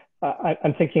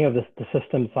I'm thinking of the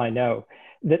systems I know,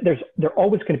 that there are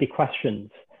always going to be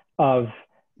questions of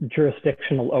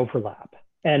jurisdictional overlap.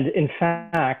 And in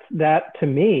fact, that to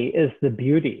me is the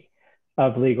beauty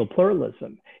of legal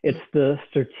pluralism. It's the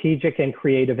strategic and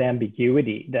creative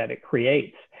ambiguity that it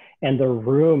creates and the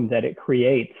room that it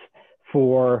creates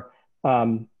for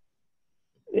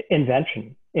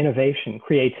invention, innovation,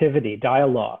 creativity,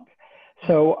 dialogue.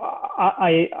 So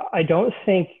I don't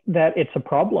think that it's a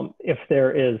problem if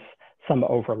there is some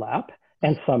overlap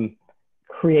and some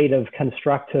creative,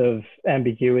 constructive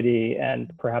ambiguity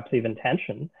and perhaps even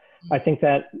tension. I think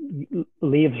that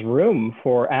leaves room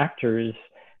for actors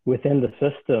within the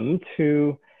system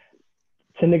to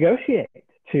negotiate,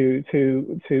 to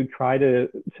try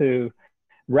to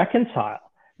reconcile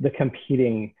the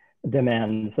competing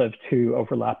demands of two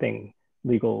overlapping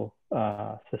legal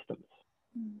systems.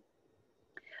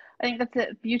 I think that's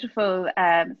a beautiful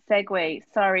segue.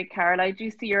 Sorry, Carol, I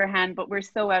do see your hand, but we're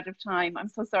so out of time. I'm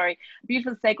so sorry.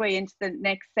 Beautiful segue into the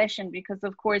next session, because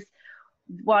of course,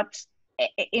 what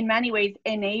in many ways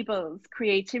enables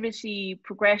creativity,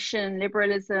 progression,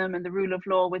 liberalism, and the rule of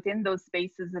law within those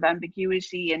spaces of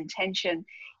ambiguity and tension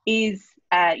is,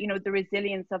 you know, the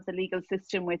resilience of the legal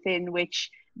system within which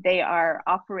they are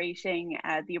operating,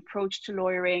 the approach to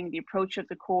lawyering, the approach of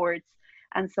the courts,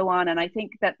 and so on. And I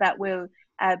think that that will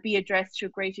be addressed to a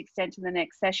great extent in the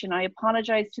next session. I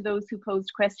apologize to those who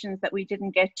posed questions that we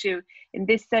didn't get to in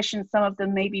this session. Some of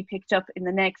them may be picked up in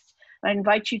the next. I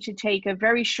invite you to take a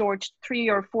very short 3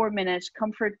 or 4 minute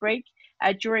comfort break,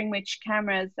 during which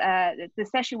cameras, the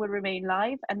session will remain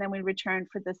live, and then we'll return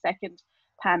for the second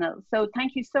panel. So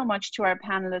thank you so much to our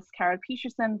panelists, Carol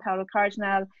Peterson, Paolo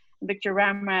Cardinal, and Victor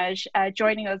Ramraj,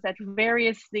 joining us at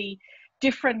variously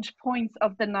different points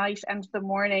of the night and the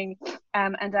morning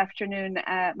and afternoon.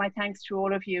 My thanks to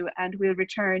all of you, and we'll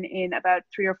return in about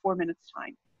 3 or 4 minutes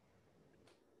time.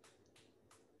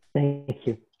 Thank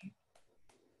you.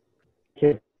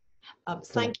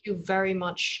 Thank you very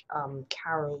much,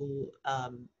 Carol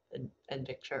and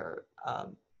Victor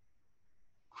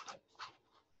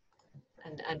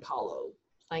and Paolo.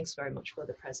 Thanks very much for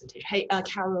the presentation. Hey,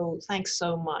 Carol, thanks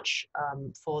so much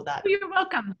for that. You're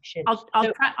welcome.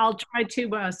 I'll try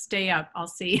to stay up. I'll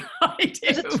see how I do.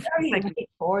 It's very late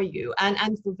for you, and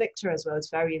for Victor as well. It's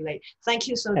very late. Thank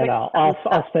you so much.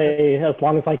 I'll stay as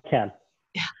long as I can.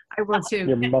 Yeah, I will too.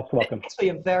 You're most welcome. Thanks for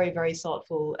your very, very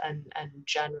thoughtful and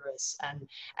generous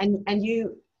and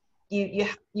you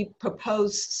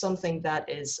propose something that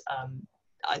is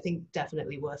I think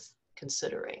definitely worth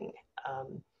considering.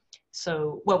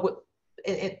 So well,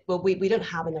 we don't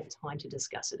have enough time to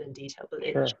discuss it in detail, but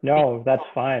sure. No, that's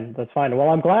fine. That's fine. Well,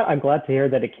 I'm glad to hear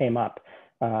that it came up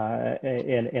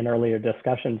in earlier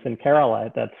discussions. And Carol,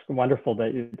 that's wonderful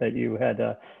that you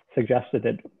had suggested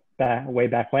it way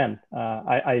back when.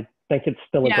 I think it's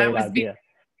still a great idea.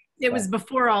 It was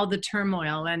before all the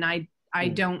turmoil, and I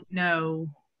don't know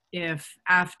if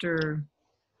after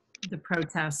the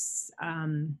protests,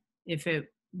 if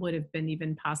it would have been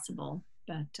even possible.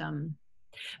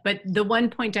 But the one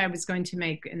point I was going to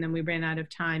make, and then we ran out of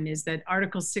time, is that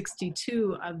Article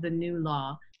 62 of the new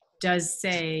law does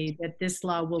say that this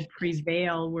law will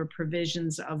prevail where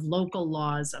provisions of local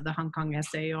laws of the Hong Kong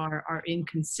SAR are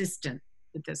inconsistent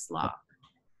with this law.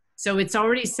 So it's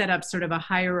already set up sort of a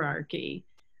hierarchy.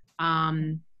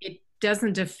 It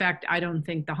doesn't affect, I don't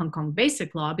think, the Hong Kong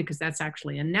Basic Law, because that's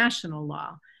actually a national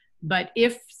law. But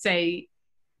if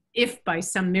by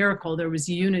some miracle there was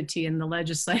unity in the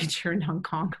legislature in Hong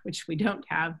Kong, which we don't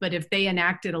have, but if they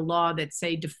enacted a law that,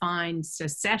 say, defined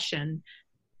secession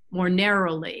more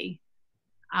narrowly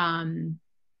than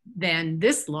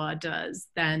this law does,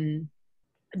 then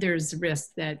there's a risk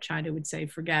that China would say,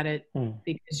 forget it,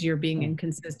 because you're being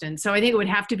inconsistent. So I think it would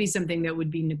have to be something that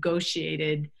would be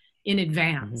negotiated in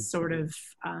advance, sort of,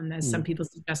 as some people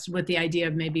suggested, with the idea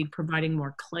of maybe providing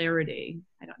more clarity.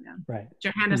 I don't know. Right.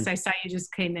 Johannes, I saw you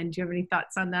just came in. Do you have any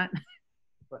thoughts on that?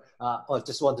 I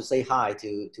just want to say hi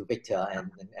to Victor and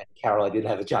Carol. I didn't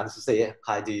have a chance to say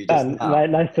hi to you just now.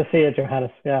 Nice to see you,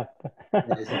 Johannes. Yeah.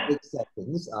 It's a big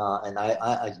sessions, and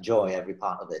I enjoy every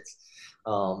part of it.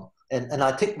 And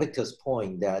I take Victor's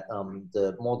point that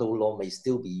the model law may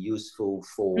still be useful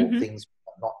for things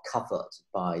not covered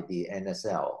by the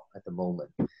NSL at the moment.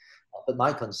 But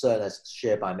my concern, as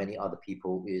shared by many other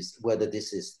people, is whether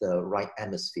this is the right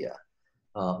atmosphere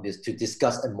Because to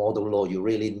discuss a model law, you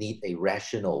really need a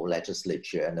rational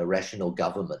legislature and a rational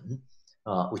government,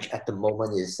 which at the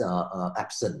moment is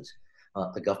absent.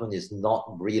 The government is not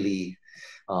really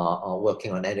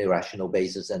working on any rational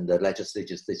basis, and the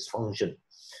legislature is dysfunction.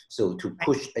 So to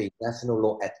push a national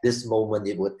law at this moment,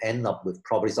 it would end up with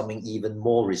probably something even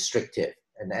more restrictive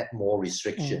and add more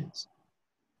restrictions.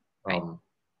 But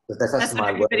that's what my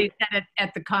everybody said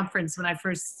at the conference when I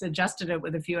first suggested it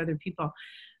with a few other people.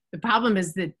 The problem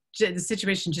is that the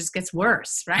situation just gets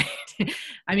worse, right?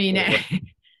 I mean,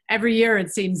 every year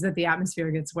it seems that the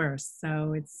atmosphere gets worse.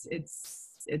 So it's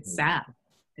sad.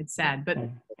 It's sad, but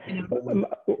you know.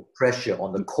 Pressure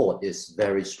on the court is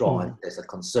very strong. And there's a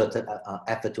concerted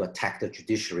effort to attack the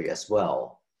judiciary as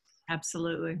well.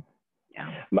 Absolutely.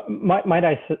 Yeah. Might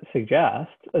I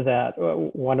suggest that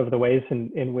one of the ways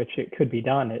in which it could be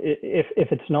done,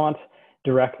 if it's not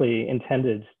directly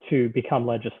intended to become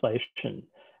legislation,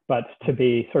 but to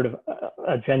be sort of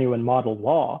a genuine model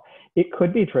law, it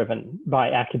could be driven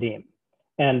by academia.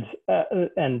 And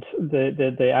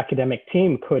the academic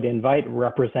team could invite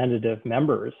representative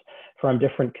members from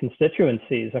different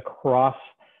constituencies across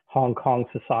Hong Kong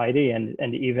society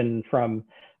and even from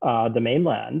the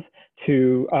mainland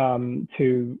to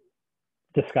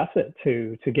discuss it,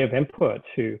 to give input,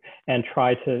 and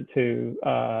try to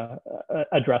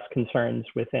address concerns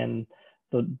within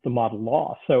the model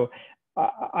law. So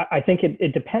I think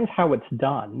it depends how it's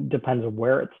done, depends on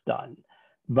where it's done.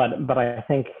 But I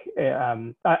think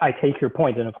I take your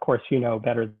point, and of course you know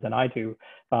better than I do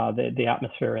the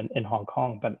atmosphere in Hong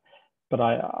Kong. But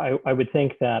I would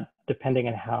think that depending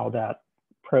on how that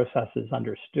process is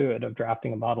understood of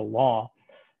drafting a model law,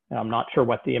 and I'm not sure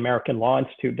what the American Law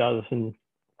Institute does in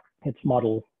its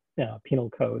model penal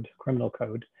code, criminal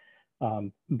code,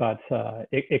 but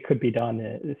it could be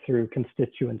done through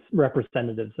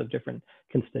representatives of different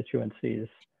constituencies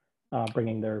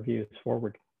bringing their views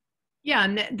forward. Yeah,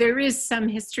 and there is some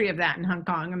history of that in Hong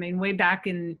Kong. I mean, way back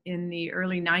in the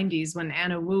early 90s when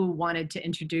Anna Wu wanted to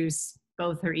introduce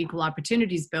both her Equal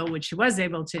Opportunities Bill, which she was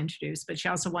able to introduce, but she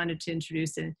also wanted to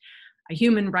introduce a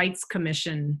Human Rights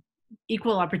Commission,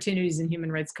 Equal Opportunities and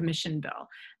Human Rights Commission bill.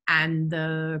 And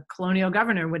the colonial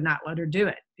governor would not let her do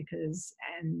it because,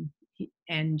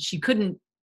 and she couldn't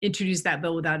introduce that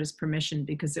bill without his permission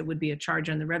because it would be a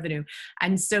charge on the revenue.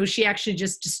 And so she actually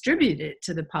just distributed it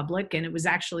to the public, and it was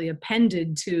actually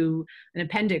appended to an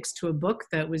appendix to a book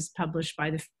that was published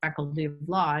by the Faculty of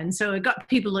Law. And so it got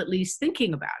people at least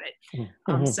thinking about it.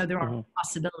 So there are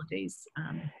possibilities.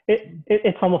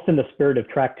 It's almost in the spirit of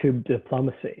track 2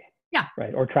 diplomacy. Yeah.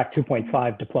 Right, or track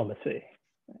 2.5 diplomacy.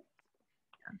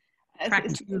 Track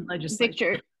 2 legislation.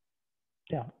 Victor,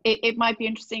 yeah, it might be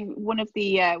interesting. One of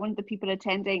the people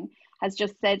attending has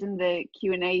just said in the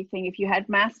Q&A thing, if you had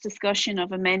mass discussion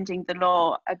of amending the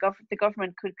law, the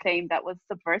government could claim that was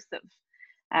subversive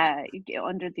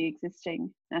under the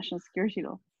existing national security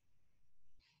law.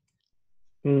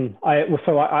 I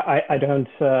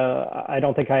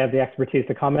don't think I have the expertise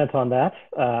to comment on that,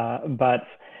 but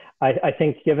I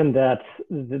think given that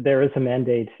there is a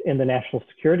mandate in the national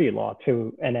security law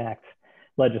to enact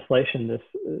legislation, this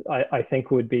I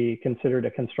think would be considered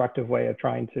a constructive way of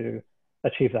trying to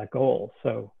achieve that goal.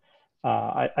 So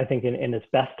I think in its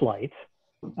best light,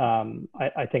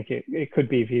 I think it could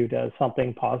be viewed as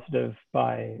something positive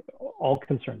by all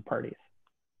concerned parties.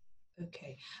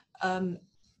 Okay.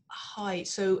 Hi,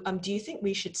 so do you think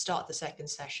we should start the second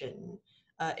session?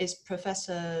 Is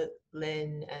Professor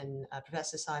Lin and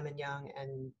Professor Simon Yang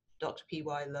and Dr.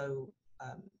 P.Y. Low,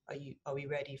 are we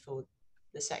ready for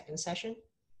the second session?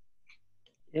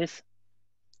 Yes.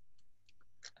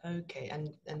 Okay,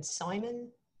 and Simon?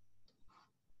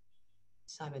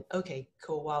 Simon, okay,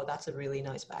 cool. Wow, that's a really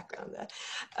nice background there.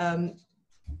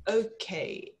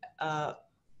 Okay,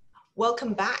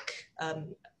 welcome back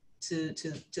to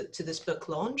this book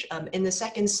launch. In the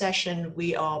second session,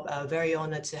 we are very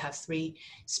honored to have 3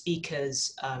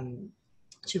 speakers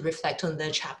to reflect on their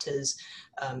chapters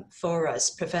for us.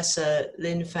 Professor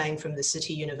Lin Fang from the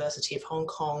City University of Hong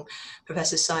Kong,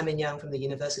 Professor Simon Yang from the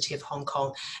University of Hong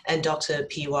Kong, and Dr.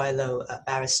 P.Y. Low, a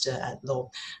barrister at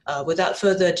law. Without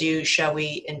further ado, shall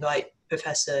we invite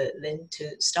Professor Lin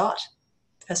to start?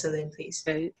 Professor Lin, please.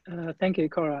 Okay, thank you,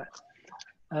 Cora.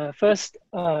 First,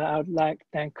 I would like to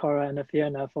thank Cora and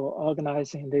Fiona for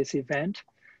organizing this event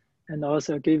and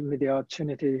also giving me the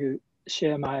opportunity to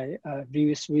share my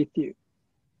views with you.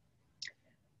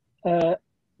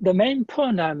 The main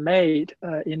point I made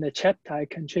in the chapter I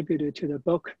contributed to the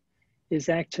book is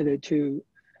actually to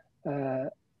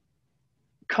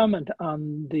comment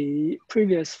on the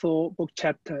previous 4 book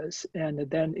chapters and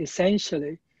then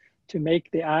essentially to make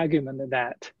the argument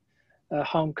that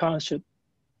Hong Kong should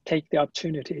take the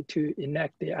opportunity to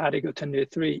enact the Article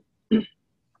 23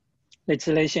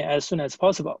 legislation as soon as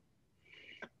possible.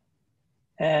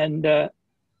 And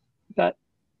but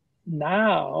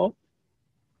now,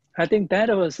 I think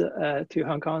that was to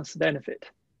Hong Kong's benefit.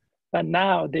 But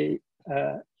now the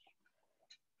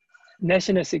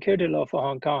national security law for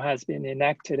Hong Kong has been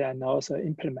enacted and also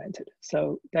implemented.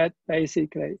 So that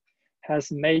basically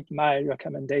has made my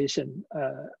recommendation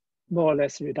more or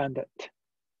less redundant.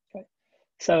 Okay.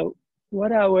 So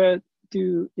what I will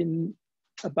do in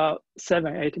about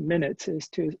 7-8 minutes is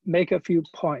to make a few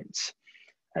points.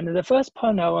 And the first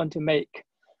point I want to make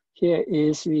here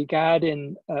is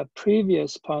regarding a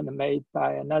previous point made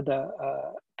by another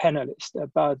panelist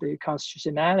about the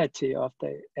constitutionality of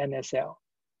the NSL.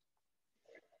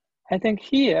 I think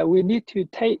here we need to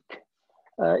take,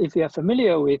 if you are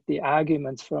familiar with the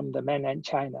arguments from the mainland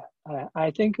China,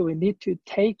 I think we need to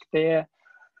take their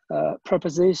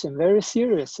proposition very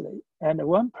seriously. And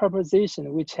one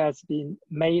proposition which has been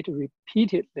made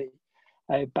repeatedly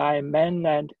by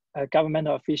mainland government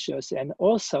officials and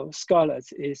also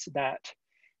scholars is that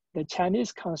the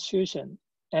Chinese Constitution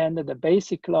and the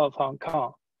Basic Law of Hong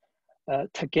Kong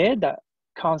together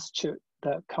constitute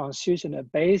the constitutional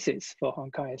basis for Hong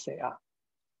Kong SAR.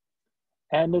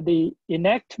 And the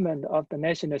enactment of the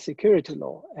national security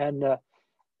law and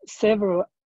several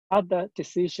other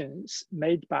decisions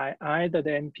made by either the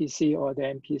MPC or the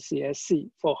MPCSC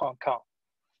for Hong Kong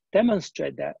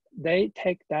demonstrate that they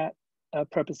take that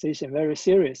proposition very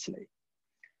seriously.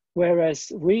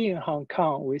 Whereas we in Hong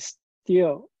Kong, we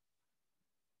still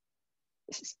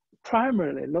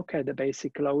primarily look at the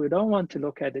basic law. We don't want to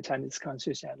look at the Chinese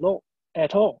Constitution law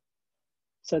at all.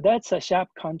 So that's a sharp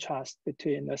contrast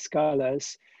between the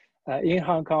scholars in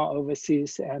Hong Kong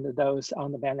overseas and those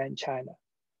on the mainland China.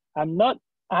 I'm not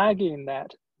arguing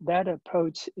that that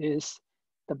approach is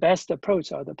the best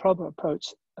approach or the proper approach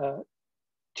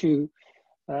to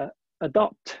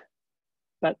adopt,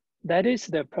 but that is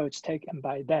the approach taken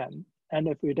by them. And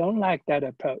if we don't like that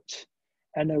approach,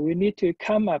 and we need to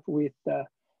come up with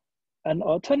an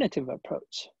alternative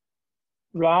approach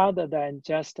rather than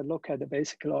just look at the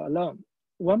basic law alone.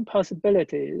 One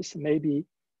possibility is maybe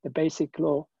the basic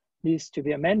law needs to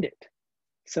be amended.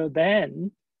 So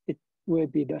then it will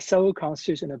be the sole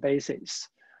constitutional basis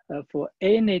for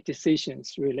any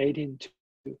decisions relating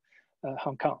to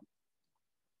Hong Kong.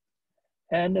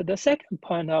 And the second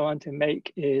point I want to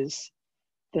make is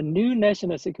the new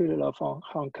national security law for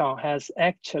Hong Kong has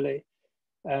actually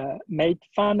made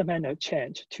fundamental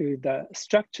change to the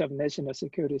structure of national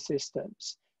security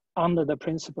systems under the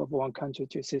principle of one country,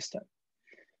 two systems.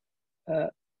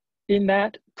 In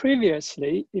that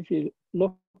previously, if you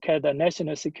look at the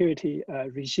national security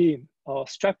regime or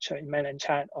structure in mainland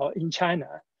China or in China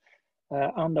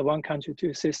under one country,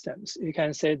 two systems, you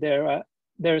can say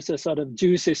there's a sort of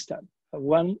dual system,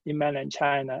 one in mainland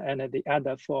China and the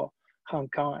other for Hong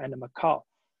Kong and Macau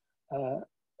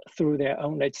through their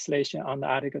own legislation on the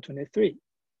Article 23.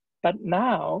 But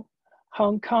now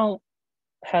Hong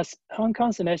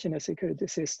Kong's national security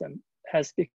system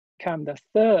has become the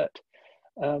third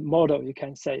model, you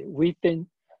can say, within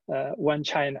one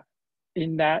China,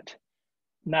 in that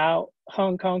now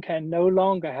Hong Kong can no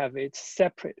longer have its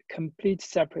separate, complete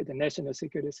separate national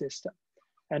security system.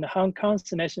 And Hong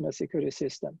Kong's national security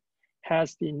system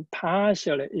has been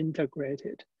partially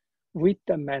integrated with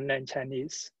the mainland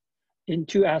Chinese in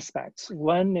two aspects.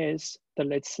 One is the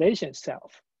legislation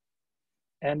itself,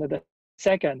 and the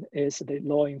second is the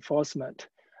law enforcement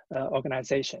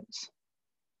organizations.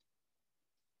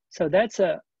 So that's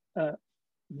a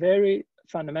very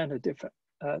fundamental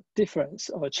difference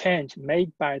or change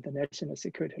made by the national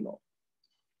security law.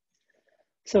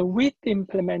 So with the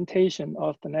implementation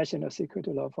of the national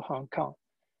security law for Hong Kong,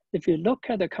 if you look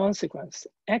at the consequence,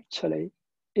 actually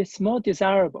it's more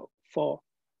desirable for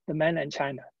the mainland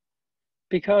China.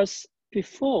 Because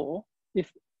before,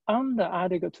 if under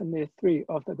Article 23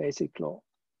 of the Basic Law,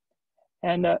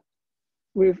 and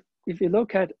if you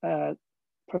look at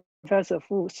Professor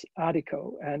Fu's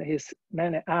article, and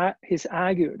he's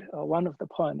argued, or one of the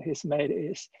points he's made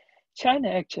is, China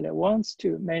actually wants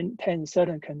to maintain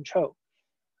certain control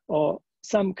or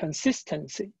some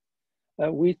consistency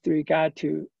with regard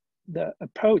to the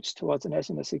approach towards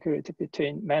national security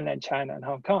between mainland China and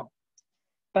Hong Kong.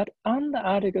 But under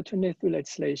Article 23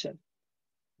 legislation,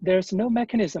 there's no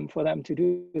mechanism for them to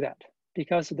do that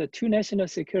because the two national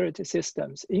security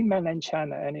systems in mainland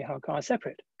China and in Hong Kong are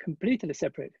separate, completely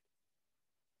separated.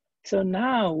 So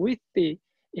now with the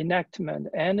enactment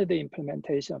and the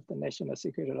implementation of the national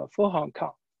security law for Hong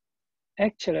Kong,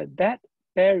 actually that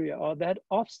barrier or that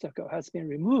obstacle has been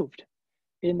removed,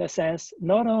 in the sense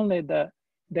not only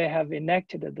they have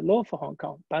enacted the law for Hong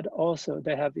Kong, but also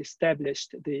they have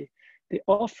established the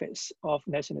Office of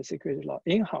National Security Law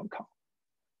in Hong Kong.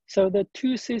 So the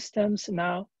two systems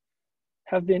now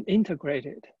have been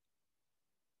integrated.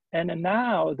 And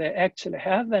now they actually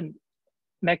have a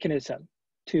mechanism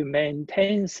to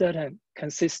maintain certain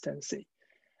consistency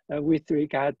with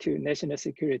regard to national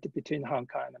security between Hong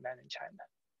Kong and mainland China.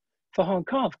 For Hong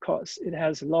Kong, of course, it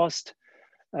has lost,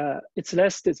 it's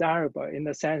less desirable in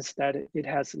the sense that it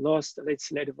has lost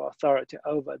legislative authority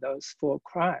over those 4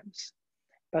 crimes,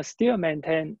 but still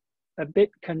maintain a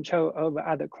bit control over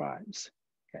other crimes.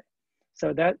 Okay,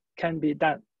 so that can be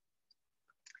done.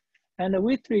 And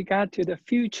with regard to the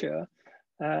future,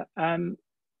 I'm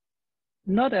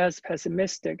not as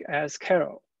pessimistic as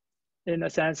Carol, in the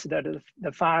sense that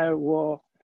the firewall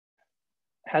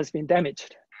has been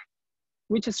damaged,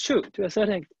 which is true. To a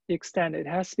certain extent, it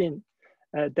has been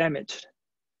damaged.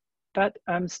 But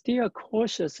I'm still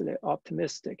cautiously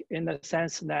optimistic in the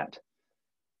sense that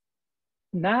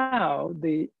now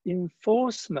the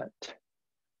enforcement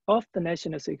of the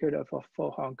national security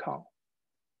for Hong Kong,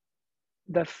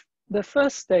 the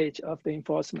first stage of the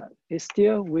enforcement is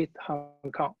still with Hong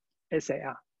Kong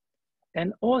SAR.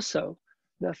 And also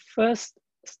the first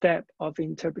step of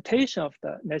interpretation of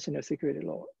the national security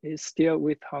law is still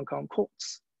with Hong Kong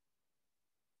courts.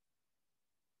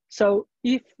 So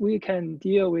if we can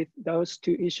deal with those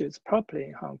 2 issues properly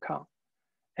in Hong Kong,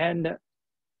 and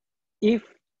if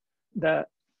the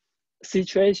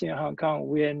situation in Hong Kong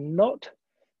will not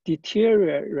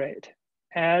deteriorate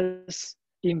as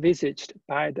envisaged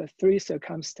by the 3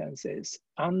 circumstances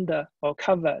under or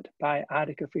covered by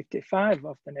Article 55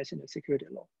 of the National Security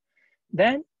Law,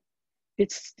 then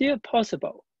it's still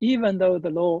possible, even though the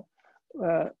law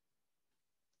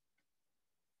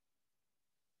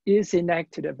is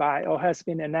enacted by or has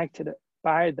been enacted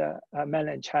by the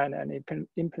mainland China and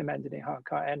implemented in Hong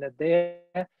Kong, and their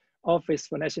Office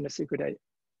for National Security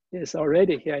is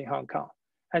already here in Hong Kong.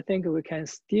 I think we can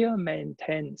still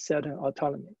maintain certain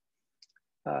autonomy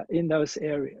in those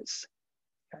areas.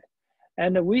 Okay.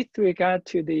 And with regard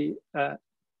to the,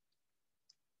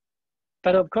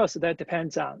 but of course that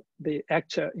depends on the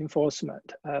actual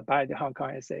enforcement by the Hong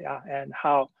Kong SAR and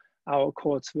how our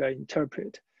courts will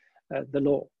interpret the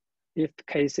law if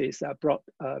cases are brought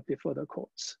before the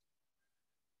courts.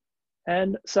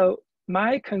 And so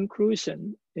my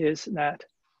conclusion is that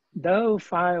though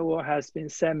firewall has been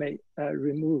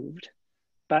semi-removed,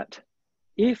 but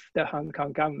if the Hong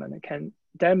Kong government can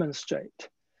demonstrate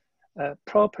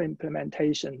proper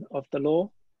implementation of the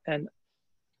law, and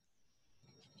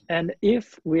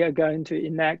if we are going to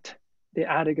enact the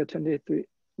Article 23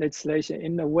 legislation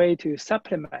in a way to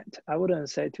supplement, I wouldn't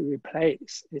say to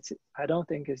replace, I don't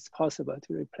think it's possible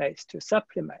to replace, to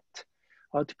supplement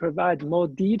or to provide more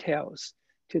details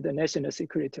to the national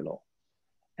security law.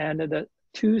 And the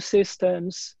 2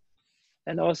 systems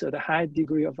and also the high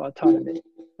degree of autonomy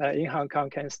in Hong Kong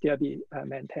can still be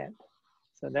maintained.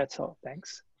 So that's all,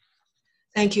 thanks.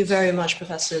 Thank you very much,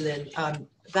 Professor Lin.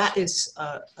 That is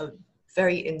a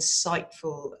very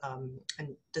insightful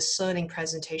and discerning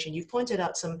presentation. You've pointed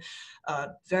out some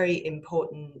very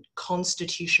important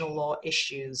constitutional law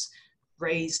issues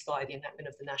raised by the enactment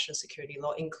of the national security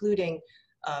law, including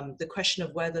the question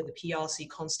of whether the PRC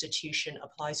constitution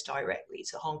applies directly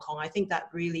to Hong Kong. I think that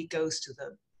really goes to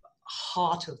the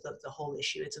heart of the whole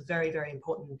issue. It's a very, very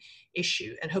important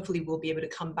issue, and hopefully we'll be able to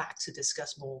come back to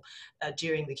discuss more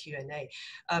during the Q&A.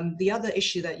 The other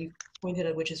issue that you pointed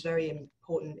out, which is very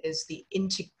important, is the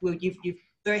you've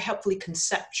very helpfully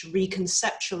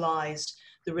reconceptualized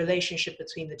the relationship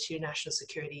between the 2 national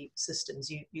security systems.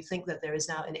 You think that there is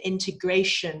now an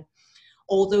integration,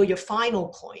 although your final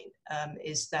point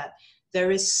is that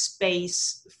there is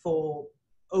space for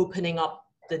opening up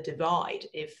the divide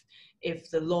if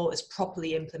the law is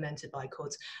properly implemented by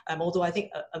courts. Although I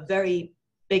think a very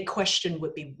big question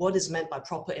would be what is meant by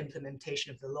proper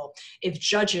implementation of the law. If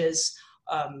judges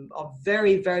are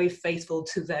very, very faithful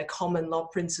to their common law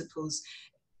principles,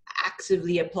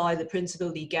 actively apply the principle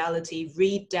of legality,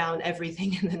 read down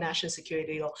everything in the national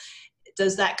security law,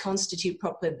 does that constitute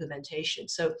proper implementation?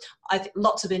 So I think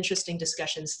lots of interesting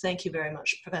discussions. Thank you very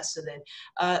much, Professor Lin.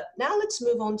 Now let's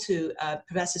move on to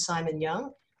Professor Simon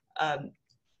Young.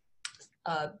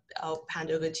 I'll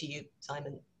hand over to you,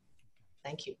 Simon.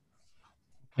 Thank you.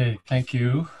 Okay, thank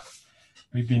you.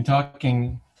 We've been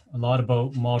talking a lot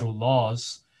about model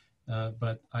laws,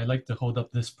 but I like to hold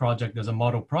up this project as a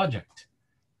model project.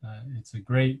 It's a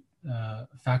great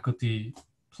faculty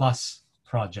plus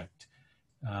project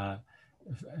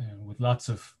with lots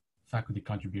of faculty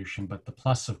contribution, but the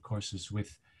plus, of course, is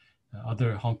with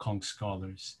other Hong Kong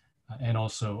scholars and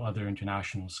also other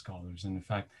international scholars. And in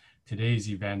fact, today's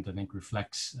event, I think,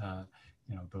 reflects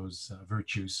those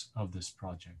virtues of this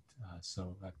project.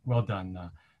 So well done,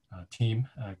 team.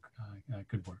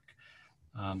 Good work.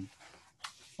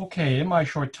 Okay, in my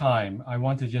short time, I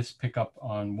want to just pick up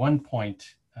on one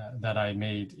point that I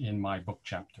made in my book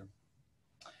chapter.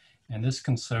 And this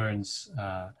concerns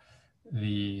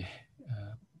the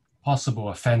possible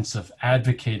offense of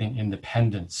advocating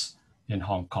independence in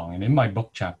Hong Kong. And in my book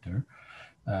chapter,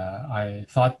 I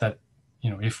thought that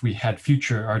if we had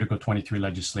future Article 23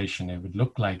 legislation, it would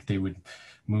look like they would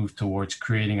move towards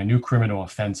creating a new criminal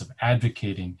offense of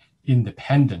advocating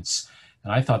independence.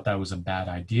 And I thought that was a bad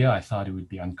idea. I thought it would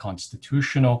be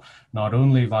unconstitutional, not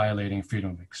only violating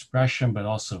freedom of expression, but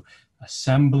also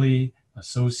assembly,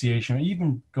 association, or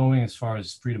even going as far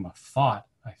as freedom of thought,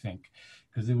 I think,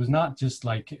 because it was not just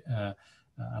like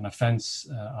an offense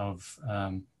of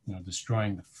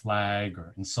destroying the flag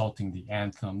or insulting the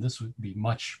anthem. This would be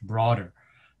much broader.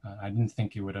 I didn't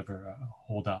think it would ever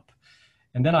hold up.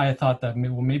 And then I thought that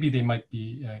maybe they might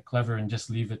be clever and just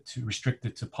restrict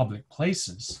it to public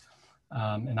places.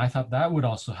 And I thought that would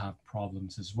also have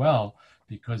problems as well,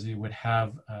 because it would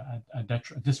have a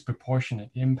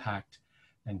disproportionate impact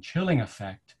and chilling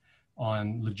effect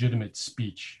on legitimate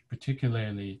speech,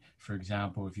 particularly, for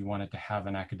example, if you wanted to have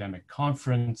an academic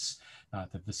conference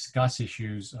to discuss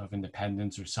issues of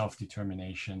independence or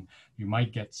self-determination, you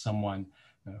might get someone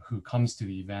who comes to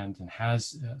the event and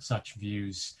has such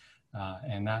views,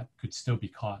 and that could still be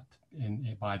caught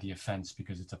by the offense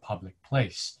because it's a public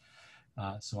place.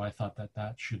 So I thought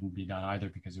that shouldn't be done either,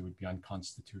 because it would be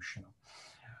unconstitutional.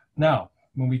 Now,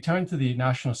 when we turn to the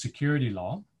national security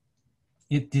law,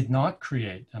 it did not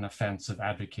create an offense of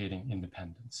advocating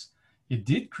independence. It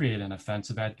did create an offense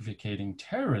of advocating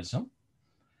terrorism,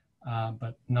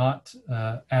 but not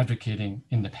advocating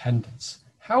independence.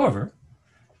 However,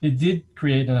 it did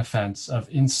create an offense of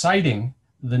inciting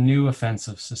the new offense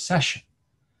of secession.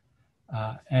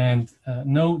 And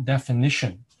no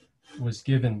definition was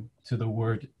given to the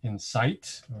word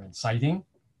incite or inciting.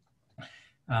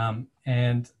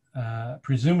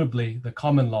 Presumably the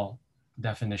common law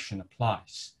definition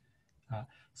applies.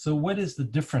 So what is the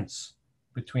difference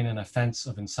between an offense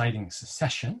of inciting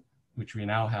secession, which we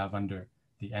now have under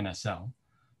the NSL,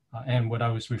 and what I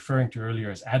was referring to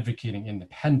earlier as advocating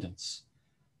independence?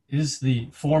 Is the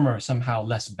former somehow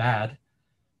less bad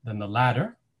than the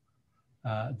latter?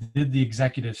 Did the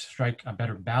executive strike a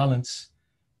better balance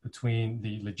between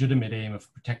the legitimate aim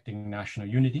of protecting national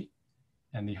unity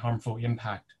and the harmful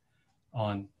impact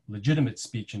on legitimate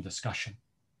speech and discussion?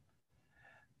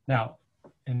 Now,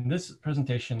 in this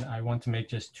presentation, I want to make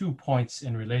just 2 points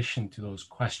in relation to those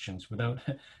questions without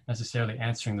necessarily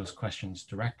answering those questions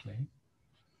directly.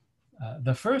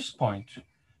 The first point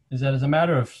is that as a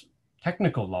matter of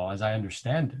technical law, as I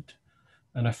understand it,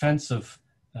 an offense of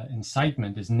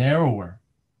incitement is narrower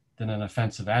than an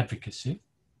offense of advocacy.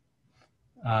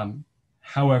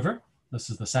 However, this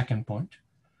is the second point,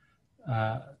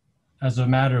 as a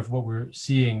matter of what we're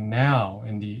seeing now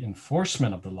in the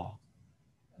enforcement of the law,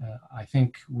 I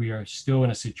think we are still in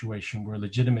a situation where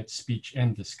legitimate speech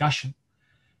and discussion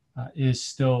is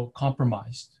still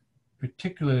compromised,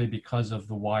 particularly because of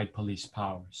the wide police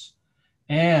powers,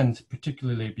 and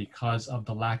particularly because of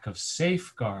the lack of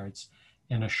safeguards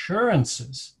and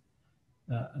assurances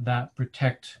that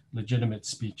protect legitimate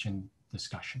speech and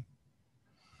discussion.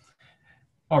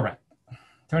 All right,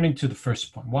 turning to the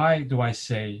first point, why do I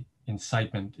say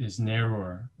incitement is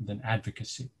narrower than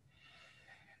advocacy?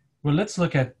 Well, let's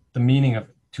look at the meaning of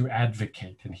to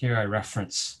advocate. And here I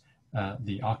reference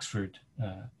the Oxford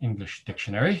English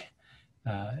Dictionary.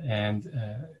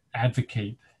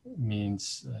 Advocate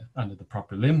means, under the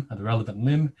proper limb, the relevant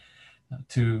limb,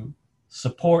 to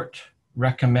support,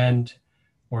 recommend,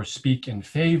 or speak in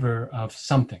favor of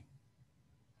something.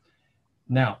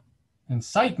 Now,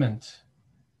 incitement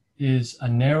is a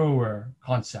narrower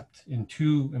concept in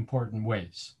 2 important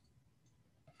ways.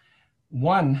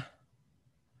 One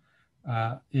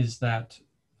is that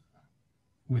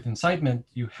with incitement,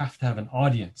 you have to have an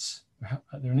audience.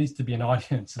 There needs to be an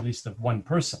audience, at least of one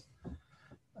person.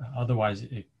 Otherwise,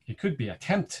 it could be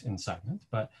attempt incitement,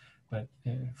 but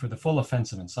for the full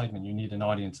offense of incitement, you need an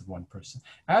audience of one person.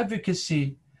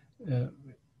 Advocacy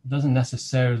doesn't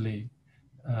necessarily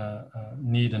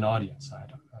need an audience.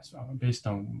 Based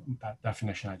on that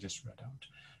definition I just read out,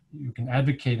 you can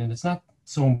advocate, and it's not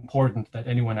so important that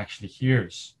anyone actually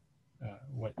hears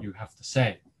what you have to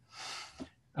say.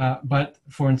 But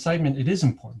for incitement, it is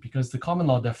important because the common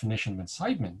law definition of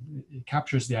incitement, it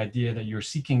captures the idea that you're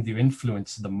seeking to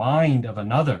influence the mind of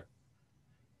another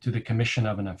to the commission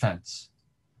of an offense,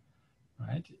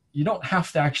 right? You don't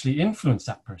have to actually influence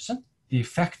that person. The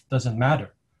effect doesn't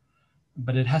matter,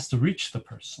 but it has to reach the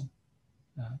person,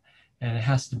 and it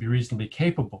has to be reasonably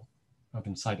capable of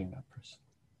inciting that person.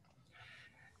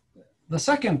 The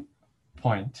second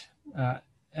point,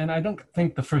 and I don't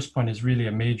think the first point is really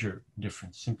a major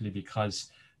difference, simply because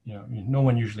no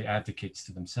one usually advocates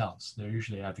to themselves. They're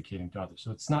usually advocating to others.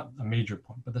 So it's not a major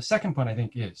point. But the second point, I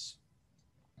think, is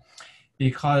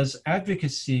because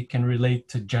advocacy can relate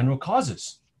to general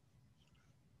causes,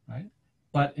 right?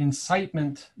 But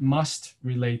incitement must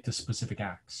relate to specific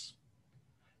acts,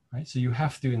 right? So you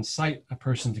have to incite a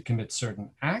person to commit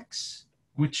certain acts,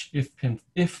 which,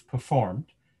 if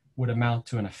performed, would amount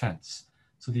to an offense.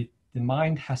 So the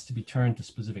mind has to be turned to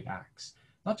specific acts,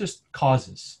 not just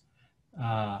causes.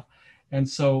 And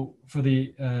so for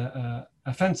the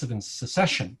offense of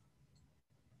secession,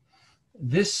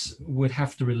 this would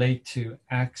have to relate to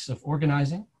acts of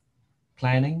organizing,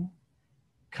 planning,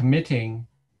 committing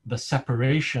the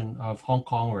separation of Hong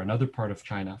Kong or another part of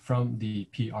China from the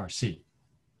PRC.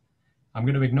 I'm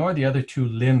going to ignore the other two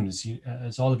limbs.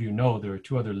 As all of you know, there are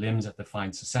two other limbs that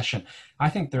define secession. I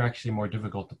think they're actually more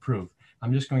difficult to prove.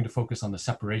 I'm just going to focus on the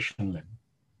separation limb.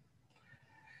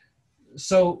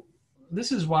 So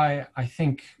this is why I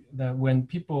think that when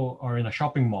people are in a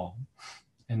shopping mall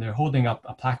and they're holding up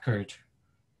a placard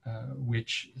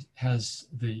which has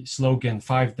the slogan,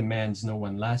 5 demands, no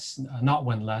one less, not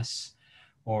one less,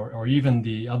 or even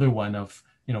the other one of,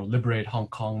 liberate Hong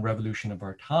Kong, revolution of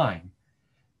our time,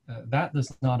 that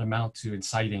does not amount to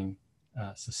inciting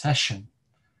secession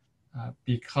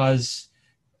because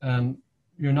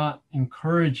you're not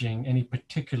encouraging any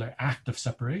particular act of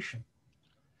separation.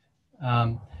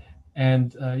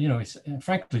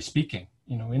 Frankly speaking,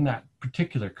 in that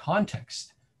particular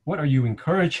context, what are you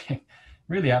encouraging?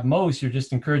 Really, at most, you're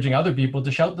just encouraging other people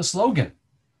to shout the slogan,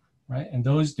 right? And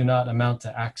those do not amount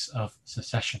to acts of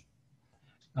secession.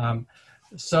 I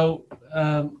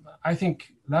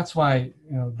think that's why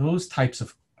those types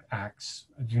of acts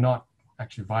do not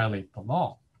actually violate the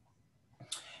law.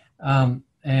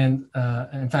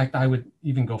 In fact, I would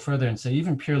even go further and say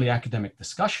even purely academic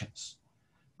discussions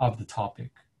of the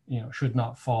topic, should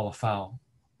not fall afoul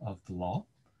of the law,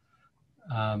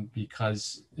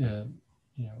 because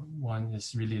one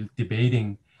is really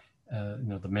debating,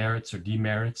 the merits or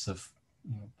demerits of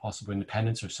possible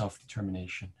independence or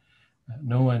self-determination.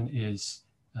 No one is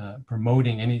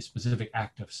promoting any specific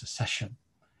act of secession.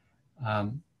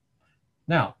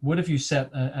 Now, what if you set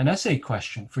an essay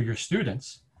question for your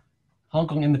students? Hong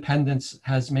Kong independence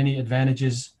has many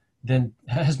advantages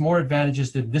has more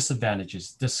advantages than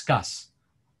disadvantages. Discuss.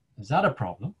 Is that a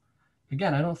problem?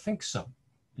 Again, I don't think so,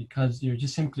 because you're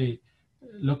just simply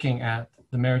looking at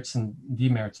the merits and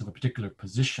demerits of a particular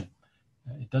position.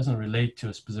 It doesn't relate to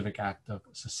a specific act of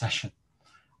secession.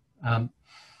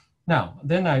 Now,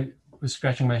 then I was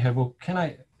scratching my head, well, can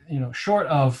I, short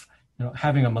of,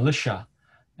 having a militia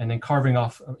and then carving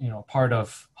off, part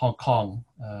of Hong Kong,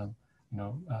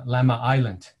 Lama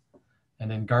Island, and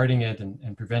then guarding it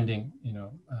and preventing,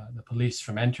 the police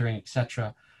from entering,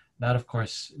 etc. That, of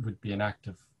course, would be an act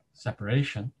of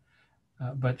separation.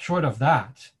 But short of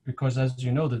that, because as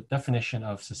you know, the definition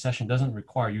of secession doesn't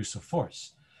require use of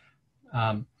force.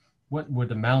 What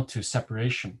would amount to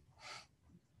separation?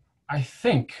 I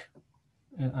think,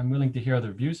 and I'm willing to hear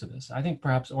other views of this, I think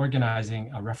perhaps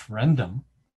organizing a referendum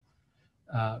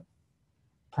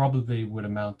probably would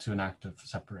amount to an act of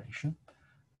separation.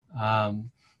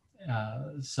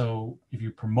 So if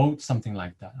you promote something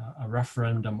like that, a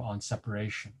referendum on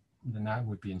separation, then that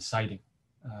would be inciting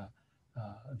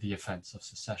the offense of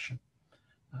secession.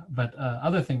 But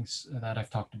other things that I've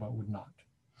talked about would not.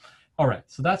 All right,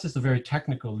 so that's just a very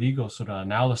technical legal sort of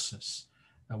analysis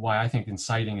why I think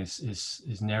inciting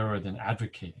is narrower than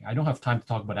advocating. I don't have time to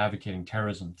talk about advocating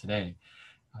terrorism today.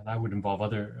 That would involve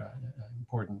other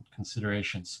important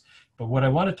considerations. But what I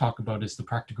want to talk about is the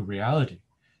practical reality,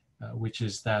 which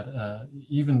is that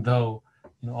even though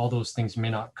all those things may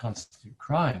not constitute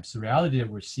crimes, the reality that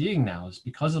we're seeing now is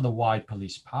because of the wide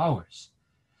police powers,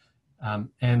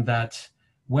 and that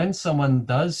when someone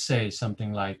does say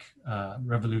something like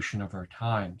revolution of our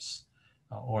times,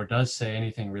 or does say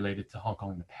anything related to Hong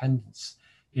Kong independence,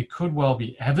 it could well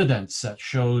be evidence that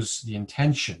shows the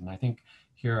intention. I think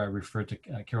here I refer to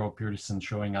Carol Peterson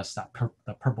showing us that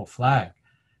the purple flag,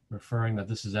 referring that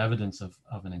this is evidence of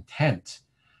an intent.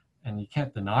 And you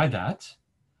can't deny that.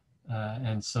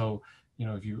 And so,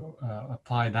 if you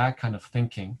apply that kind of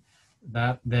thinking,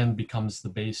 that then becomes the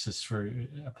basis for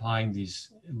applying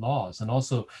these laws. And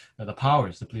also the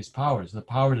powers, the police powers, the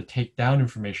power to take down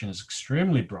information is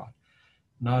extremely broad.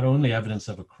 Not only evidence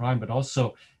of a crime, but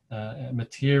also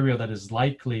material that is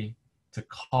likely to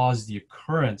cause the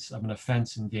occurrence of an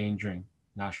offense endangering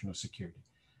national security.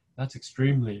 That's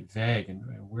extremely vague, and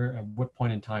where, at what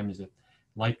point in time is it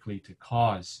likely to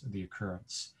cause the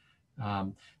occurrence?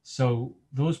 So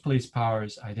those police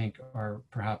powers, I think, are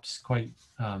perhaps quite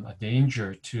a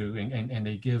danger to, and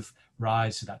they give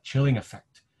rise to that chilling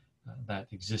effect that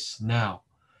exists now.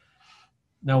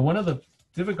 Now, one of the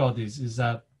difficulties is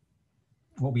that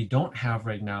what we don't have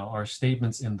right now are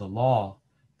statements in the law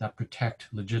that protect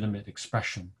legitimate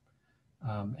expression.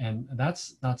 And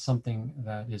that's not something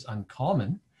that is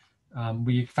uncommon.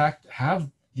 We, in fact, have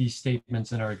these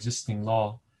statements in our existing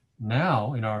law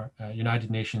now in our United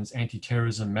Nations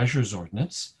Anti-Terrorism Measures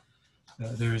Ordinance.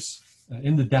 There's,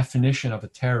 in the definition of a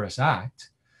terrorist act,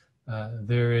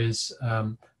 there is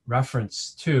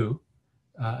reference to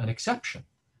an exception.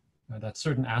 That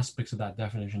certain aspects of that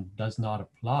definition does not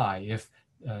apply if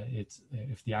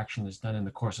the action is done in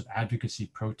the course of advocacy,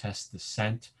 protest,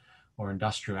 dissent, or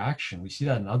industrial action. We see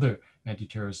that in other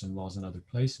anti-terrorism laws in other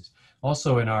places.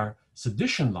 Also in our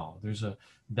sedition law, there's a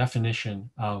definition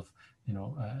of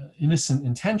innocent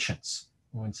intentions.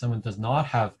 When someone does not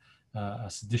have a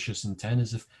seditious intent,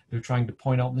 is if they're trying to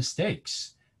point out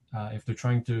mistakes, if they're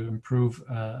trying to improve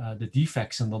the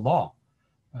defects in the law.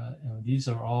 These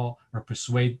are all, or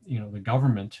persuade the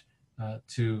government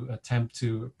to attempt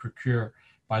to procure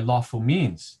by lawful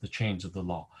means the change of the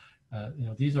law.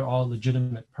 These are all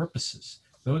legitimate purposes.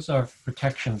 Those are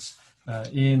protections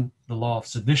in the law of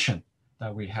sedition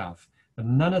that we have. But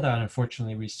none of that,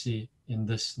 unfortunately, we see in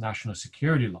this national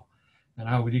security law. And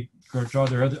I would draw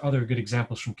there other good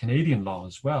examples from Canadian law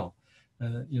as well.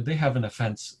 They have an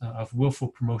offense of willful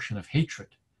promotion of hatred.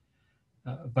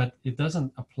 But it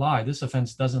doesn't apply, this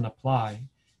offense doesn't apply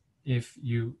if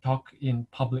you talk in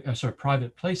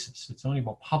private places. It's only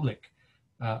about public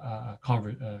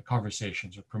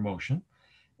conversations or promotion.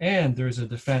 And there's a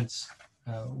defense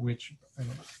which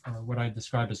what I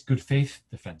describe as good faith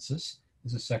defenses.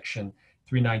 This is section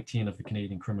 319 of the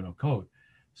Canadian Criminal Code.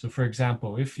 So for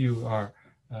example, if you are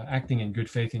acting in good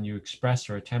faith and you express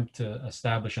or attempt to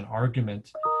establish an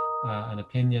argument, an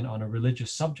opinion on a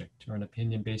religious subject, or an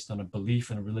opinion based on a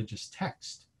belief in a religious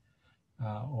text,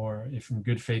 or if in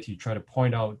good faith you try to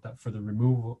point out that for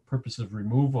the purpose of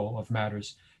removal of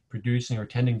matters producing or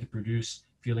tending to produce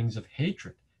feelings of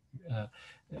hatred,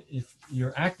 if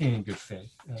you're acting in good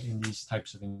faith in these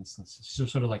types of instances, so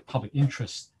sort of like public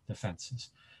interest defenses,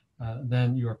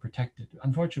 then you are protected.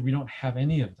 Unfortunately, we don't have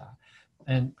any of that.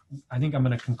 And I think I'm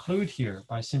going to conclude here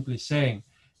by simply saying,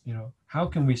 how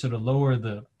can we sort of lower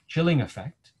the chilling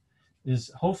effect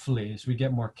is hopefully as we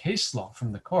get more case law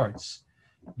from the courts,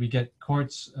 we get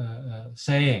courts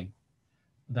saying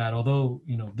that although,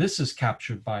 this is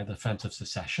captured by the offense of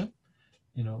secession,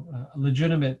 a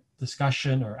legitimate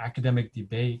discussion or academic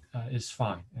debate is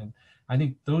fine. And I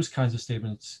think those kinds of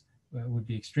statements would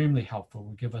be extremely helpful,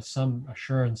 would give us some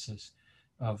assurances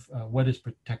of what is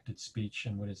protected speech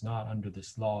and what is not under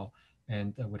this law,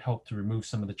 and would help to remove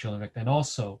some of the chilling effect. And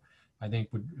also, I think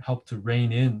would help to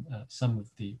rein in some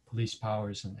of the police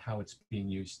powers and how it's being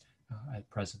used at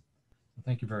present. So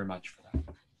thank you very much for that.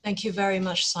 Thank you very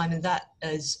much, Simon. That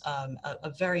is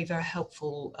a very, very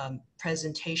helpful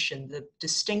presentation. The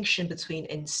distinction between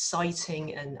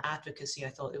inciting and advocacy, I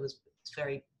thought it was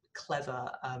very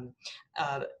clever.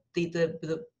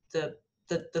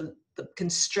 The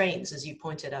constraints, as you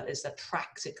pointed out, is that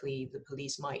practically the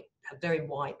police might have very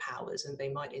wide powers and they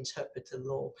might interpret the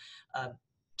law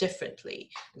differently.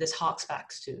 This harks back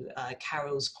to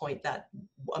Carol's point that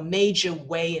a major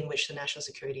way in which the national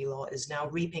security law is now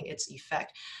reaping its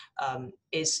effect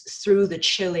is through the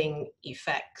chilling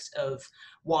effect of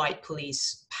wide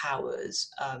police powers.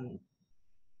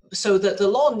 So that the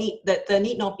law there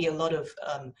need not be a lot of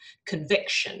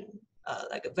conviction,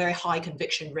 like a very high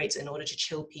conviction rates in order to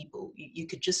chill people. You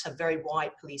could just have very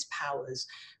wide police powers,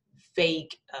 vague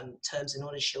terms in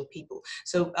order to chill people.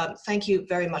 So thank you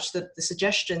very much. The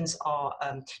suggestions are,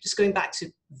 just going back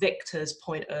to Victor's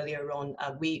point earlier on,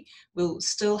 we will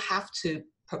still have to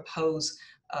propose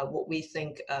what we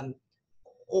think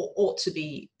ought to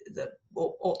be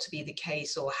the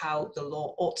case, or how the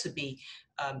law ought to be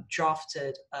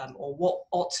drafted, or what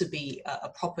ought to be a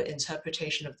proper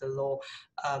interpretation of the law,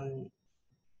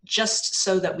 just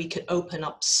so that we could open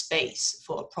up space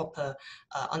for a proper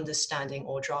understanding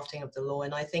or drafting of the law.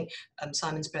 And I think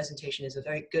Simon's presentation is a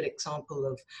very good example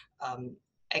of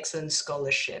excellent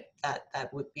scholarship that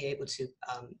would be able to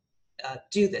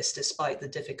do this despite the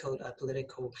difficult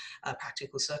political,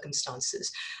 practical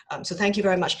circumstances. So thank you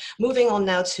very much. Moving on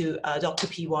now to Dr.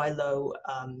 P.Y. Low.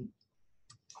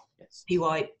 Yes.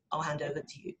 P.Y., I'll hand over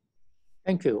to you.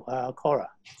 Thank you, Cora.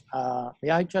 May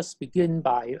I just begin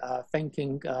by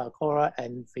thanking Cora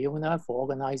and Fiona for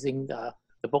organizing the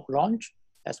book launch,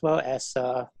 as well as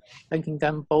thanking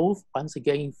them both once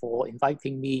again for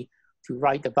inviting me to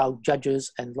write about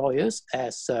judges and lawyers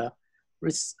as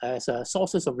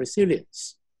sources of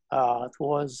resilience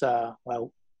towards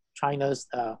well, China's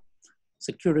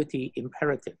security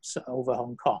imperatives over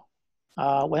Hong Kong.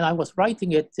 When I was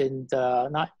writing it in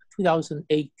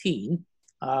 2018,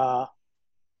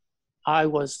 I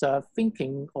was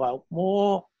thinking, well,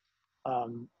 more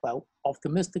well,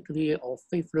 optimistically or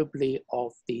favorably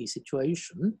of the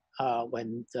situation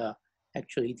when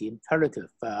actually the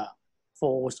imperative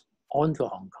falls onto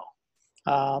Hong Kong.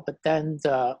 But then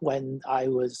when I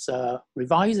was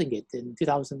revising it in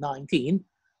 2019,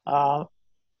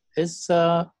 it's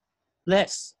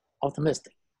less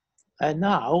optimistic. And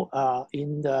now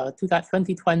in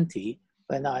 2020,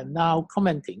 when I'm now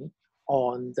commenting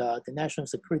on the national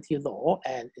security law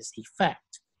and its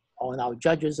effect on our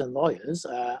judges and lawyers,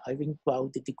 I think, well,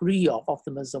 the degree of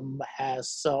optimism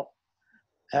has also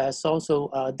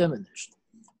diminished.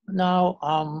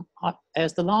 Now,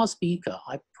 as the last speaker,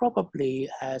 I probably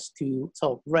has to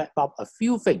sort of wrap up a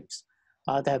few things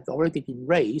that have already been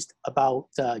raised about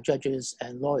judges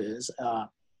and lawyers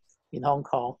in Hong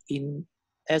Kong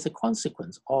as a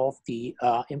consequence of the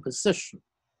imposition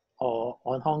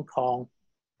on Hong Kong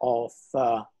of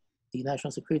the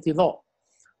national security law.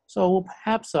 So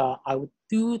perhaps I would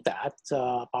do that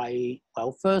by,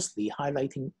 well, firstly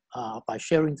highlighting, by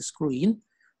sharing the screen,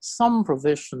 some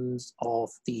provisions of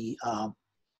the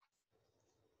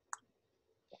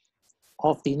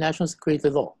national security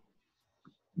law.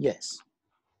 Yes.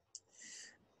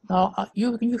 Now,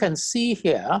 you can see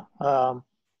here,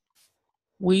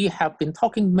 we have been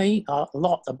talking a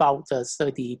lot about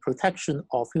the protection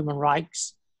of human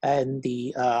rights and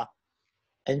the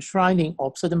enshrining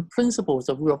of certain principles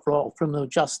of rule of law of criminal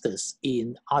justice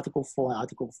in Article 4 and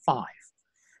Article 5.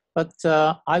 But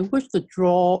I wish to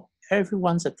draw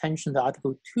everyone's attention to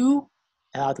Article 2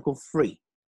 and Article 3.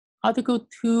 Article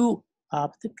 2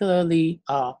 particularly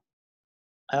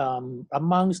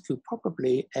amounts to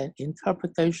probably an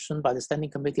interpretation by the Standing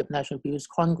Committee of National Abuse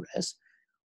Congress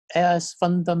as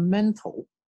fundamental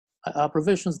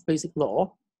provisions of basic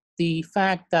law, the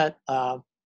fact that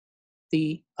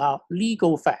the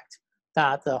legal fact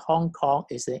that Hong Kong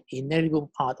is an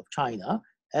inalienable part of China,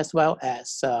 as well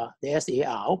as the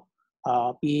SAR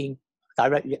being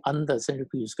directly under the central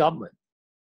British government.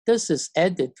 This is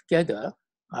added together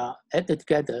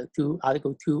to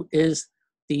Article 2 is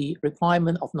the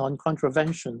requirement of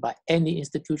non-contravention by any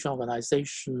institution,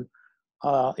 organization,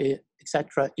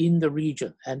 etc. in the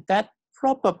region. And that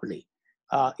probably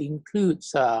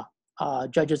includes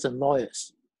judges and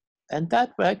lawyers. And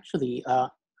that actually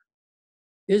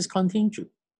is contingent.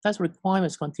 That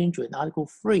requirement is contingent in Article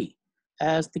 3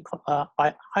 as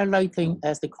by highlighting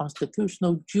as the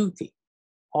constitutional duty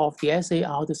of the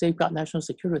SAR to safeguard national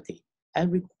security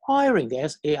and requiring the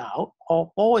SAR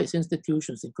or all its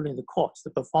institutions, including the courts, to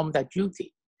perform that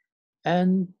duty.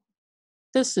 And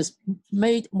this is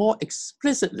made more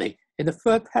explicitly in the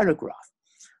third paragraph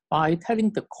by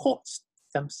telling the courts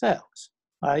themselves,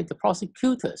 right, the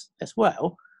prosecutors as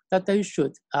well, that they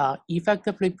should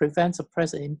effectively prevent,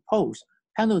 suppress, and impose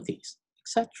penalties,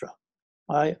 etc.,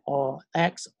 right, or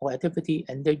acts or activity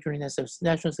endangering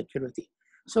national security.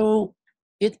 So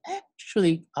it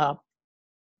actually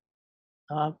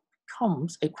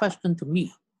comes a question to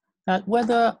me that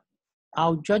whether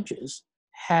our judges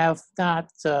have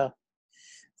that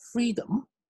freedom,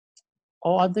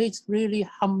 or are they really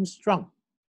hamstrung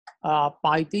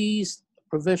by these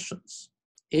provisions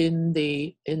in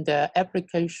the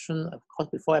application, of course,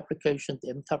 before application, the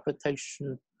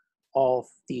interpretation of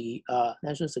the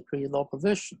national security law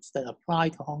provisions that apply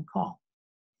to Hong Kong.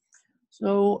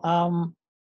 So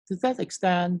to that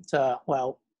extent,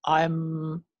 well,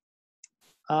 I'm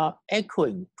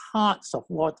echoing parts of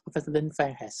what Professor Lin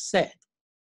Fang has said,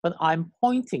 but I'm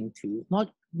pointing to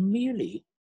not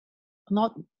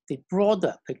the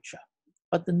broader picture,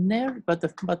 but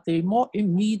the more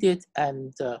immediate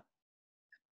and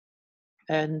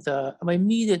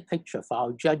immediate picture for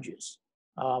our judges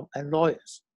and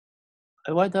lawyers,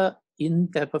 whether in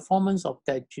their performance of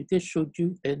their judicial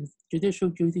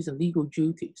duties and legal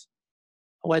duties,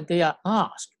 when they are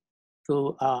asked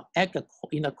to act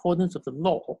in accordance with the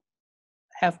law,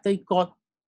 have they got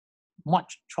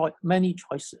many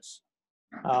choices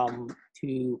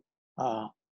to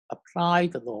apply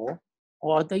the law,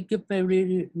 or are they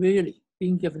really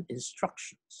being given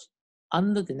instructions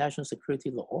under the national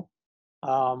security law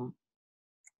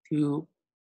to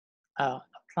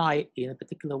apply in a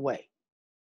particular way?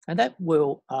 And that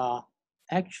will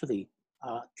actually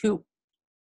tilt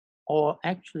or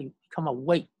actually become a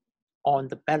weight on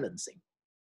the balancing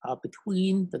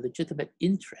between the legitimate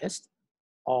interest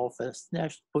of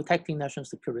protecting national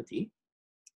security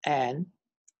and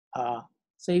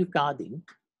safeguarding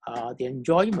the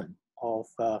enjoyment of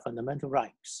fundamental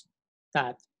rights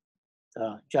that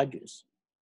judges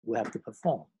will have to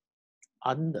perform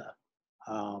under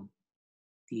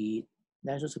the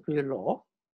national security law,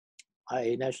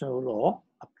 a national law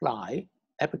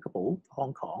applicable to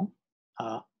Hong Kong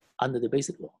under the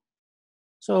basic law.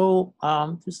 So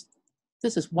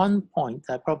this is one point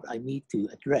that I need to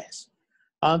address.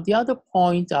 The other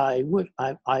point I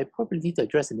probably need to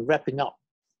address in wrapping up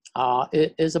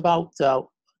is about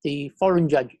the foreign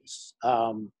judges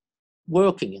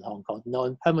working in Hong Kong,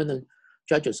 non-permanent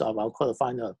judges of our Court of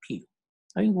Final Appeal.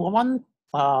 I mean, one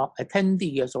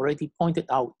attendee has already pointed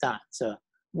out that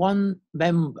one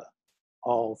member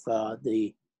of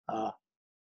the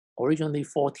originally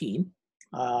 14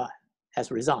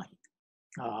 has resigned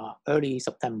early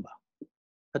September.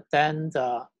 But then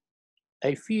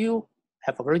a few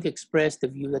have already expressed the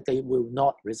view that they will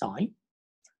not resign.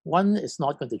 One is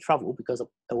not going to travel because of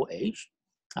old age,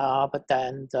 but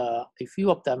then a few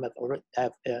of them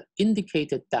have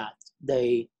indicated that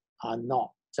they are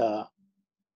not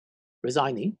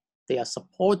resigning. They are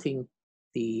supporting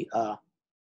the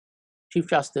Chief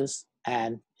Justice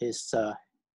and his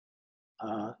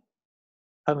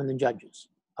permanent judges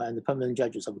and the permanent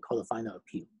judges of the Court of Final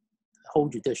Appeal, the whole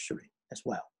judiciary as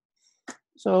well.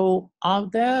 So are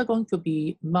there going to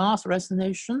be mass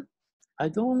resignation? I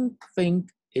don't think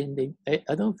in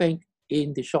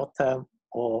the short term,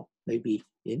 or maybe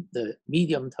in the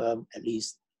medium term, at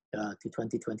least to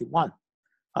 2021.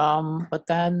 But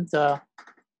then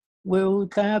will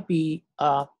there be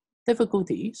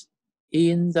difficulties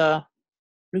in the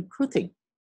recruiting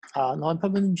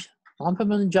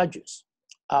non-permanent judges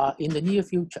in the near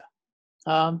future?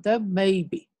 There may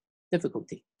be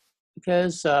difficulty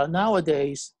because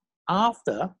nowadays,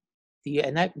 after the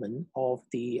enactment of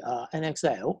the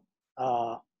NXL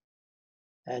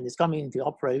and it's coming into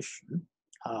operation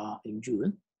in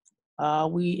June,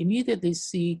 we immediately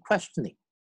see questioning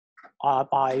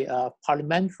by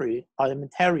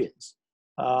parliamentarians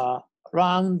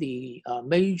around the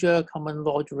major common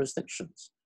law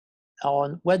jurisdictions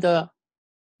on whether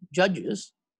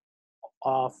judges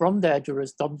from their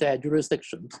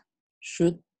jurisdictions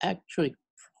should actually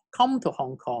come to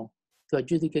Hong Kong to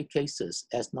adjudicate cases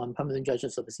as non-permanent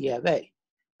judges of the CFA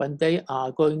when they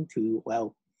are going to,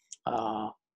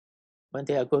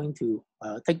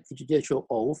 take the judicial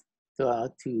oath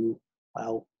to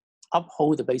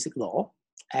uphold the basic law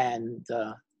and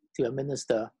to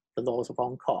administer the laws of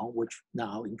Hong Kong, which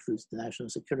now includes the national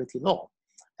security law,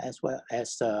 as well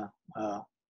as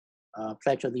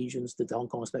pledge allegiance to the Hong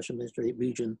Kong Special Administrative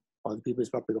Region of the People's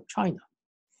Republic of China.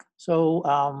 So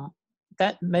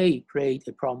that may create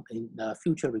a problem in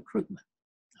future recruitment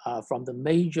from the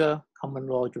major common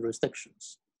law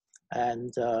jurisdictions.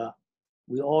 And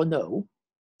we all know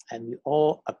and we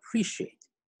all appreciate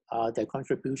their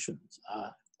contributions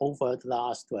over the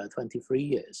last 23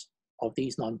 years of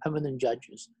these non-permanent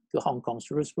judges to Hong Kong's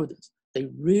jurisprudence. They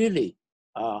really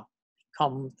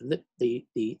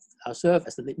serve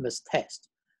as the litmus test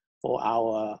for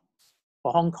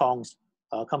Hong Kong's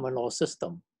common law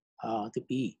system to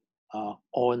be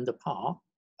on the par,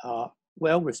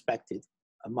 well respected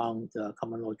among the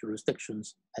common law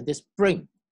jurisdictions, and this bring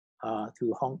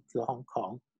to Hong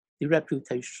Kong the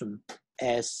reputation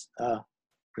as a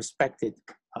respected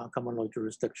common law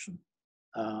jurisdiction.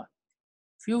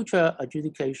 Future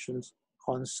adjudications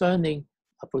concerning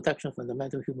protection of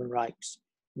fundamental human rights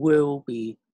will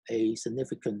be a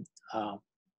significant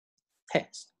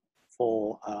test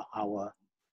for our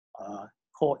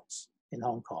courts in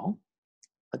Hong Kong.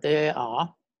 But they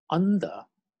are under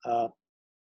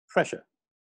pressure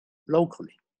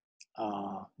locally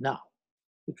now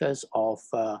because of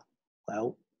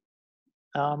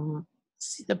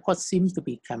what seems to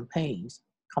be campaigns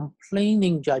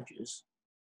complaining judges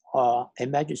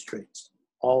and magistrates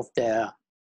of their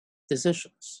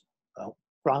decisions,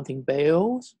 granting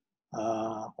bails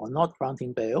or not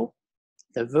granting bail,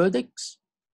 their verdicts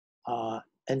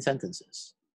and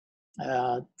sentences.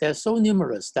 They're so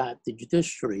numerous that the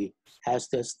judiciary has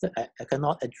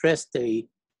cannot address the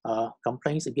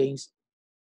complaints against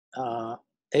a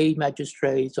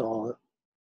magistrate or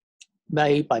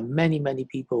made by many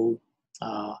people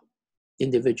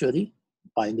individually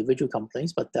by individual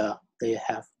complaints, but they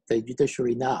have the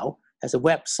judiciary now has a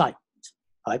website,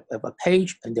 right? A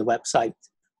page in the website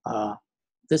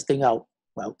listing out,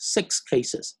 well, 6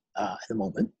 cases at the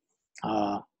moment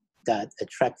that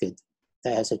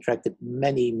has attracted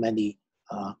many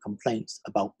complaints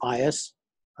about bias,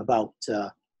 about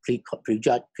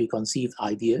preconceived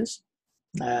ideas.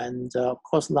 And of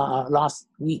course, last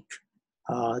week,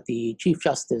 the Chief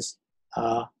Justice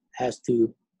has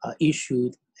to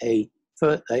issued a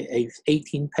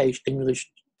 18-page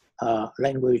English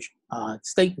language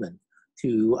statement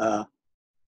to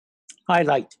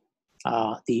highlight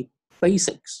the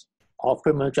basics of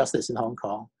criminal justice in Hong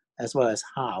Kong, as well as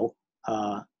how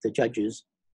the judges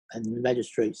and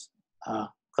magistrates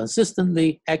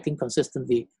acting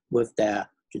consistently with their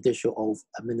judicial oath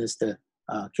administer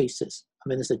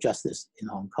justice in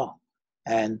Hong Kong,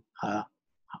 and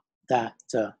that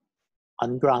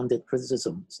ungrounded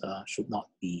criticisms should not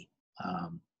be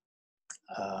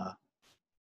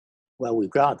well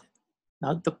regarded.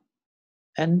 Now,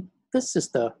 and this is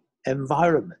the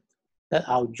environment that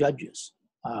our judges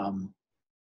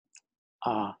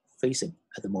are facing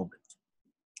at the moment.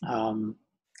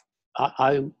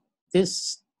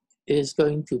 This is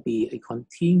going to be a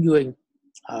continuing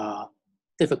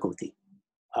difficulty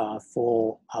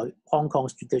for Hong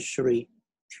Kong's judiciary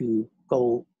to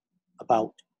go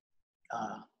about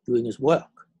doing its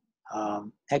work,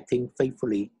 acting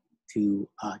faithfully to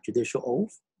judicial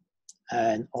oath,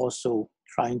 and also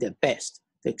trying their best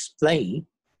to explain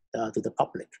to the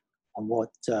public on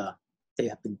what they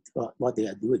are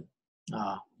doing,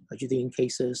 adjudicating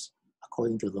cases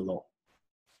according to the law.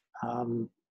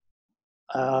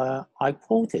 I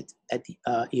quoted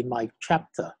in my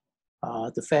chapter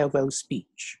the farewell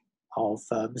speech of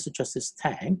Mr. Justice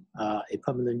Tang, a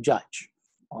permanent judge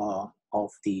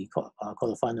of the Court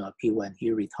of Final Appeal when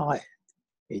he retired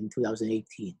in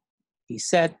 2018. He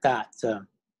said that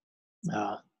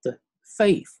the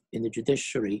faith in the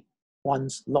judiciary,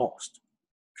 once lost,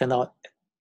 cannot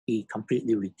be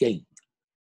completely regained.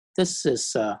 This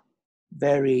is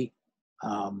very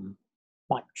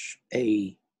much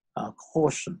a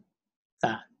caution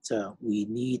that we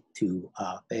need to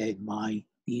bear in mind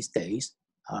these days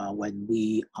when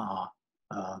we are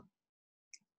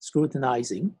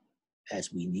scrutinizing,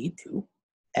 as we need to,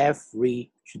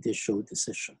 every judicial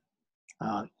decision.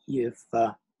 If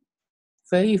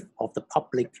faith of the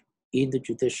public in the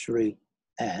judiciary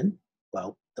and,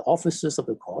 well, the officers of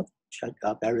the court,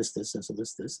 barristers and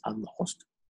solicitors, are lost,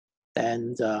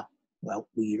 then, well,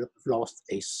 we've lost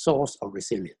a source of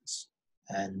resilience.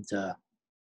 And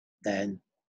then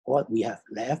what we have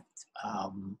left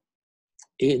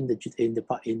in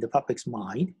the public's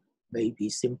mind may be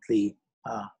simply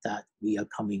that we are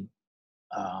coming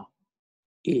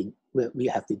in, where we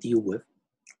have to deal with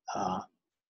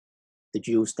the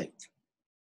dual state,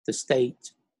 the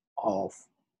state of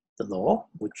the law,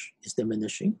 which is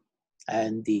diminishing,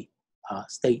 and the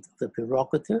state of the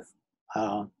prerogative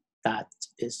that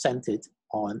is centered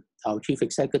on our chief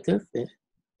executive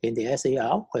in the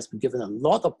SAR, who has been given a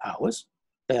lot of powers.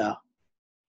 They are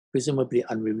presumably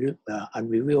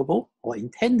unreviewable or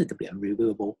intended to be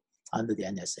unreviewable under the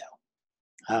NSL.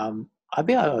 I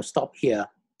think I'll stop here,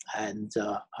 and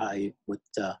I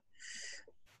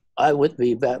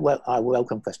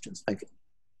welcome questions. Thank you.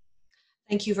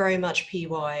 Thank you very much,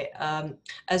 PY.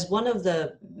 As one of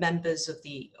the members of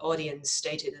the audience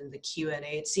stated in the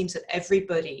Q&A, it seems that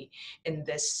everybody in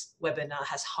this webinar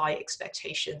has high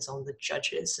expectations on the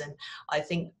judges. And I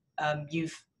think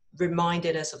you've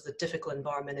reminded us of the difficult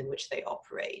environment in which they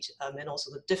operate, and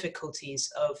also the difficulties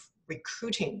of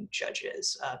recruiting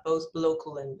judges, both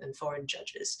local and foreign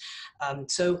judges.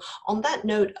 So on that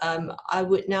note, I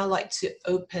would now like to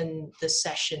open the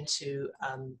session to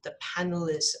the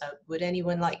panelists. Would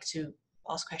anyone like to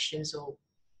ask questions or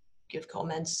give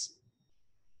comments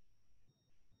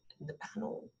in the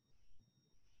panel?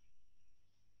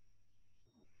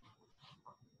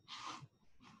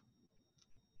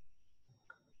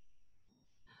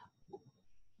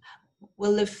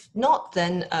 Well, if not,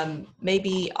 then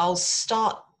maybe I'll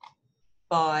start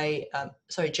by,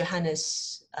 sorry,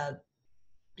 Johannes.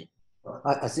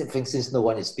 I think since no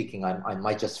one is speaking, I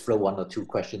might just throw 1 or 2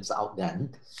 questions out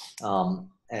then.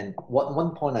 And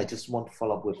one point I just want to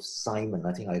follow up with Simon.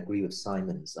 I think I agree with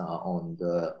Simon's on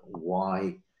the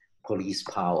why police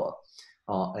power.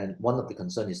 And one of the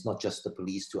concerns is not just the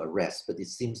police to arrest, but it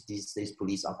seems these days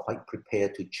police are quite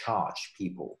prepared to charge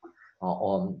people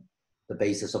on the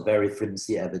basis of very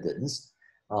flimsy evidence.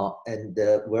 And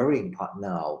the worrying part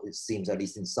now, it seems, at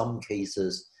least in some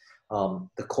cases,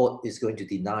 the court is going to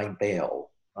deny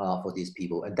bail for these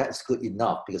people. And that's good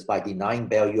enough, because by denying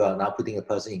bail, you are now putting a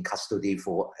person in custody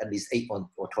for at least 8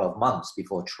 or 12 months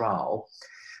before trial.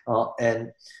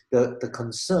 And the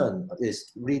concern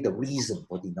is really the reason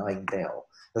for denying bail,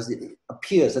 because it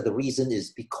appears that the reason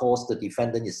is because the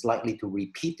defendant is likely to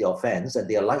repeat the offense, and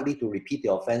they are likely to repeat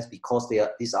the offense because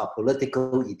these are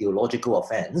political, ideological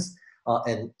offense.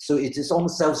 And so it is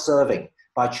almost self-serving.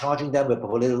 By charging them with a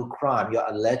political crime, you're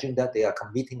alleging that they are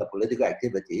committing a political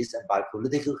activities, and by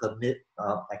political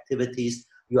activities,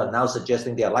 you are now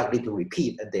suggesting they are likely to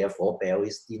repeat, and therefore bail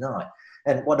is denied.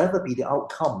 And whatever be the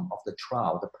outcome of the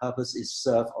trial, the purpose is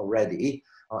served already,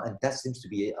 and that seems to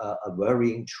be a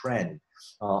worrying trend.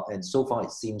 And so far,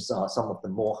 it seems some of the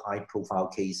more high-profile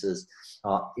cases,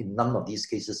 in none of these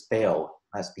cases, bail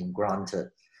has been granted.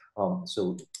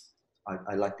 So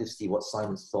I like to see what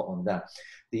Simon's thought on that.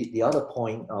 The other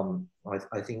point,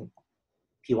 I think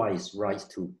PY is right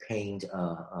to paint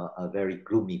a very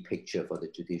gloomy picture for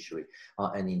the judiciary.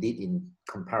 And indeed, in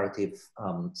comparative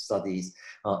studies,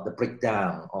 the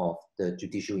breakdown of the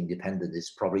judicial independence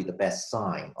is probably the best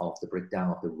sign of the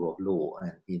breakdown of the rule of law.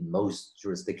 And in most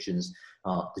jurisdictions,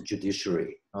 the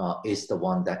judiciary is the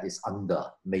one that is under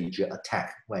major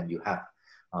attack when you have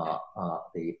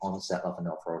the onset of an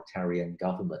authoritarian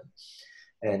government.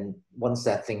 And one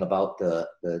sad thing about the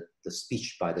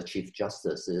speech by the Chief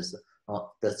Justice is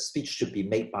the speech should be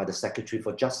made by the Secretary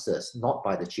for Justice, not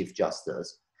by the Chief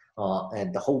Justice.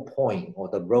 And the whole point or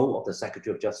the role of the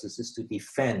Secretary of Justice is to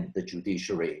defend the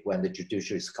judiciary when the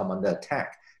judiciary has come under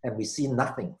attack. And we see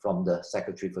nothing from the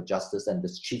Secretary for Justice, and the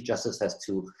Chief Justice has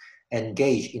to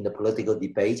engage in the political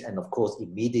debate. And of course,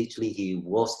 immediately he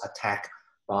was attacked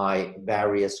by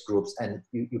various groups, and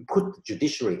you put the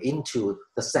judiciary into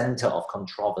the center of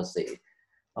controversy.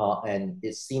 And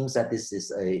it seems that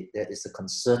there is a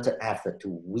concerted effort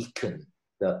to weaken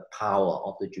the power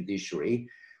of the judiciary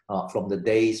from the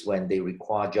days when they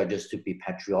require judges to be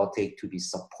patriotic, to be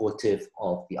supportive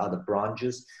of the other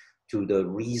branches, to the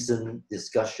recent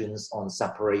discussions on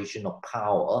separation of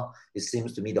power. It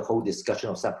seems to me the whole discussion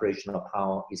of separation of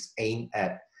power is aimed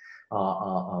at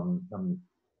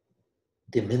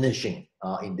diminishing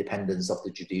independence of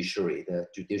the judiciary. The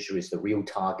judiciary is the real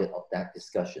target of that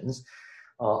discussions.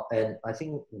 And I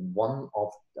think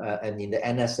and in the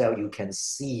NSL, you can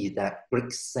see that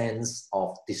great sense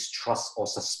of distrust or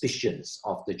suspicions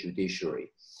of the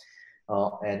judiciary.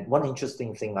 And one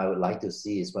interesting thing I would like to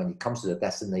see is when it comes to the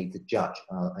designated judge,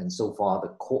 and so far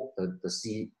the court,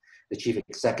 the chief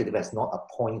executive has not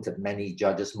appointed many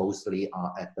judges, mostly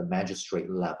are at the magistrate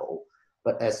level.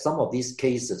 But as some of these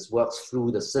cases works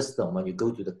through the system, when you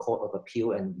go to the Court of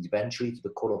Appeal and eventually to the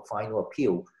Court of Final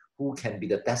Appeal, who can be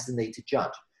the designated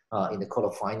judge in the Court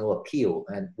of Final Appeal?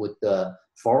 And would the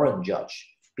foreign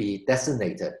judge be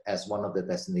designated as one of the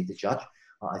designated judge?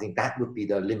 I think that would be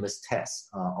the litmus test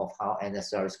of how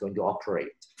NSR is going to operate.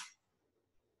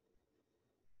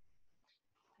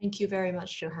 Thank you very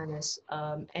much, Johannes.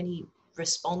 Any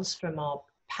response from our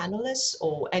panelists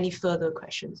or any further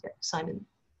questions? Yeah, Simon.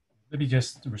 Let me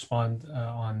just respond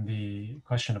on the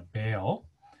question of bail.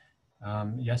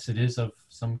 Yes, it is of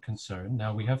some concern.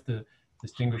 Now we have to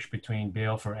distinguish between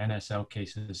bail for NSL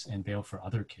cases and bail for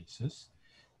other cases.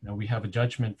 Now we have a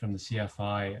judgment from the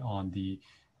CFI on the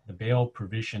bail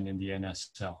provision in the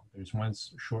NSL. There's one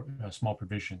small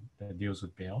provision that deals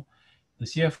with bail. The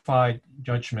CFI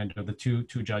judgment of the two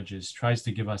judges tries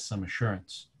to give us some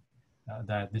assurance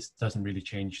that this doesn't really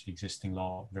change the existing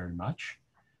law very much.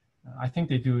 I think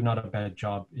they do not a bad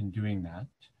job in doing that.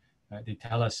 They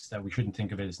tell us that we shouldn't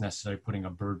think of it as necessarily putting a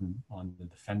burden on the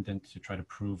defendant to try to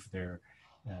prove their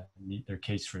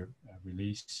case for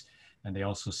release. And they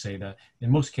also say that in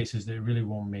most cases, they really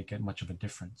won't make it much of a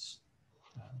difference.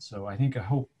 So I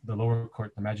hope the lower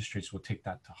court, the magistrates will take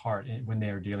that to heart when they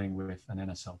are dealing with an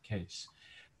NSL case.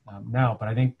 But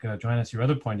I think, Johannes, your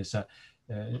other point is that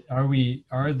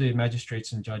are the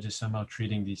magistrates and judges somehow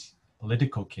treating these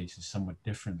political cases somewhat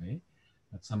differently?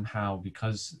 That somehow,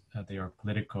 because they are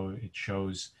political, it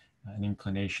shows an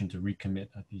inclination to recommit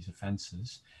these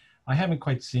offenses. I haven't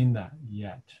quite seen that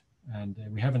yet. And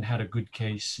we haven't had a good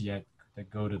case yet that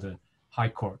go to the High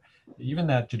Court. Even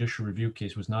that judicial review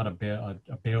case was not a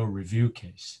bail review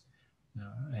case.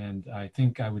 And I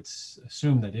think I would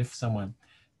assume that if someone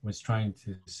was trying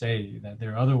to say that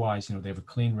they're otherwise, they have a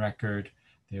clean record,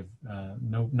 they have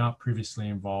not previously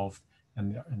involved,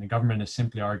 and the government is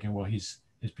simply arguing, well,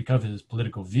 it's because of his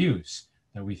political views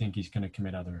that we think he's going to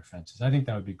commit other offenses. I think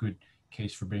that would be a good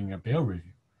case for bringing a bail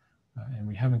review. And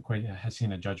we haven't quite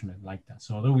seen a judgment like that.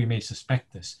 So although we may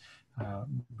suspect this,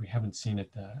 we haven't seen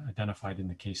it identified in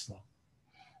the case law.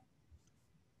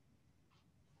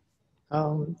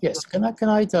 Yes, can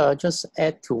I just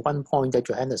add to one point that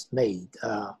Johannes made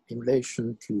in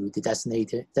relation to the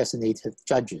designated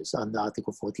judges under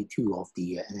Article 42 of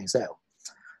the NXL.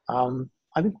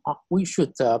 I mean, we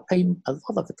should pay a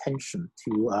lot of attention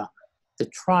to the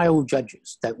trial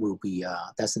judges that will be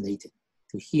designated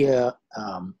to hear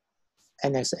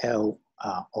NXL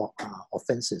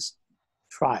offences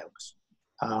trials.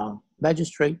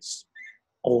 Magistrates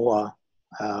or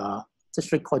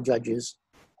district court judges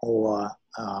or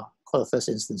court of first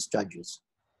instance judges.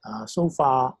 So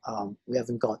far, we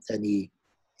haven't got any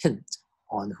hint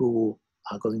on who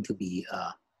are going to be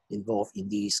involved in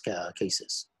these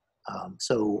cases.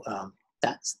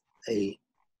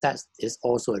 That is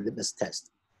also a litmus test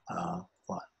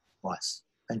for us.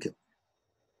 Thank you.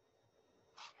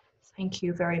 Thank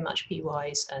you very much, P.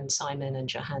 Wise and Simon and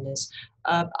Johannes.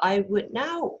 I would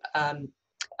now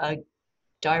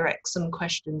direct some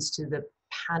questions to the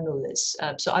panelists.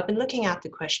 So I've been looking at the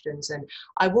questions, and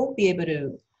I won't be able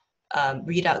to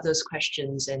read out those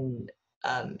questions in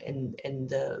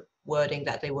the wording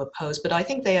that they were posed, but I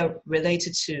think they are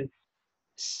related to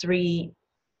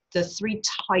the three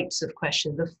types of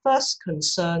questions. The first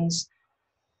concerns,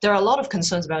 there are a lot of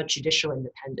concerns about judicial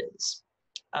independence,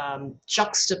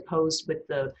 juxtaposed with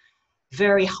the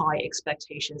very high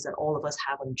expectations that all of us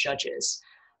have on judges.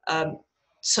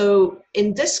 So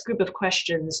in this group of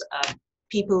questions,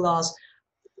 people ask,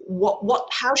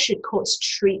 how should courts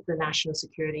treat the national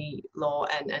security law,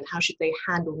 and how should they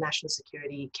handle national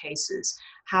security cases?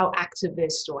 How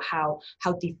activist or how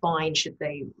defined should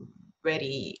they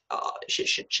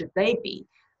should they be?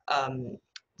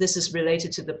 This is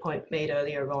related to the point made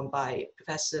earlier on by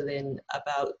Professor Lin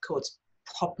about courts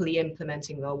properly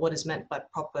implementing law, what is meant by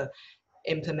proper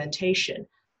implementation.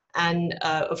 And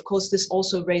of course, this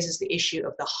also raises the issue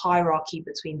of the hierarchy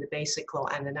between the basic law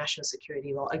and the national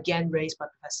security law, again raised by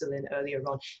Professor Lin earlier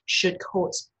on. Should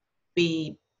courts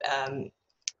be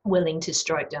willing to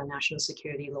strike down national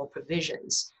security law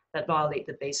provisions that violate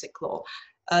the basic law?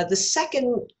 The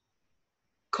second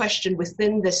question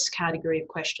within this category of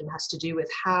question has to do with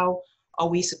how are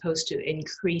we supposed to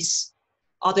increase,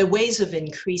 are there ways of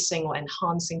increasing or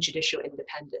enhancing judicial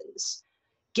independence?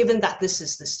 Given that this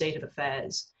is the state of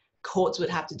affairs, courts would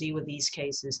have to deal with these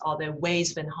cases. Are there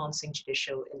ways of enhancing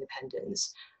judicial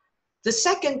independence? The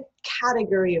second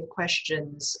category of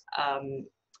questions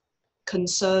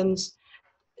concerns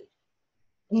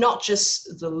not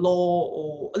just the law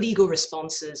or legal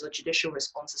responses or judicial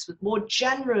responses, but more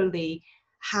generally,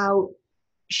 how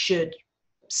should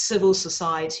civil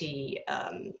society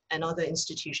and other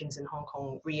institutions in Hong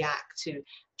Kong react to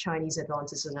Chinese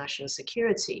advances of national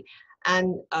security?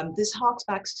 And this harks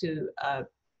back to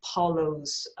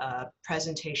Paulo's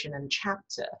presentation and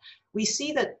chapter. We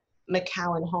see that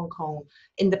Macau and Hong Kong,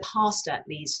 in the past at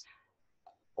least,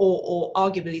 or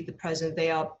arguably the present,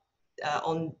 they are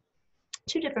on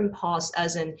two different paths,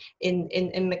 as in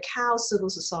Macau, civil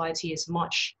society is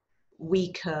much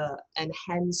weaker, and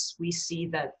hence we see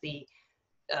that the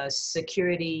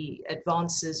security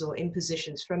advances or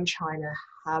impositions from China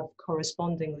have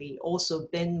correspondingly also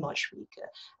been much weaker.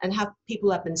 And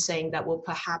people have been saying that, well,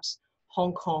 perhaps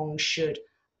Hong Kong should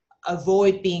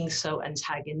avoid being so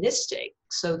antagonistic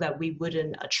so that we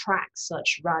wouldn't attract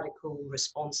such radical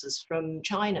responses from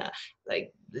China.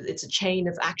 Like, it's a chain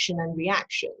of action and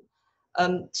reaction.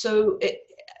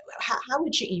 How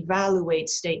would you evaluate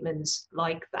statements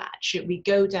like that? Should we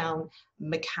go down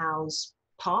Macau's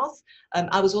path?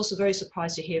 I was also very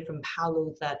surprised to hear from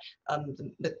Paulo that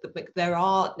there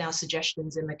are now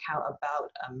suggestions in Macau about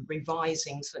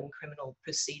revising certain criminal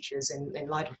procedures in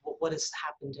light of what has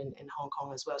happened in Hong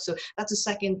Kong as well. So that's a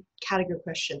second category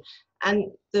question. And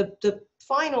the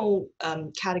final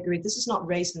category, this is not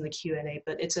raised in the Q&A,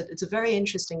 but it's a very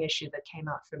interesting issue that came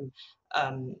out from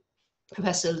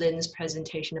Professor Lin's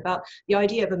presentation about the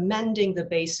idea of amending the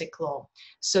basic law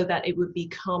so that it would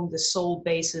become the sole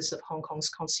basis of Hong Kong's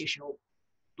constitutional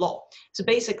law. So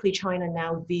basically, China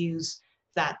now views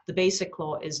that the basic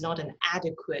law is not an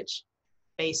adequate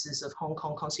basis of Hong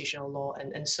Kong constitutional law,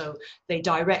 and so they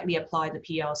directly apply the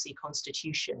PRC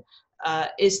constitution.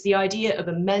 Is the idea of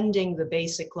amending the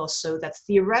basic law so that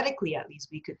theoretically, at least,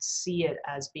 we could see it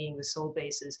as being the sole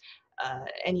basis,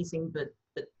 anything but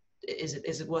is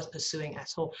it worth pursuing at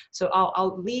all? So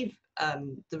I'll leave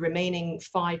the remaining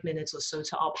 5 minutes or so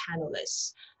to our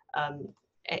panelists.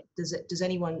 Does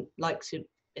anyone like to,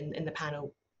 in the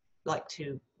panel, like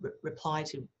to reply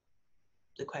to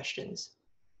the questions?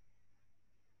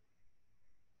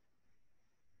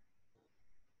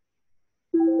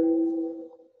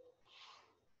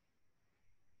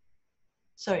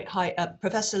 Sorry, hi,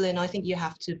 Professor Lin, I think you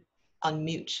have to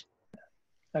unmute.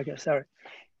 Okay, sorry.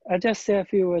 I just say a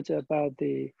few words about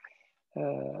the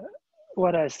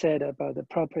what I said about the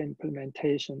proper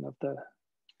implementation of the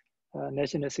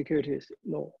national security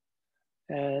law,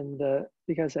 and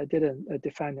because I didn't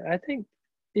define it. I think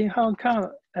in Hong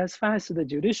Kong, as far as the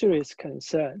judiciary is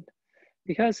concerned,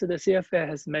 because the CFA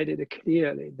has made it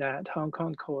clearly that Hong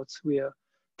Kong courts will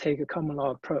take a common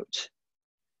law approach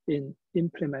in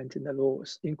implementing the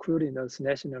laws, including those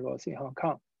national laws in Hong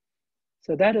Kong.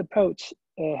 So that approach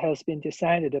has been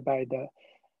decided by the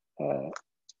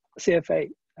CFA.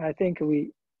 I think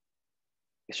we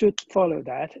should follow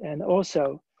that. And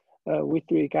also with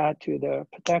regard to the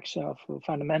protection of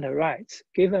fundamental rights,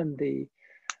 given the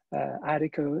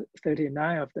Article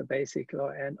 39 of the Basic Law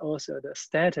and also the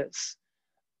status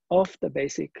of the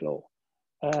Basic Law.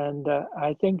 And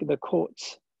I think the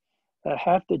courts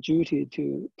have the duty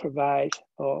to provide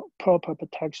proper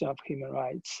protection of human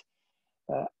rights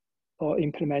or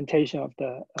implementation of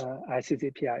the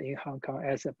ICCPR in Hong Kong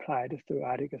as applied through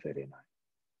Article 39.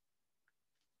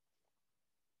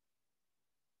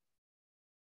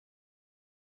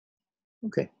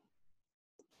 Okay.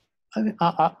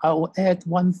 I will add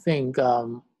one thing,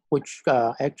 which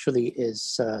actually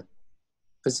is a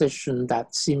position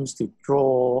that seems to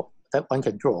draw, that one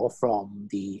can draw from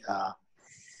the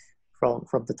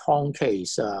Tong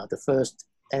case, the first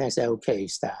NSL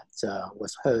case that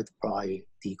was heard by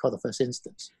the Court of First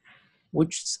Instance,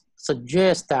 which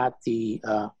suggests that the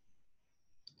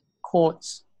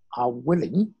courts are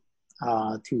willing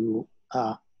to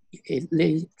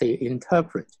they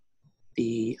interpret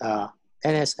the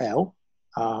NSL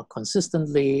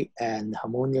consistently and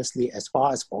harmoniously as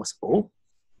far as possible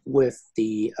with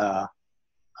the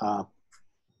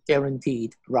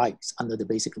guaranteed rights under the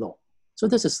Basic Law. So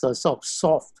this is the sort of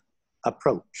soft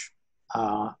approach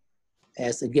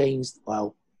as against,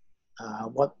 well,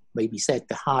 what may be said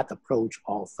the hard approach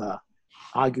of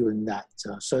arguing that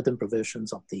certain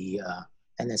provisions of the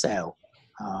NSL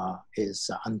is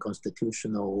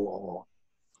unconstitutional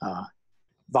or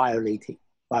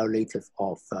violative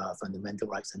of fundamental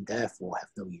rights and therefore have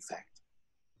no effect.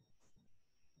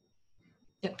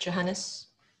 Yep, Johannes.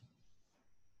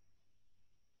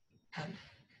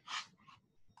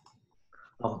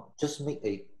 Just make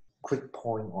a quick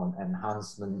point on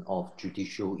enhancement of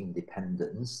judicial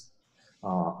independence.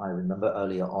 I remember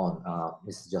earlier on,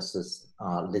 Mr. Justice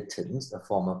Litton, a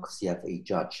former CFA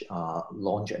judge,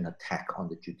 launched an attack on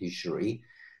the judiciary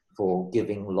for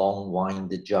giving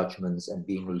long-winded judgments and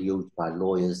being lured by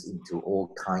lawyers into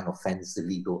all kinds of fancy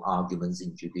legal arguments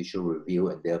in judicial review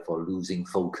and therefore losing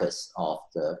focus of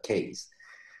the case.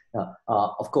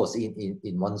 Of course,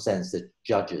 in one sense, the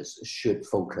judges should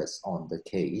focus on the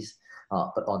case.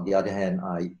 But on the other hand,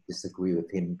 I disagree with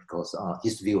him because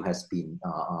his view has been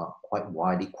quite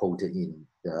widely quoted in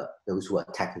those who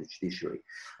attack the judiciary.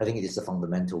 I think it is a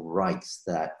fundamental right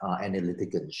that any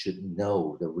litigant should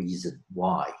know the reason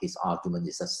why his argument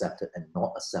is accepted and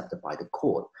not accepted by the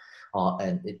court.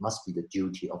 And it must be the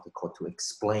duty of the court to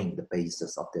explain the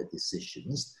basis of their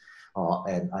decisions.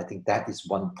 And I think that is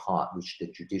one part which the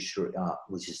judiciary,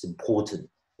 which is important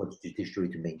for the judiciary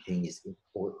to maintain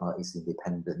its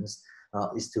independence,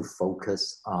 is to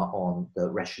focus on the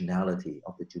rationality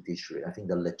of the judiciary. I think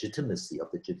the legitimacy of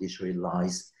the judiciary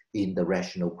lies in the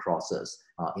rational process,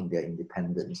 in their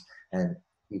independence. And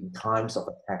in times of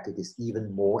attack, it is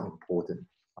even more important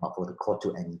for the court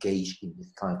to engage in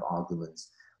this kind of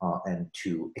arguments and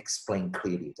to explain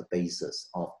clearly the basis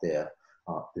of their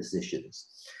decisions.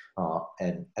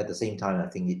 And at the same time, I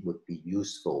think it would be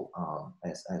useful,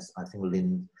 as I think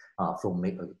Lynn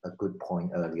made a good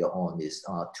point earlier on, is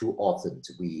too often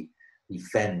we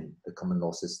defend the common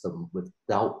law system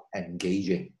without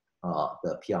engaging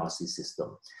the PRC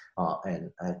system.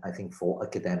 And I think for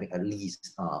academic, at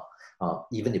least,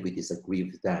 even if we disagree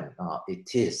with them, it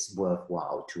is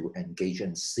worthwhile to engage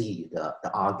and see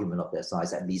the argument of their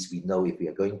sides. At least we know if we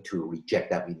are going to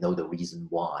reject that, we know the reason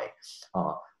why.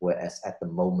 Whereas at the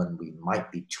moment, we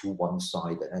might be too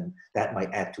one-sided. And that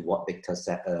might add to what Victor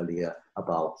said earlier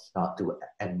about to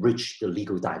enrich the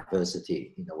legal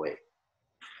diversity in a way.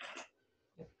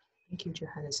 Thank you,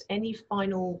 Johannes. Any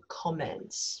final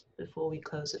comments before we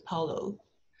close it? Paulo?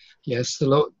 Yes,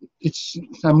 hello. It's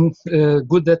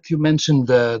good that you mentioned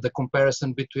the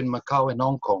comparison between Macau and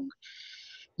Hong Kong.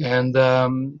 And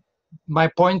my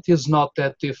point is not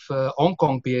that if Hong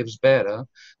Kong behaves better,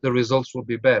 the results will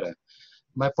be better.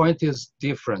 My point is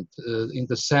different in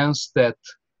the sense that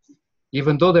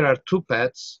even though there are two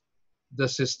paths, the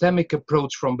systemic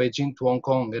approach from Beijing to Hong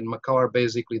Kong and Macau are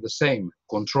basically the same,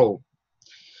 control.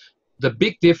 The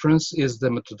big difference is the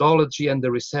methodology and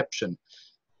the reception.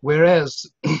 Whereas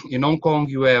in Hong Kong,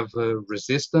 you have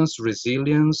resistance,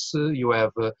 resilience, you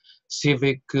have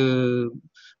civic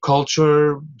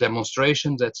culture,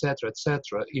 demonstrations, etc.,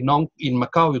 etc. In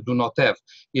Macau, you do not have.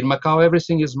 In Macau,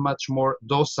 everything is much more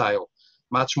docile,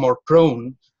 much more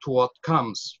prone to what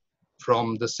comes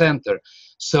from the center.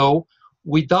 So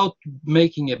without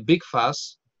making a big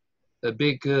fuss, a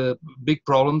big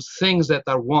problems, things that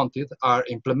are wanted are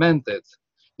implemented,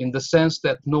 in the sense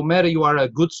that no matter you are a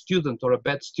good student or a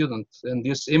bad student, and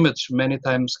this image many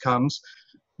times comes,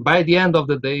 by the end of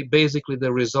the day, basically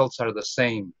the results are the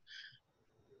same.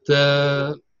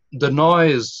 The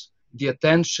noise, the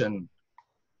attention,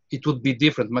 it would be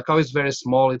different. Macau is very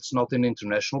small, it's not in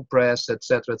international press,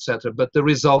 etc., etc., but the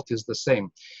result is the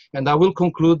same. And I will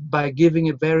conclude by giving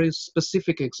a very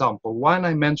specific example. One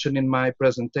I mentioned in my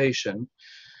presentation.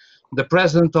 The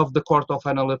president of the Court of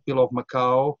Final Appeal of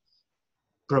Macau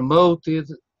promoted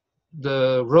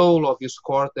the role of his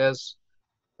court as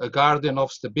a guardian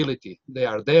of stability. They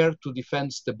are there to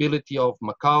defend stability of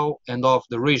Macau and of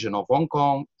the region of Hong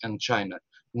Kong and China,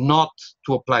 not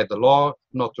to apply the law,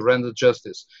 not to render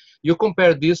justice. You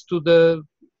compare this to the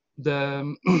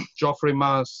Geoffrey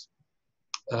Ma's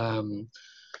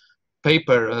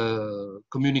paper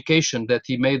communication that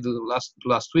he made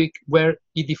last week, where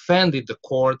he defended the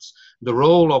courts, the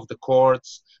role of the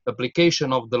courts,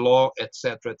 application of the law,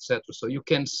 etc., etc. So you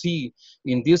can see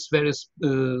in these very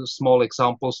small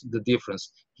examples the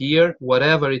difference. Here,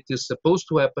 whatever it is supposed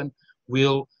to happen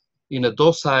will, in a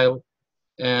docile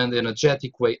and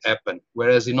energetic way, happen.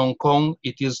 Whereas in Hong Kong,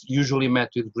 it is usually met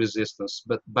with resistance.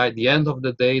 But by the end of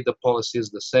the day, the policy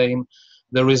is the same.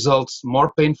 The results,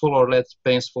 more painful or less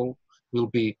painful, will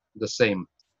be the same.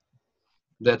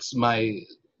 That's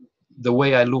the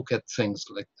way I look at things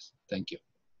like this. Thank you.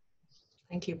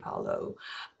 Thank you, Paulo.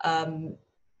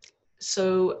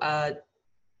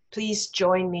 Please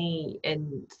join me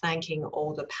in thanking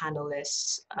all the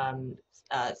panelists.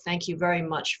 Thank you very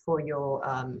much for your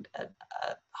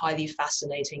highly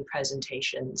fascinating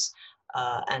presentations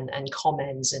and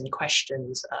comments and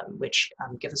questions, which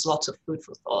give us lots of food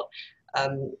for thought.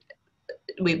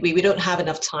 We don't have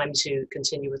enough time to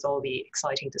continue with all the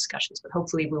exciting discussions, but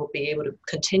hopefully we'll be able to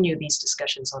continue these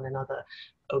discussions on another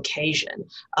occasion.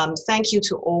 Thank you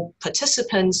to all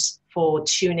participants for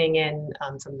tuning in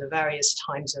from the various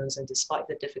time zones and despite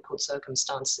the difficult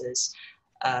circumstances.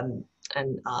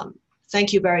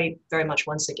 Thank you very, very much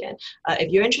once again.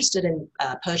 If you're interested in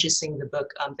purchasing the book,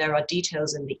 there are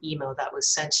details in the email that was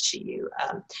sent to you.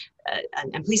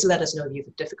 And please let us know if you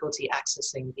have difficulty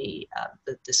accessing the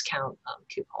discount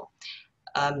coupon.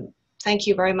 Thank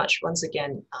you very much once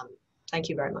again. Thank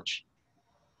you very much.